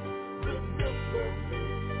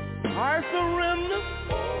 I surrender.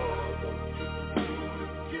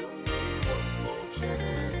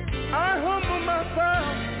 I humble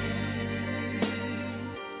myself.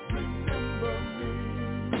 Remember me.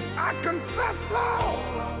 I confess, Lord.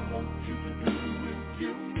 All I want you to do is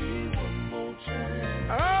give me one more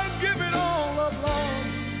chance. I'll give it all up, Lord.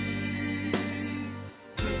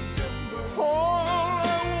 Remember. All I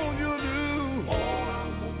want you to do. All I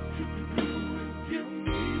want you to do is give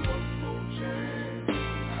me one more chance.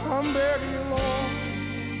 I'm begging you, Lord.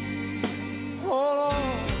 Oh,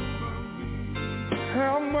 Lord.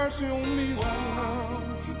 Have mercy on me right now.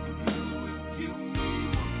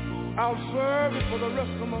 I'll serve you for the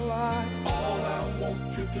rest of my life. All I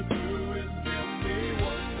want you to do is give me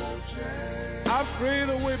one more chance. I've strayed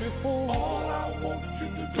away before. All I want you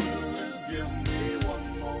to do is give me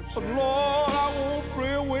one more chance. But Lord, I won't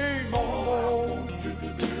stray away no more. All I want you to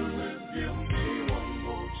do is give me one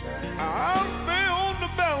more chance. I'll stay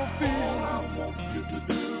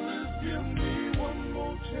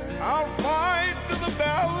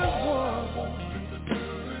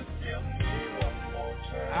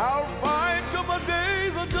I'll fight till my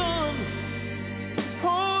days are done.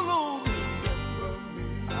 Oh Lord,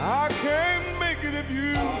 I can't make it if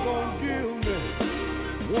you don't give me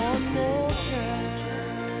one more chance.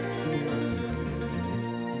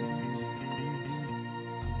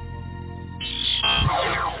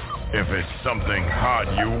 If it's something hot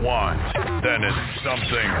you want, then it's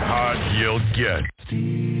something hot you'll get.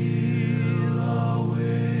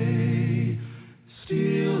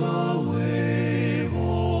 Steal away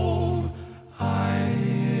home. I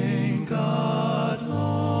ain't got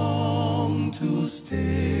long to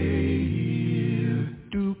stay here.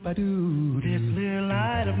 Doop-a-doo. This little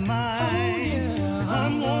light of mine,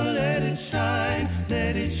 I'm gonna let it shine,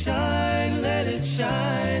 let it shine, let it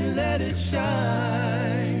shine, let it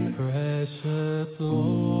shine. Precious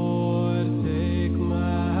Lord, take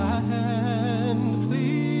my hand,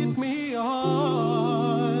 lead me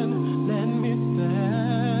on, let me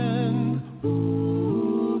stand.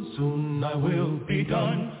 Ooh, soon I will be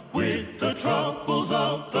done with the troubles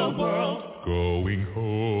of the world. Going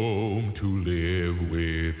home to live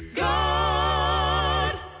with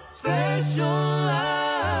God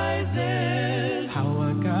specializes. How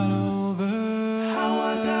I got over, how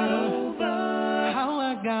I got over, how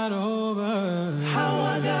I got over, how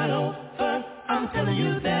I got over. I'm telling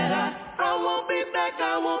you that I won't be back,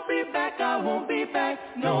 I won't be back, I won't be back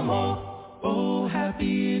no more. Oh,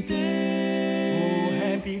 happy day, oh,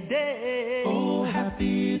 happy day, oh,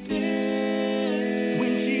 happy day. When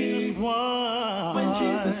Jesus won, when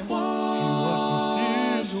Jesus won, He washed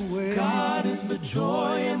my sins away. God is the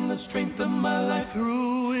joy and the strength of my life.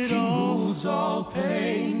 Through it all, He moves all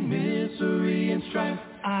pain, misery, and strife.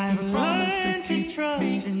 I've learned to trust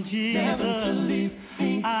in Jesus, never to leave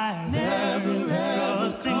me. I never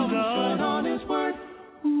ever come short on His word.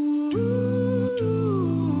 Ooh,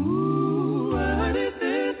 what is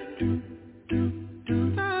this?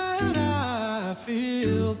 That I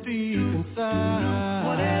feel deep inside.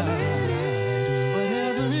 Whatever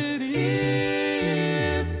it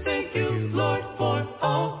is, thank you, Lord, for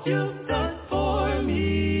all you've done for me.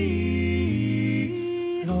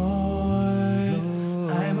 Lord,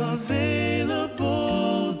 I'm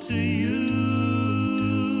available to you.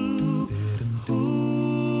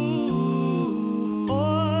 Ooh,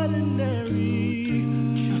 ordinary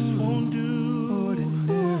just won't do.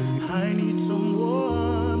 I need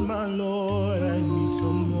someone, my Lord, I need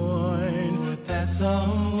someone. That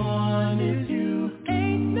someone is you.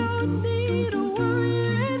 Ain't no need of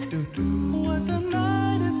worrying what the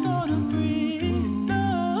night is gonna bring.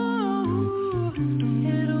 No,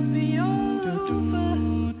 it'll be all over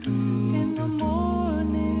in the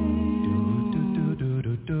morning.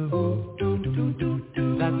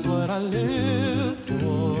 That's what I live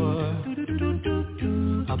for.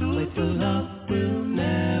 A place of love will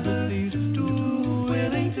never leave.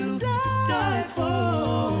 Willing to die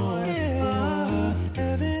for.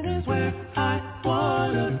 Heaven is where I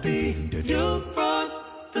wanna be. You brought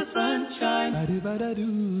the sunshine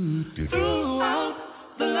throughout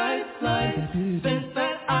the lifeline. Since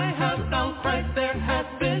that I have found Christ, there has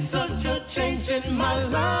been such a change in my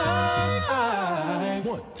life.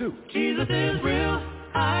 1, 2. Jesus is real.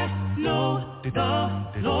 I know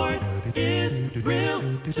the Lord is real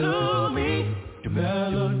to me.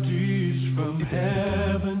 Melodies from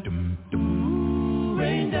heaven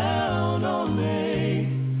rain down on me,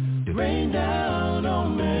 rain down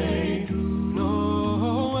on me.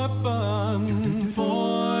 No weapon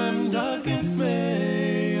formed against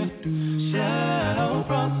me shall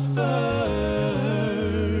prosper.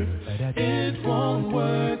 It won't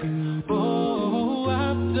work. Oh,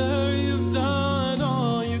 after you've done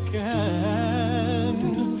all you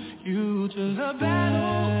can, you just the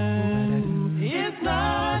battle is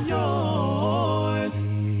not yours.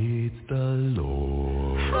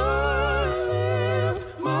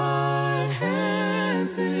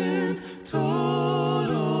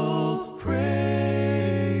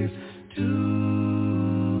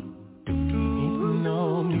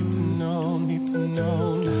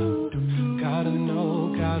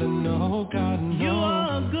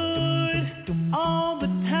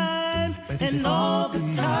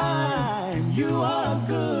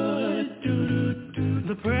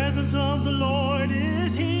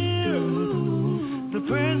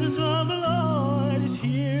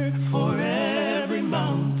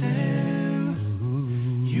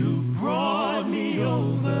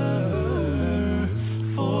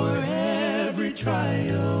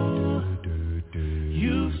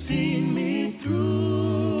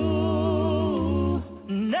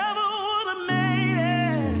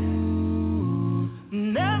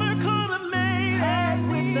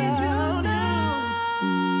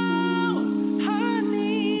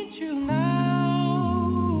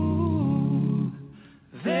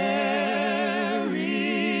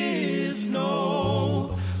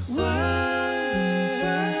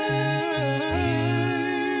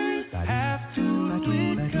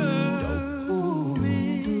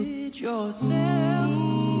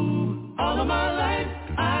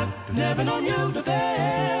 never known you to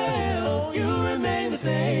fail. You remain the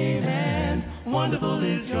same, and wonderful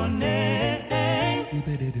is your name.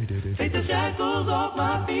 Take the shackles off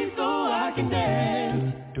my feet so I can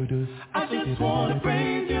dance. I just wanna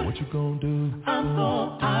praise you. What you gonna do? I'm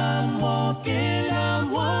walking.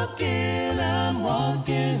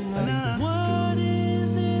 What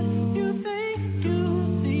is it you think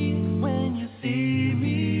you see when you see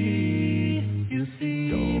me? You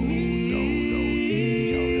see me.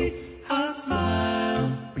 I smile,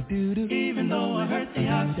 even though I hurt the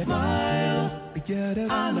I smile.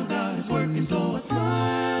 I know God is working, so I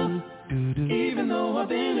smile, even though I've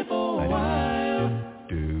been here for a while.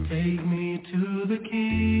 Take me to the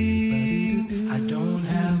King. I don't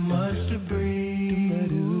have much to bring.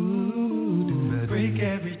 Break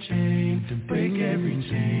every chain, break every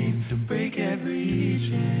chain, break every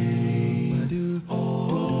chain.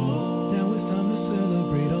 Oh, now it's time to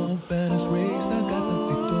celebrate. All banners raised. I got the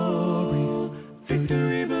victory.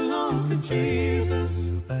 Victory belongs to Jesus.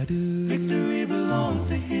 Victory belongs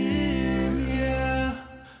to Him. Yeah,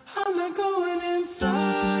 I'm not going in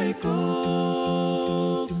cycles.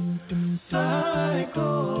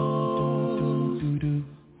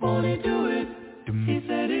 Won't He do it? He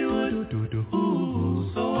said He would.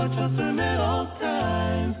 Ooh, so I trust Him at all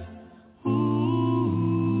times. Ooh,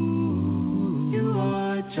 you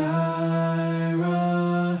are Jireh.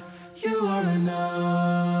 You are enough.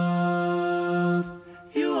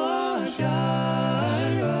 You are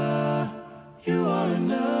Jireh. You are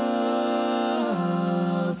enough.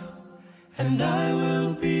 And I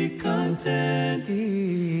will be content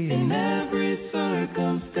in every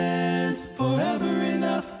circumstance. Forever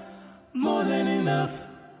enough, more than enough,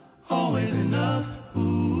 always enough.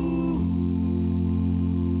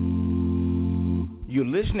 You're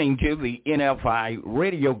listening to the NFI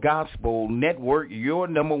Radio Gospel Network, your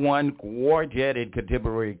number one quartet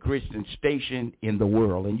contemporary Christian station in the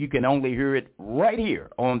world. And you can only hear it right here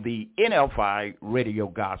on the NFI Radio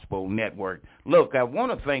Gospel Network. Look, I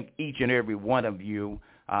want to thank each and every one of you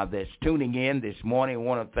that's tuning in this morning. I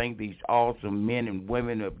want to thank these awesome men and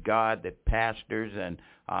women of God, the pastors and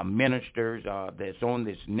ministers that's on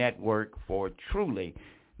this network, for truly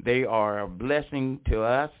they are a blessing to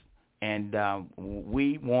us. And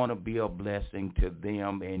we want to be a blessing to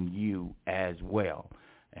them and you as well.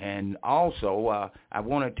 And also, I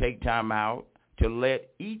want to take time out to let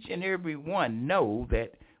each and every one know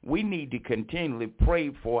that we need to continually pray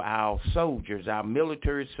for our soldiers, our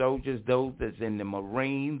military soldiers, those that's in the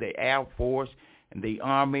Marine, the Air Force, and the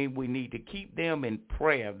Army. We need to keep them in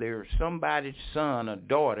prayer. There's somebody's son or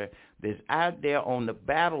daughter that's out there on the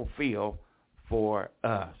battlefield for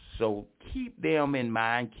us. So keep them in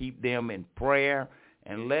mind, keep them in prayer,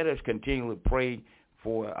 and let us continually pray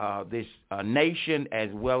for this nation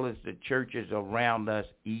as well as the churches around us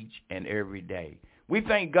each and every day. We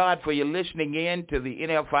thank God for you listening in to the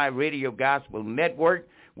NFI Radio Gospel Network.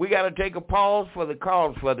 We got to take a pause for the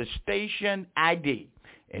calls for the station ID.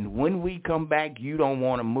 And when we come back, you don't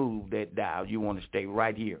want to move that dial. You want to stay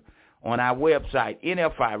right here on our website,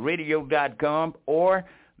 nfiradio.com, or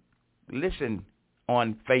listen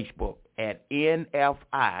on Facebook at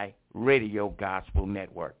NFI Radio Gospel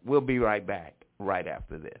Network. We'll be right back right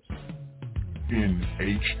after this. In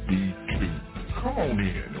HD2. Come on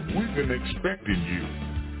in. We've been expecting you.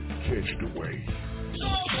 Catch the wave. Yo.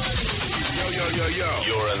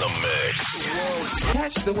 You're in the mix.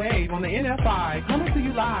 Catch the wave on the NFI, coming to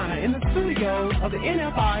you live in the studios of the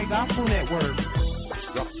NFI Gospel Network.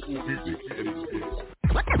 The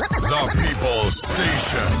People's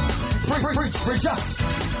Station. Preach up.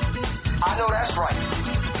 I know that's right.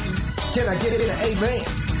 Can I get it in an amen?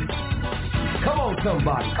 Come on,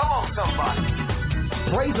 somebody.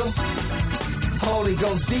 Praise Him. Holy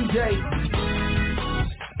Ghost DJ.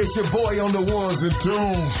 It's your boy on the ones and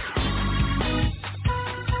twos.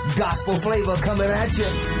 Gospel flavor coming at you.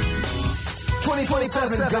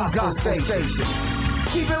 2027 Gospel Station.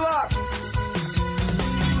 Keep it locked.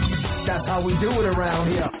 That's how we do it around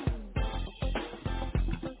here.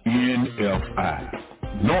 NFI,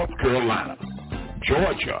 North Carolina,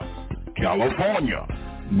 Georgia, California,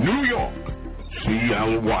 New York,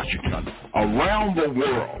 Seattle, Washington, around the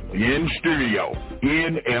world, in studio,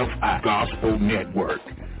 NFI Gospel Network,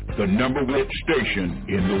 the number one station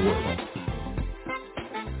in the world.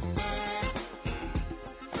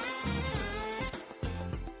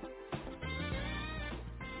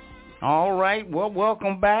 All right, well,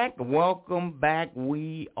 welcome back.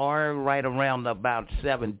 We are right around about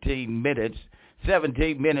 17 minutes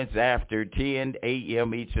after 10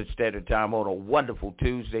 a.m. Eastern Standard Time on a wonderful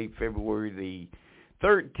Tuesday, February the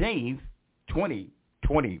 13th,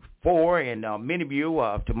 24, and many of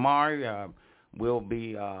you tomorrow will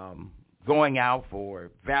be going out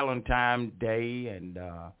for Valentine's Day and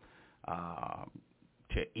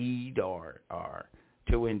to eat or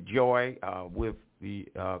to enjoy with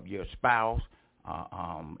your spouse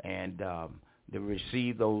and to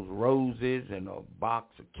receive those roses and a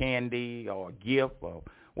box of candy or a gift or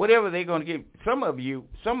whatever they're going to give. Some of you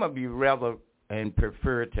rather and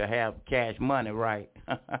prefer to have cash money, right?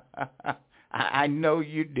 I know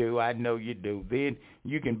you do. I know you do. Then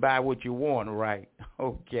you can buy what you want, right?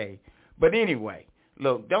 Okay. But anyway,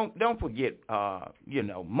 look, don't forget,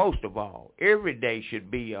 most of all, every day should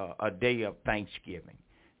be a day of thanksgiving,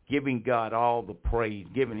 giving God all the praise,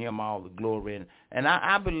 giving him all the glory. And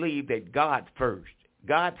I believe that God first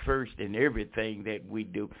in everything that we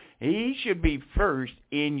do. He should be first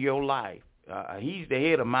in your life. He's the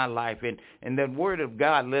head of my life. And the word of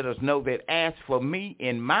God let us know that as for me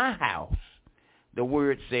in my house, the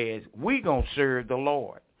word says, we're going to serve the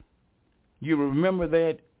Lord. You remember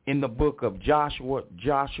that in the book of Joshua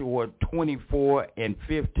 24 and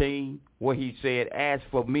 15, where he said, as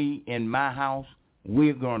for me in my house,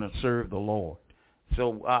 we're going to serve the Lord.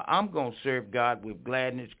 So I'm going to serve God with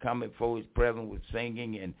gladness, coming before his presence with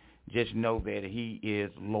singing, and just know that he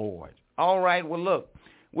is Lord. All right, well, look,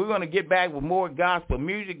 we're going to get back with more gospel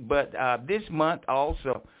music, but this month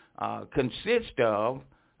also consists of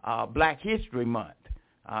Black History Month.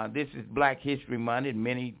 This is Black History Month, and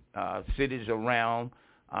many cities around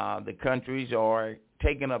the countries are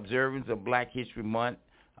taking observance of Black History Month,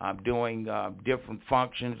 doing different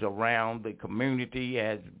functions around the community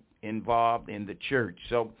as involved in the church.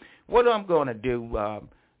 So what I'm going to do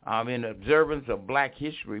in observance of Black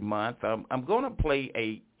History Month, I'm going to play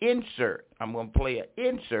an insert. I'm going to play an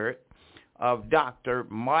insert of Dr.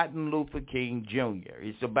 Martin Luther King Jr.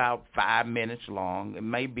 It's about 5 minutes long. It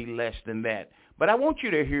may be less than that. But I want you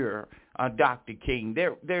to hear Dr. King.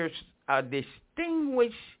 There's a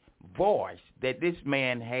distinguished voice that this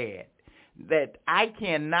man had that I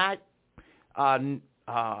cannot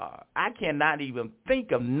even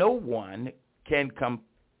think of. No one can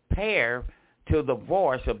compare to the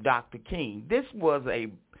voice of Dr. King. This was a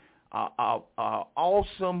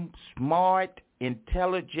awesome, smart,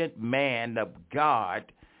 intelligent man of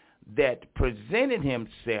God that presented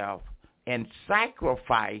himself and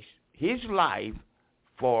sacrificed his life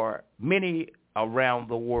for many around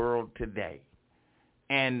the world today.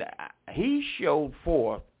 And he showed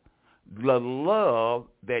forth the love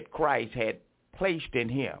that Christ had placed in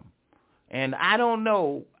him. And I don't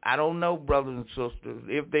know, brothers and sisters,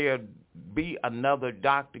 if there'll be another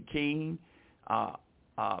Dr. King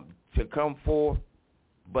to come forth,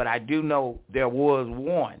 but I do know there was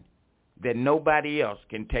one that nobody else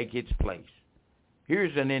can take its place.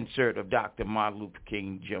 Here's an insert of Dr. Martin Luther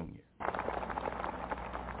King Jr.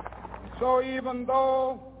 So even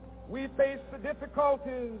though we face the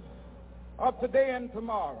difficulties of today and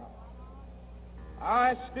tomorrow,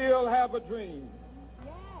 I still have a dream.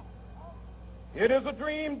 It is a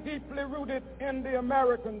dream deeply rooted in the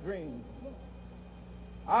American dream.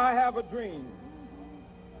 I have a dream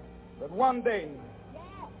that one day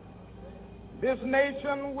this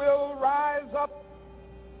nation will rise up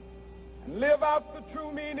and live out the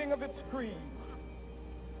true meaning of its creed.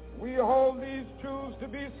 We hold these truths to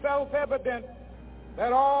be self-evident,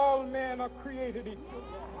 that all men are created equal.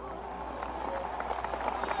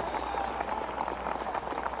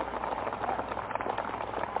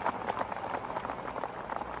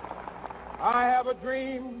 I have a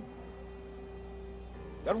dream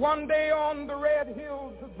that one day on the red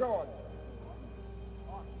hills of Georgia,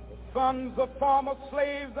 the sons of former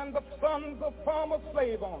slaves and the sons of former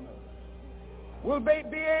slave owners will be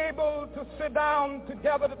able to sit down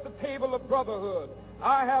together at the table of brotherhood.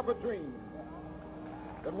 I have a dream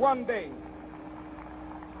that one day,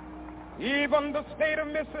 even the state of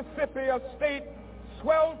Mississippi, a state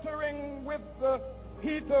sweltering with the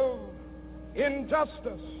heat of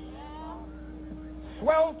injustice,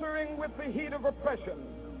 sweltering with the heat of oppression,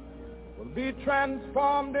 will be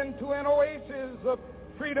transformed into an oasis of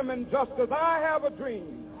freedom and justice. I have a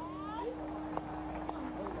dream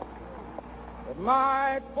that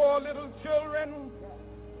my 4 little children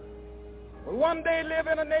will one day live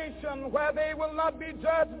in a nation where they will not be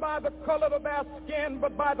judged by the color of their skin,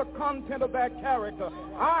 but by the content of their character.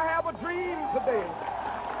 I have a dream today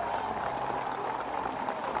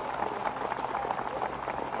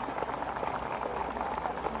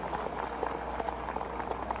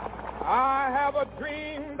I have a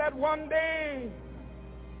dream that one day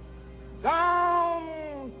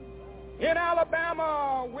down in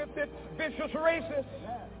Alabama, with its vicious racists,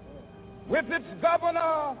 with its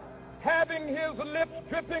governor having his lips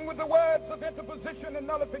dripping with the words of interposition and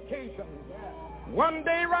nullification. One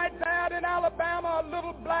day right there in Alabama,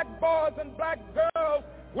 little black boys and black girls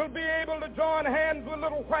will be able to join hands with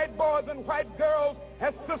little white boys and white girls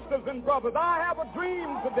as sisters and brothers. I have a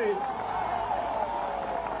dream today.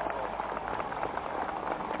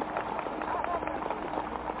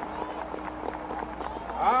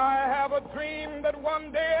 I have a dream that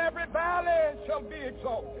one day every valley shall be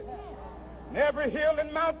exalted, and every hill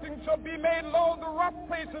and mountain shall be made low, the rough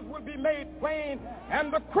places will be made plain,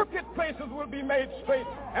 and the crooked places will be made straight,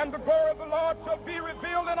 and the glory of the Lord shall be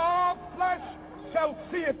revealed, and all flesh shall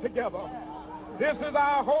see it together. This is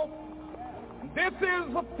our hope. This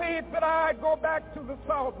is the faith that I go back to the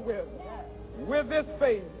South with. With this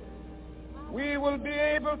faith, we will be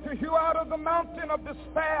able to hew out of the mountain of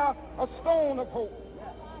despair a stone of hope.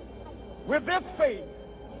 With this faith,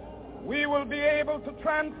 we will be able to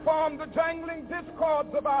transform the jangling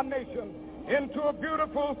discords of our nation into a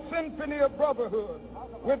beautiful symphony of brotherhood.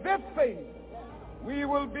 With this faith, we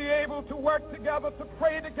will be able to work together, to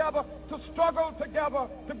pray together, to struggle together,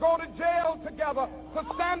 to go to jail together, to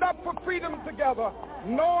stand up for freedom together,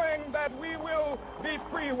 knowing that we will be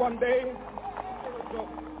free one day.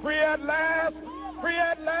 Free at last, free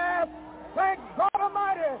at last. Thank God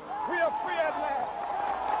Almighty, we are free at last.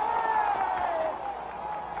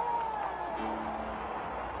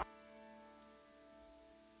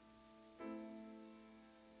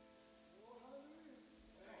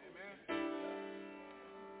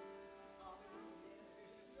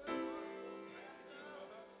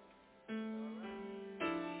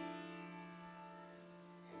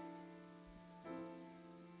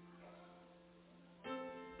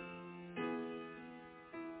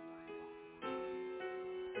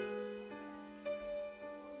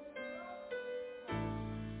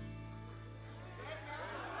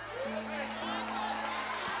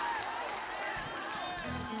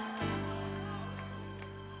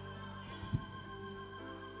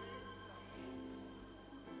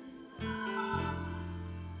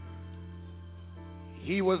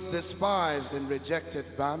 He was despised and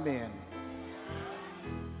rejected by men,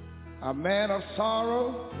 a man of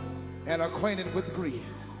sorrow and acquainted with grief.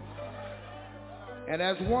 And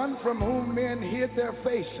as one from whom men hid their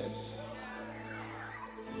faces,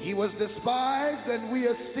 he was despised and we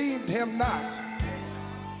esteemed him not.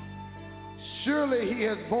 Surely he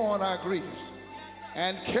has borne our griefs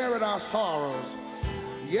and carried our sorrows,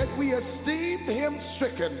 yet we esteemed him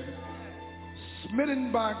stricken,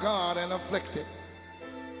 smitten by God and afflicted.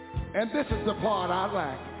 And this is the part I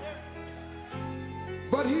like.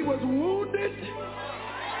 But he was wounded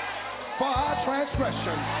for our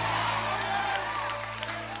transgressions.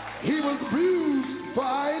 He was bruised for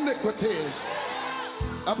our iniquities.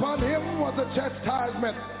 Upon him was the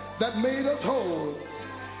chastisement that made us whole.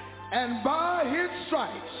 And by his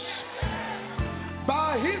stripes,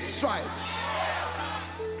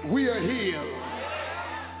 we are healed.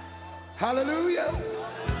 Hallelujah.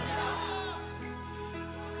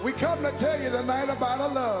 We come to tell you tonight about a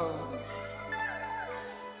love.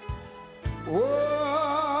 What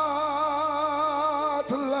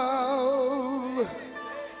love.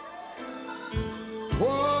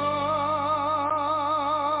 What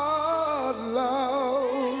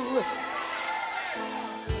love.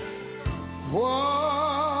 What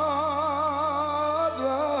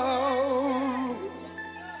love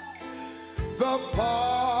the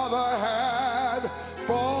Father had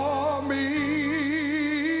for me.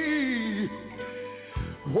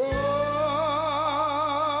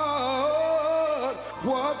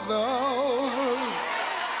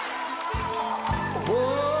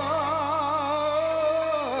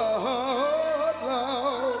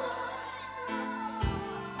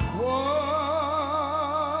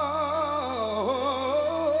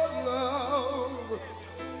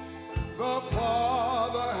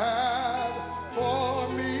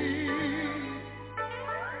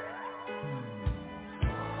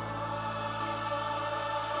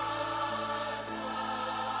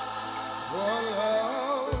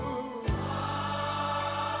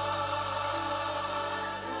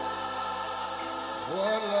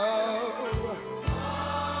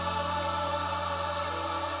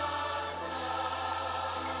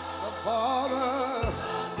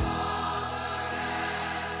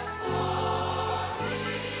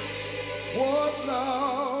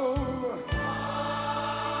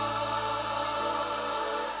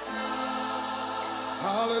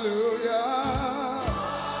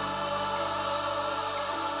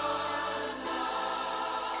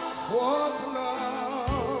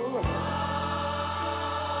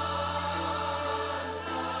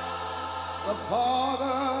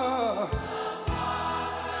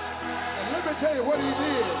 me tell you what he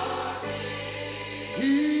did.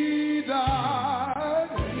 He died.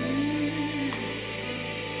 He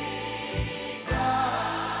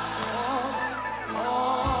died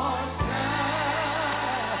on Calvary.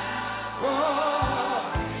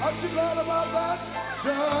 Aren't you glad about that?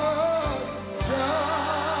 Just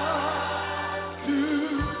to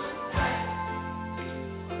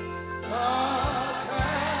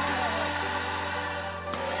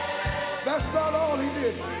that's not all he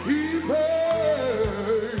did. He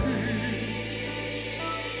paid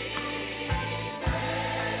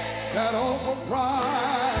that awful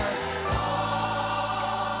price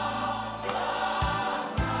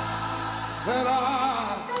that I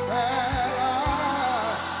had.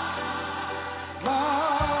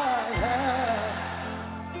 Might have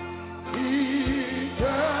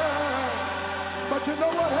eternal. But you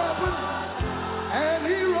know what happened? And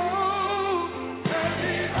he rose. And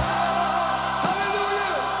he rose.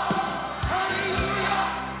 Hallelujah. Hallelujah.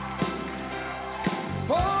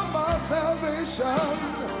 For my salvation.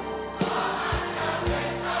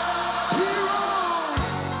 He rose.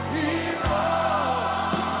 He rose.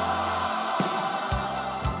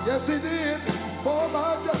 Yes, he did. For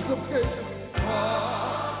my justification.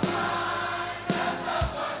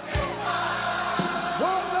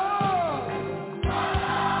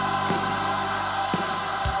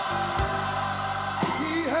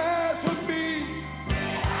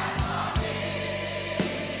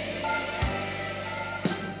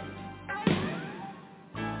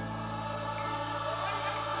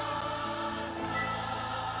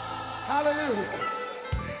 Hallelujah.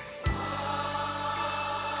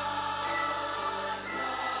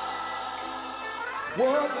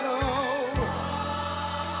 What love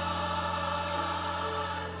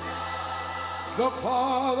the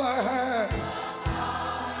Father had.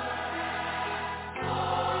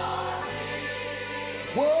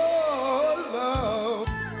 What love.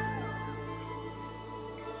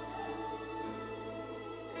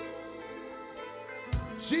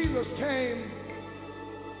 Jesus came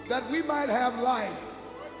that we might have life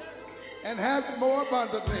and have it more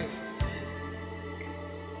abundantly.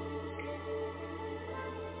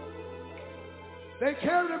 They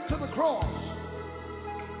carried him to the cross.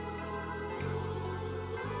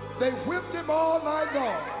 They whipped him all night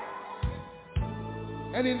long.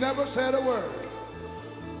 And he never said a word.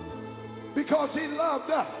 Because he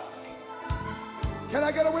loved us. Can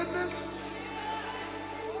I get a witness?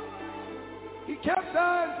 He kept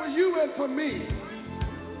dying for you and for me.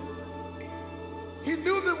 He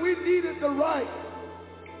knew that we needed the right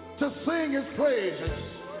to sing his praises.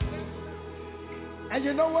 And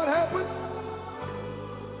you know what happened?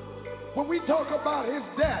 When we talk about his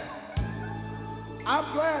death,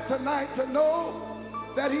 I'm glad tonight to know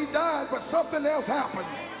that he died, but something else happened.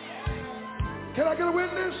 Can I get a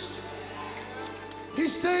witness? He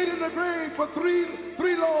stayed in the grave for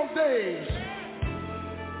three long days.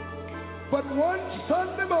 But one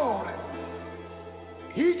Sunday morning,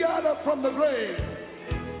 he got up from the grave.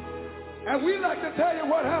 And we like to tell you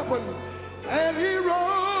what happened. And he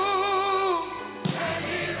rose. And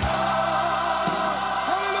he rose.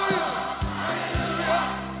 Hallelujah.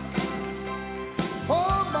 Hallelujah.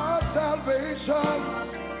 For my salvation.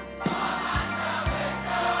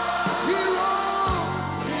 He rose.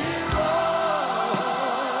 He rose.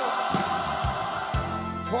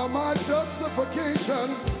 For my justification.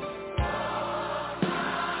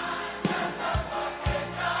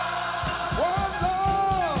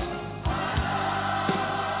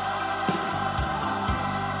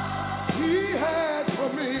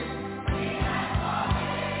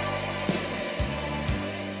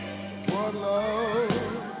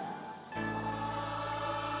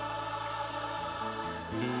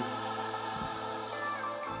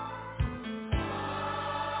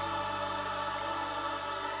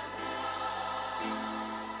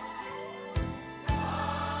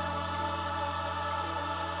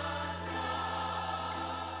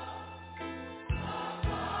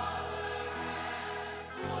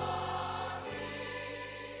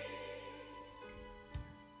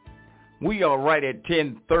 We are right at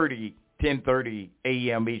 10:30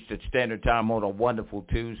 a.m. Eastern Standard Time on a wonderful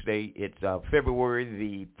Tuesday. It's February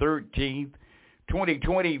the 13th,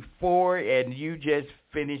 2024, and you just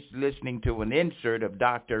finished listening to an insert of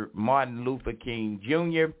Dr. Martin Luther King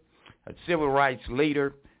Jr., a civil rights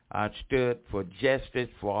leader, stood for justice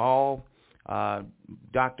for all.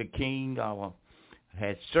 Dr. King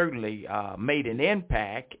has certainly made an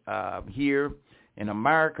impact here in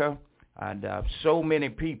America. And so many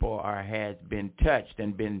people has been touched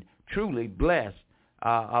and been truly blessed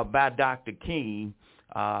by Dr. King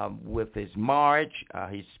with his march,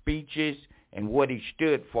 his speeches, and what he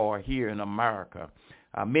stood for here in America.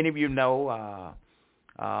 Many of you know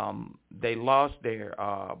they lost their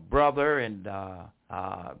brother, and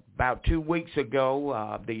about 2 weeks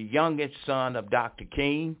ago, the youngest son of Dr.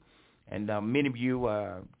 King, and many of you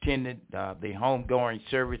attended the homegoing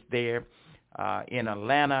service there in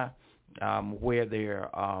Atlanta, where their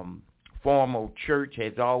formal church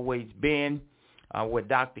has always been, where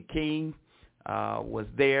Dr. King was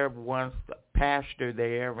there, once pastor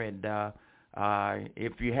there, and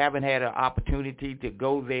if you haven't had an opportunity to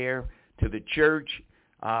go there to the church,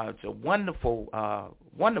 it's a wonderful,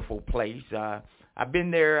 wonderful place. I've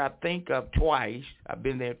been there, I think, twice. I've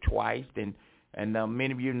been there twice, and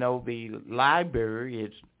many of you know the library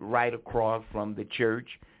is right across from the church.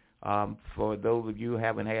 For those of you who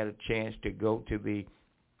haven't had a chance to go to the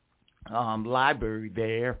library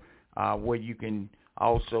there, where you can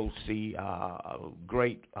also see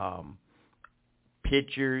great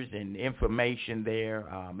pictures and information there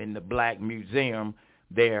in the Black Museum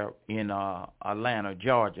there in Atlanta,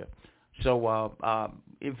 Georgia. So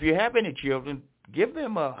if you have any children, give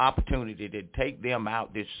them an opportunity to take them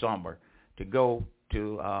out this summer to go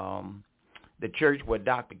to the church where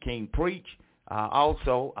Dr. King preached.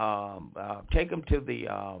 Also, take them to the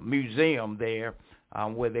museum there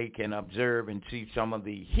where they can observe and see some of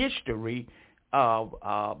the history of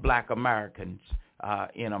Black Americans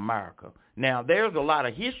in America. Now, there's a lot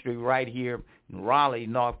of history right here in Raleigh,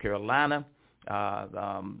 North Carolina.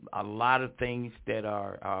 A lot of things that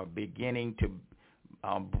are beginning to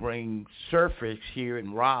bring surface here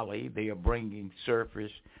in Raleigh. They are bringing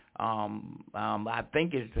surface. I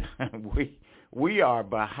think it's we are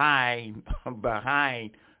behind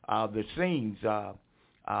the scenes that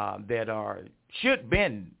should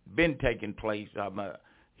been taking place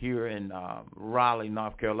here in Raleigh,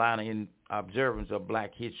 North Carolina, in observance of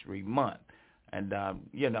Black History Month. And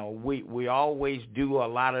we always do a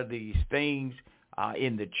lot of these things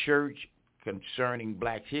in the church concerning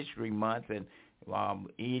Black History Month, and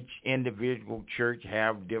each individual church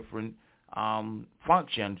have different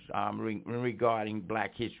functions regarding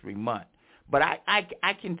Black History Month. But I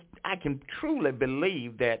can truly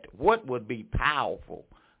believe that what would be powerful,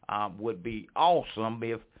 would be awesome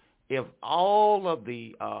if all of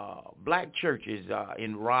the Black churches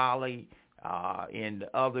in Raleigh, in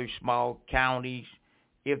other small counties,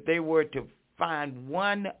 if they were to find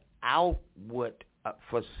one outward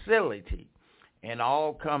facility and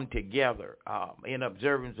all come together in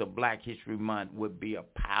observance of Black History Month, would be a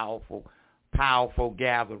powerful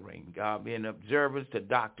gathering. In observance to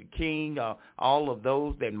Dr. King, all of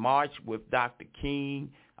those that marched with Dr. King,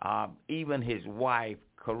 even his wife,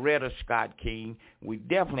 Coretta Scott King, we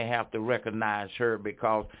definitely have to recognize her,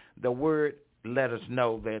 because the word let us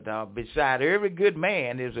know that beside every good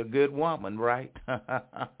man is a good woman, right?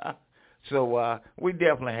 So we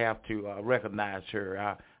definitely have to recognize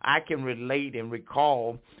her. I can relate and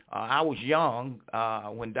recall, I was young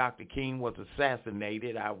when Dr. King was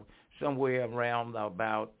assassinated. I was somewhere around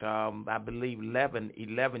about, I believe,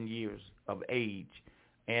 11 years of age.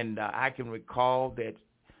 And I can recall that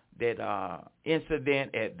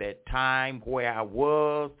incident at that time where I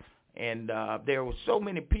was, and there were so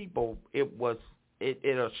many people. I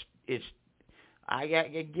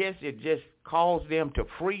guess it just caused them to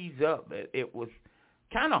freeze up. It was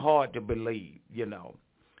kind of hard to believe,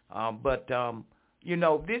 but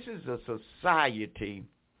this is a society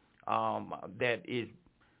that is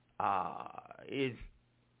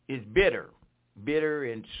bitter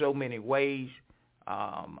in so many ways.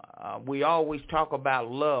 We always talk about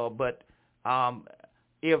love, but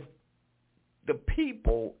if the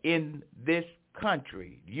people in this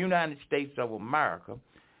country, the United States of America,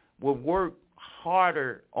 would work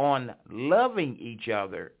harder on loving each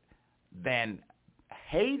other than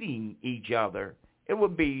hating ech other, it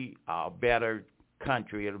would be a better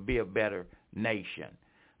country. It would be a better nation.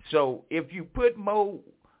 So if you put more,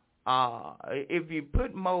 I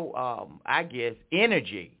guess,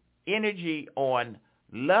 energy on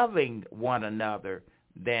loving one another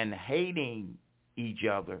than hating each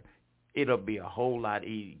other, it'll be a whole lot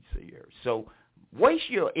easier. So waste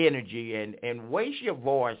your energy and waste your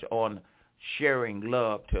voice on sharing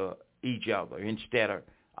love to each other instead of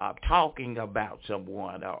talking about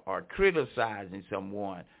someone or criticizing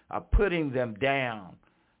someone or putting them down.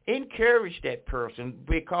 Encourage that person,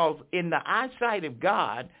 because in the eyesight of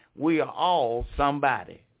God, we are all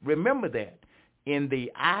somebody. Remember that. In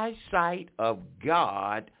the eyesight of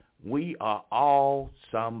God, we are all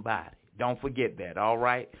somebody. Don't forget that, all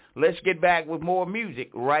right? Let's get back with more music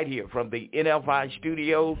right here from the NFI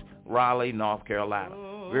studios, Raleigh, North Carolina.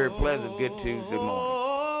 Very pleasant, good Tuesday morning.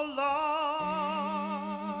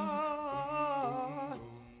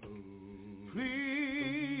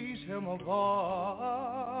 of God.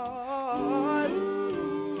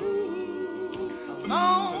 A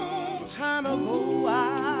long time ago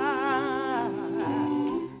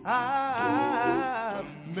I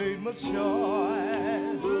made my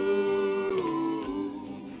choice.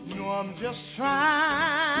 You know, I'm just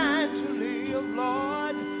trying to live,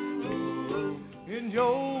 Lord, in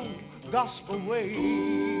your gospel way.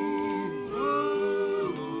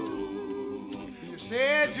 You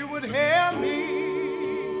said you would help me,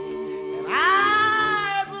 and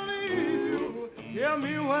I believe you hear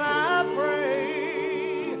me when I pray.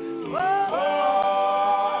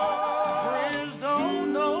 Friends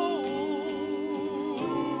don't know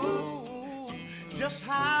just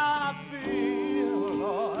how I feel,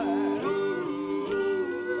 Lord,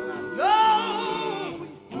 but I know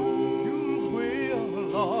you will,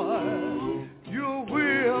 Lord. You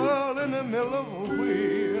will in the middle of a wheel.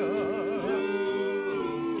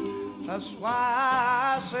 That's why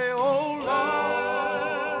I say, oh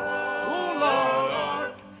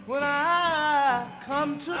Lord, when I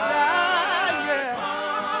come to die, yeah,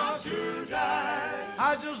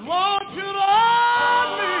 I just want you to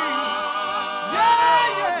hold me, yeah,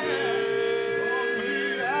 hold me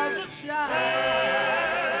as a child.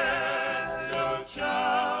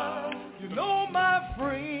 You know, my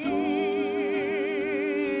friends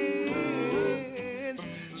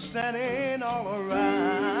standing all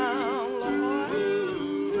around, Lord,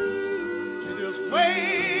 they just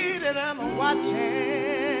waiting and watching,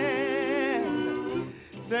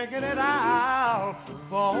 thinking that I'll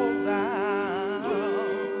fall down.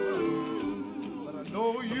 But I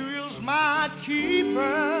know you is my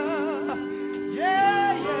keeper,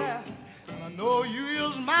 yeah. And I know you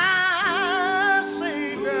is my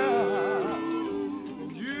savior.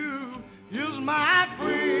 You is my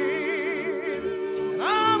friend. And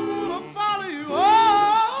I'm gonna follow you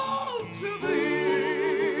all to the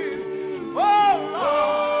end. Oh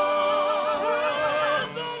Lord,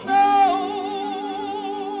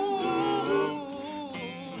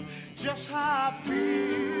 just how I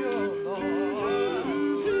feel, Lord.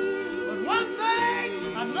 But one thing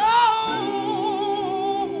I know,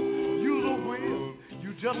 you the wheel, you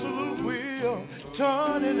just a little wheel,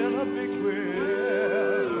 turning in a big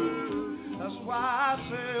wheel. That's why I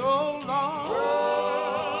say, oh Lord,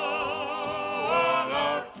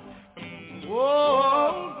 oh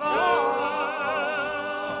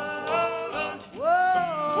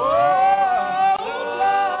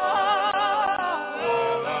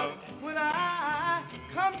Lord, when I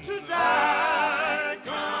come to die,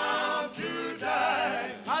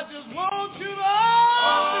 I just want you to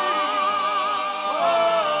hold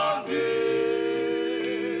me.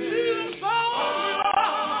 Jesus, hold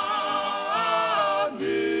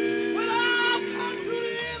me. When I come to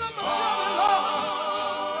the end of my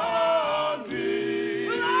journey, Lord,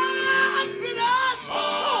 when I'm finished,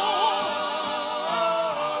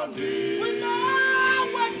 when my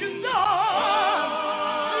work is done,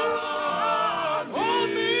 hold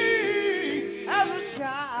me as a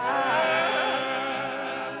child,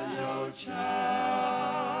 your child.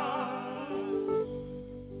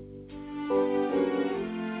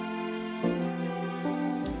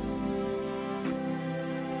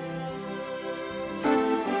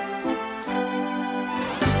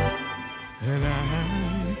 And I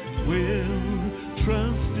will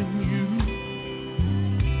trust in you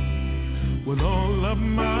with all of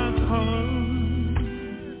my heart.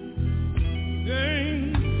 Yeah,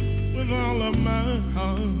 with all of my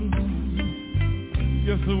heart.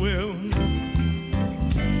 Yes, I will.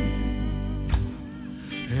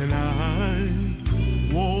 And I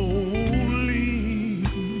won't lean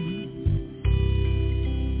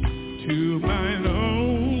to mine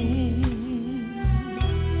own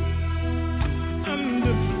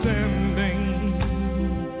understanding.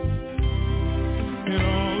 In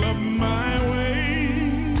all of my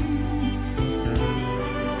ways,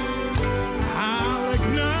 I'll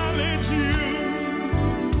acknowledge you,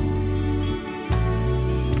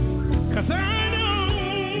 'cause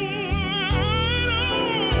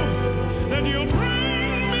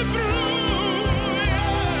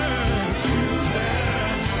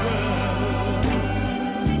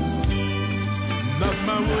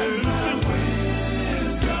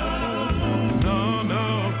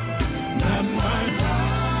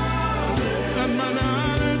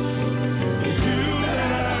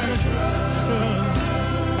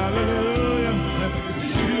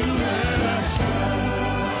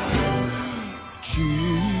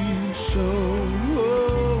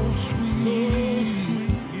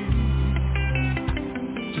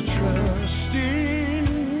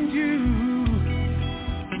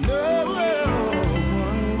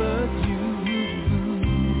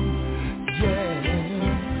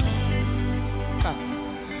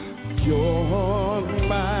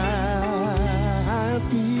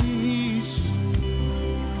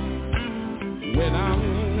when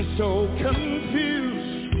I'm so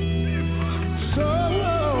confused,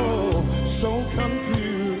 so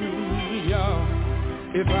confused, y'all.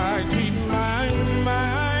 If I keep my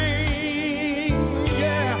mind,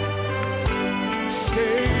 yeah,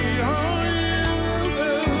 stay on you,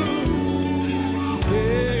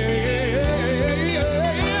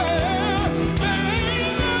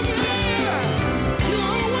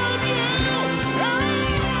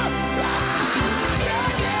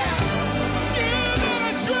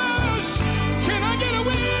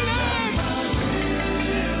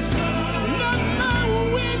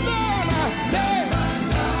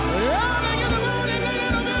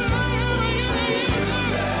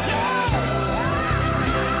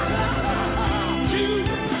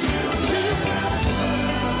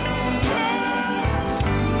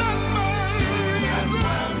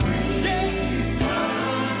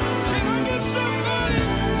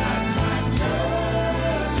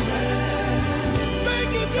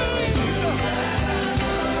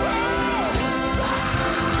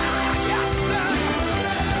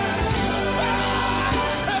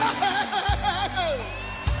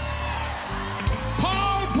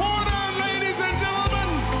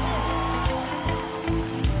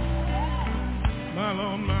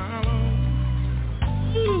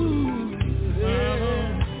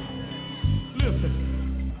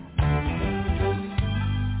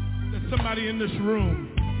 in this room,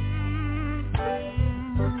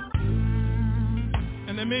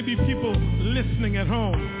 and there may be people listening at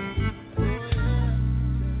home.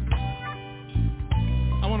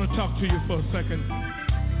 I want to talk to you for a second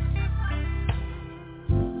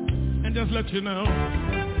and just let you know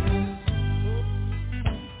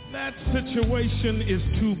that situation is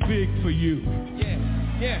too big for you.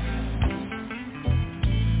 Yeah.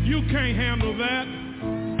 You can't handle that.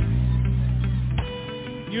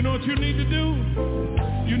 You know what you need to do?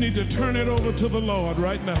 You need to turn it over to the Lord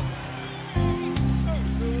right now.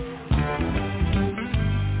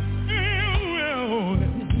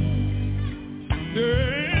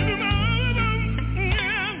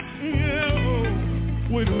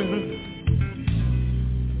 Wait a minute.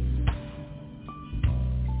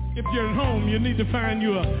 If you're at home, you need to find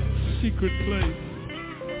you a secret place.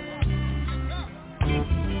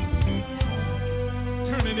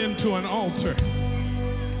 Turn it into an altar.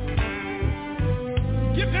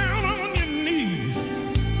 Get down on your knees.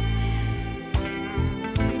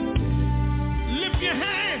 Lift your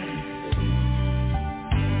hands.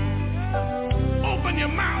 Open your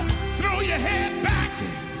mouth. Throw your head back.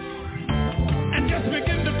 And just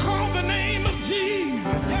begin to call the name of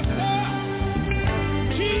Jesus. Yes, sir.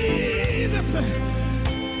 Jesus.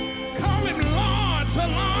 Call him Lord. So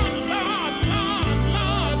Lord, Lord, Lord,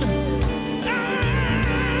 Lord.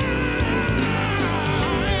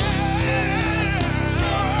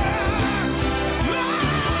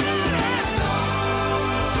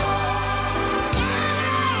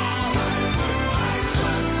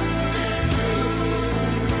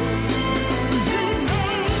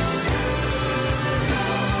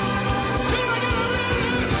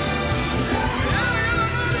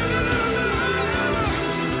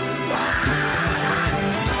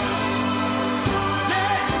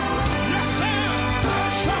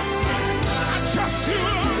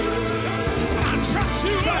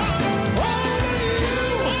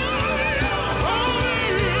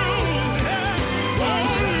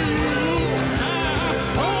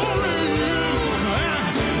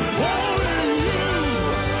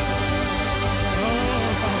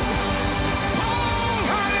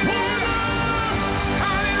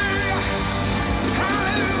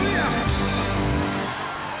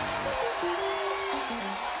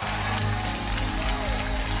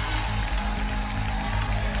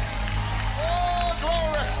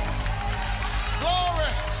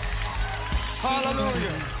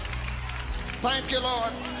 Thank you,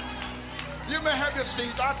 Lord. You may have your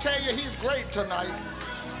seats. I tell you, he's great tonight.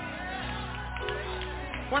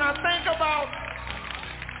 When I think about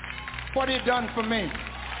what he done for me,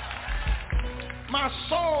 my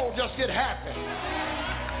soul just get happy.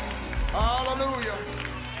 Hallelujah.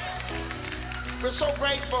 We're so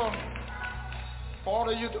grateful for all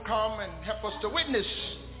of you to come and help us to witness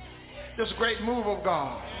this great move of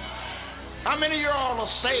God. How many of you all are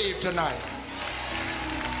saved tonight?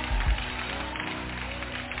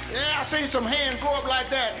 Yeah, I seen some hands go up like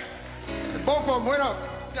that. And both of them went up.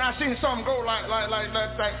 I seen some go like that.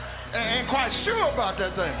 Ain't quite sure about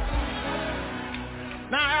that thing.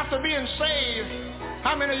 Now, after being saved,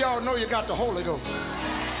 how many of y'all know you got the Holy Ghost?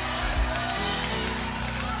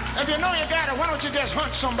 If you know you got it, why don't you just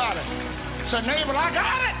hunt somebody? Say, neighbor, I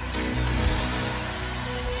got it.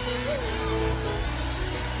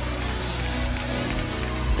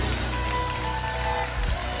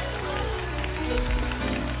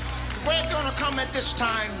 come at this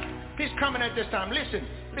time. He's coming at this time. Listen.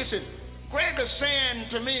 Greg was saying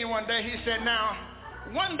to me one day, he said, now,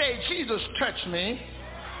 one day Jesus touched me.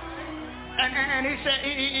 And he said,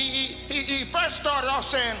 he first started off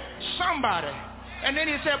saying, somebody. And then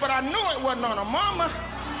he said, but I knew it wasn't on a mama.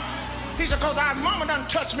 He said, because our mama done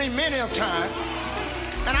touched me many a time.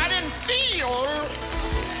 And I didn't feel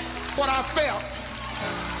what I felt.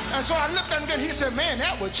 And so I looked at him and he said, man,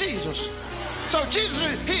 that was Jesus. So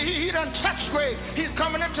Jesus, he done touched Greg. He's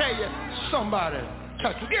coming to tell you, somebody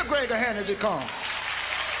touch him. Give Greg a hand as he comes.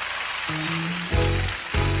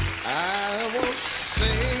 I was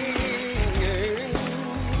singing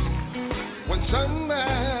when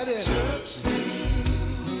somebody touched me.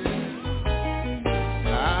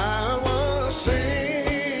 I was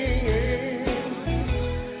singing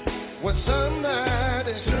when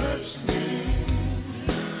somebody touched me.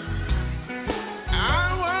 I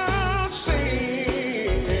was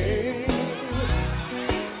singing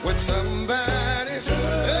when somebody touched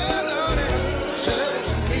me.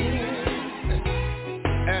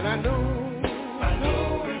 And I know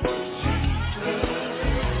it was Jesus.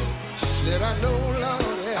 Said I know, Lord,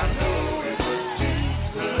 I know it was Jesus.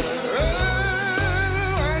 Oh,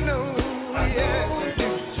 I know, yes, it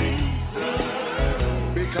was Jesus.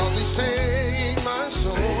 Because he saved my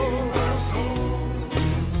soul.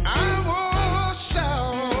 I was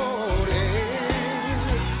shouting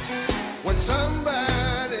when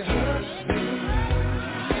somebody touched me.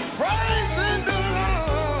 Praising the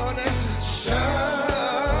Lord and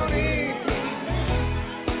shouting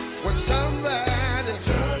when somebody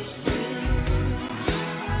touched me.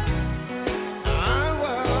 I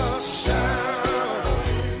was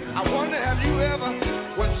shouting. I wonder, have you ever,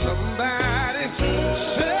 when somebody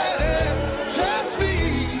said, touch me?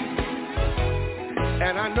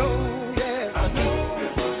 And I know, yeah, I know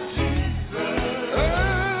it was Jesus. Oh,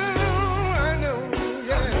 I know,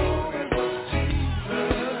 yeah, it was Jesus.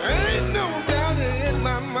 Ain't no doubt in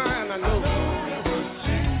my mind, I know it was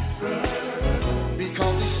Jesus.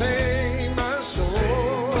 Because he saved my soul.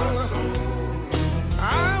 I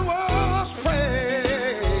was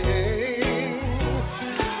praying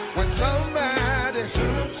when somebody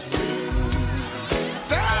touched me.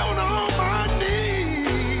 Down on my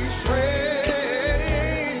knees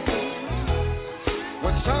praying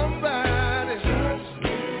when somebody touched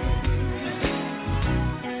me.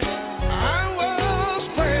 I was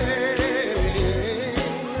praying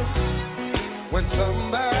when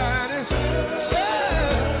somebody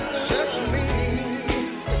touched me.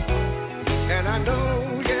 And I know,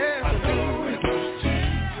 yeah, I know it was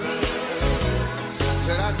Jesus.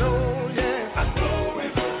 Said I know, yeah, I know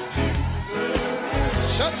it was Jesus.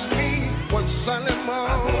 Touch me one Sunday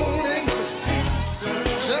morning.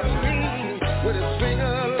 Touch me with a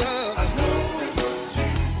finger of love.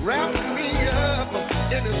 Wrap me up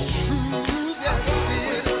in his truth, yes, it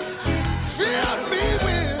did. Fill me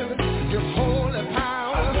with your holy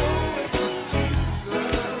power.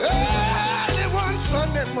 Early one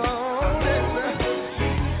Sunday morning,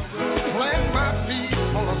 plant my feet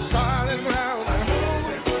on a solid ground.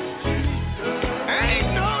 Ain't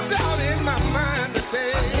no doubt in my mind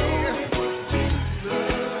today.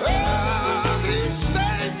 Oh, he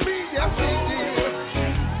saved me, yes he did.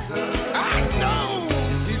 I know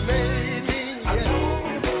he made me, yes.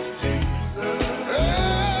 Oh,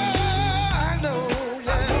 I know,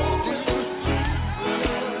 yes he did.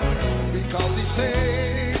 Because he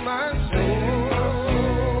saved my soul.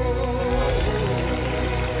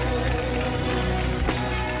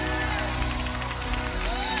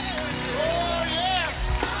 Oh, yeah.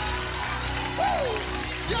 Woo.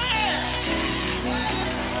 Yeah.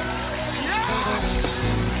 Yeah.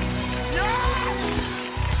 Yeah.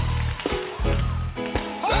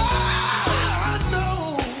 Oh, I know.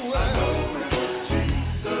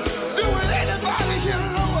 Do anybody here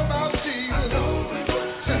know about Jesus?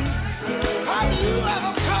 Have you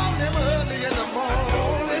ever called him early in the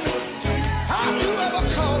morning? Have you ever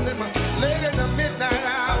called him late in the midnight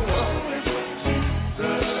hour?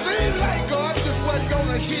 Seems like God just wasn't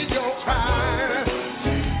gonna hear your cry.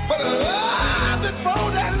 But before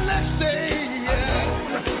that next day, yeah,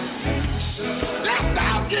 stepped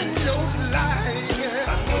out in your life. Yeah.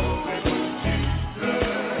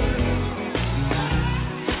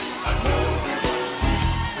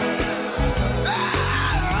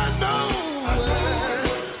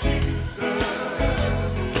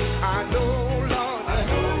 I know, Lord,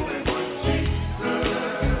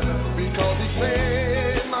 because he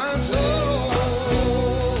saved my soul.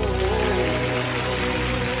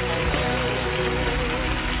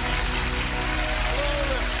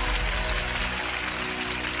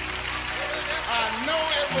 I know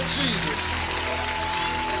it was Jesus.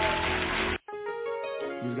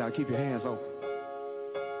 gotta keep your hands open.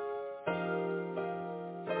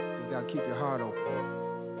 You gotta keep your heart open.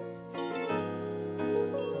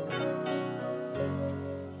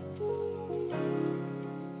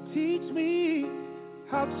 Teach me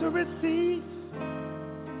how to receive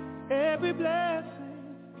every blessing,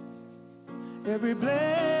 every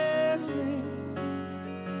blessing.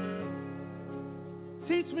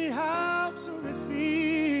 Teach me how to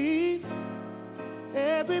receive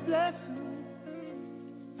every blessing,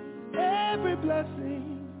 every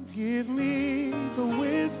blessing. Give me the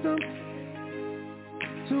wisdom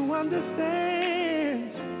to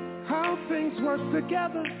understand how things work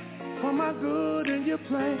together for my good and your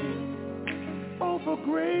plan. Oh, for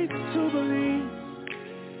grace to believe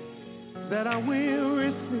that I will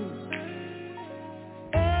receive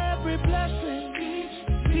every blessing.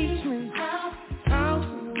 Teach me how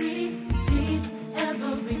to receive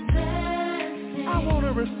every blessing. I want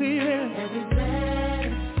to receive it. Every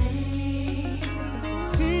blessing.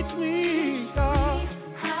 Teach me, God,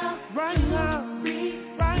 right now,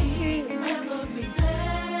 right here. Every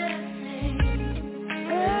blessing.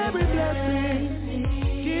 Every blessing.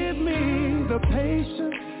 Give me the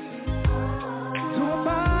patience to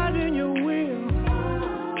abide in your will.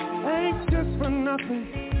 Anxious for nothing,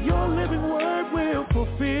 your living word will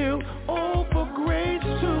fulfill. Oh, for grace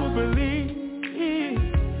to believe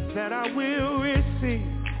that I will receive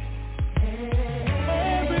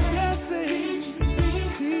every blessing.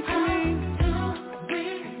 Teach me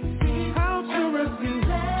how to receive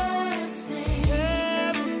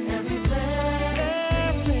every blessing.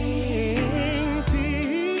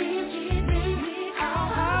 Teach me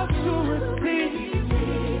how to receive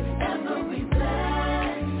every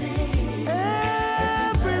blessing.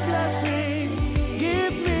 Every blessing.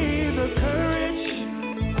 Give me the courage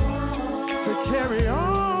to carry on,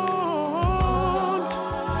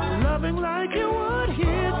 loving like you would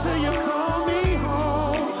here till you call me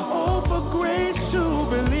home. Oh, for grace to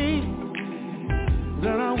believe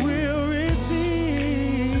that I will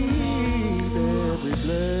receive every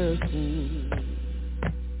blessing.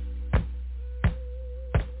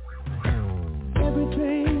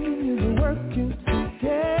 Everything is working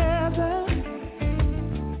together.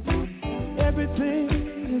 Everything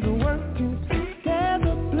is working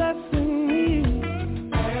together, blessing me.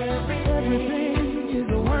 Everything is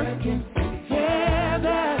working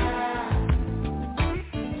together,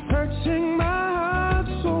 searching my heart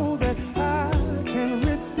so that I can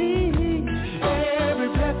receive every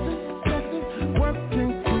blessing,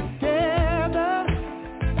 working together.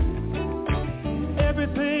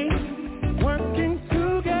 Everything working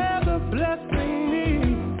together, blessing me.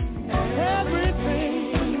 Everything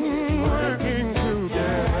working together.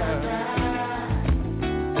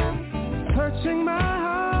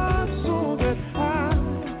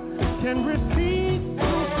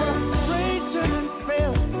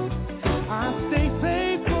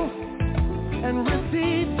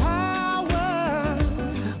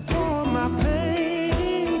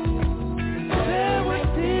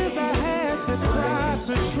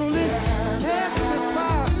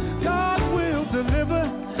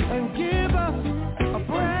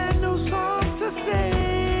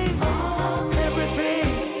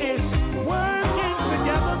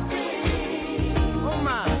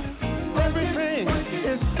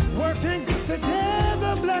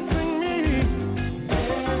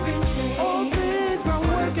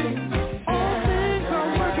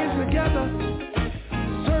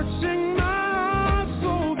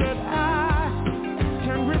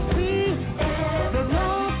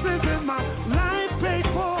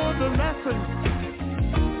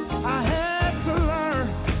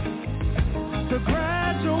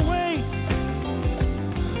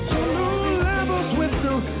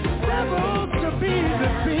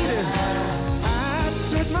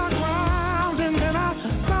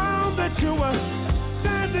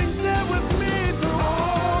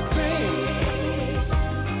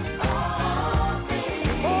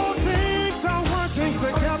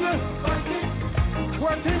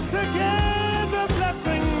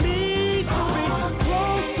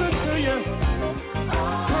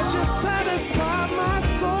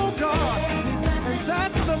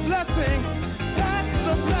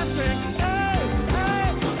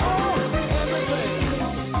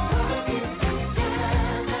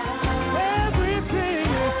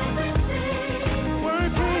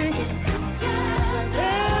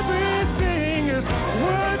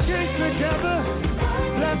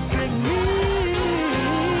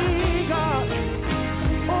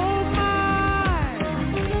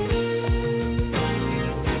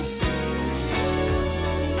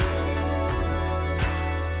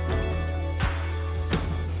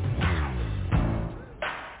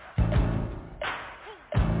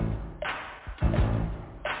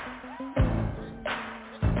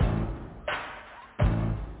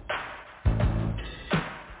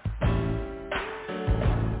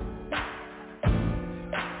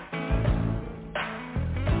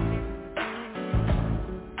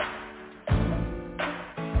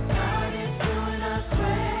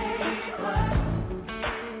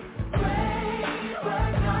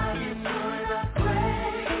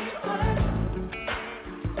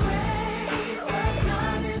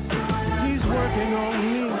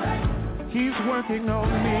 working on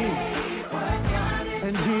me,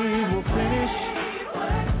 and He will finish.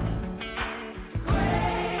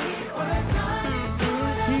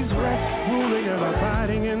 He's rest, ruling, and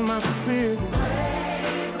abiding in my spirit,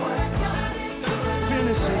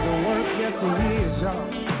 finishing the work. Yes, He is, y'all.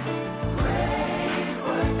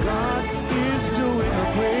 God is doing a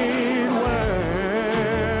great work.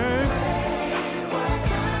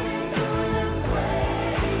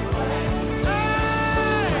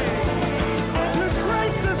 And His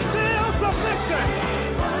grace is still sufficient.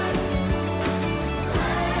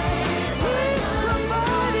 He's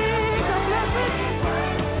providing a blessing.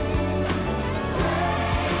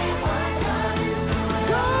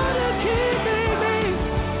 God is keeping me.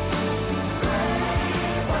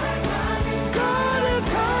 God is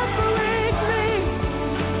comforting me.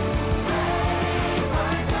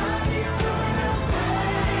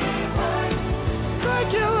 Thank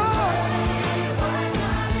you, Lord.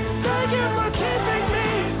 Thank you for keeping me.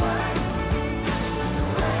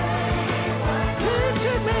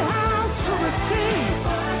 Teaching me how to receive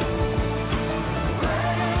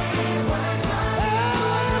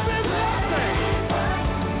every blessing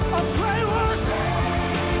of great work.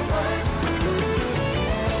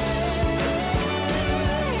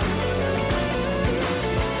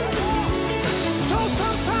 So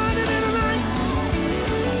sometime in the night,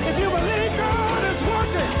 if you believe God is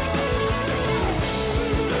working,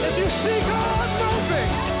 if you see God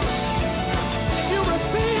moving, if you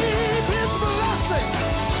receive His blessing,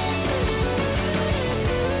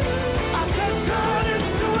 I said God is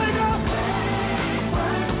doing up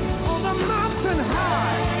on the mountain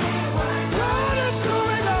high. God is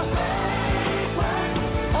doing up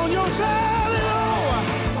on your valley low.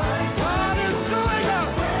 God is doing up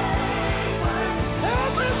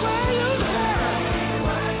everywhere you turn.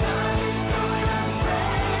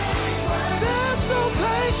 There's no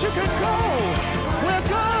place you can go where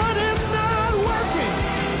God is not working.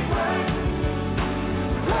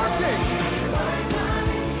 Working.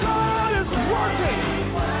 God is working.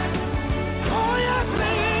 Oh, yes,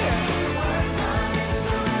 He is.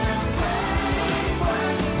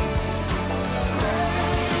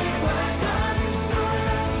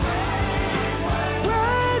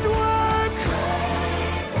 Great work.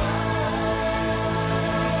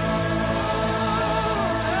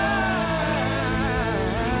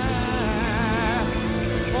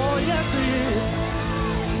 Oh, yes, He is.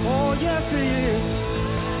 Oh, yes, He is.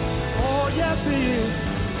 Oh, yes, He is.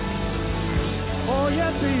 Oh,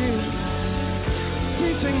 yes, He is.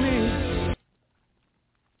 Teaching me.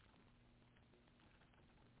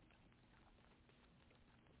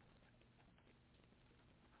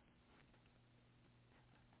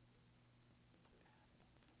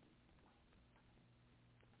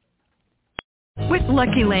 With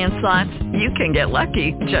Lucky Land Slots, you can get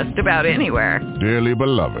lucky just about anywhere. Dearly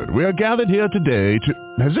beloved, we are gathered here today to...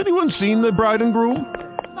 Has anyone seen the bride and groom?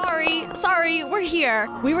 Sorry, we're here.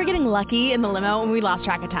 We were getting lucky in the limo and we lost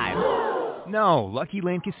track of time. No, Lucky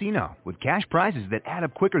Land Casino, with cash prizes that add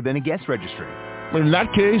up quicker than a guest registry. In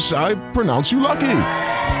that case, I pronounce you lucky.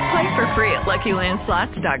 Play for free at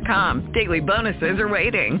LuckyLandSlots.com. Daily bonuses are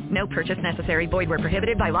waiting. No purchase necessary. Void where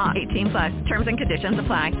prohibited by law. 18+. Terms and conditions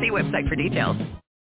apply. See website for details.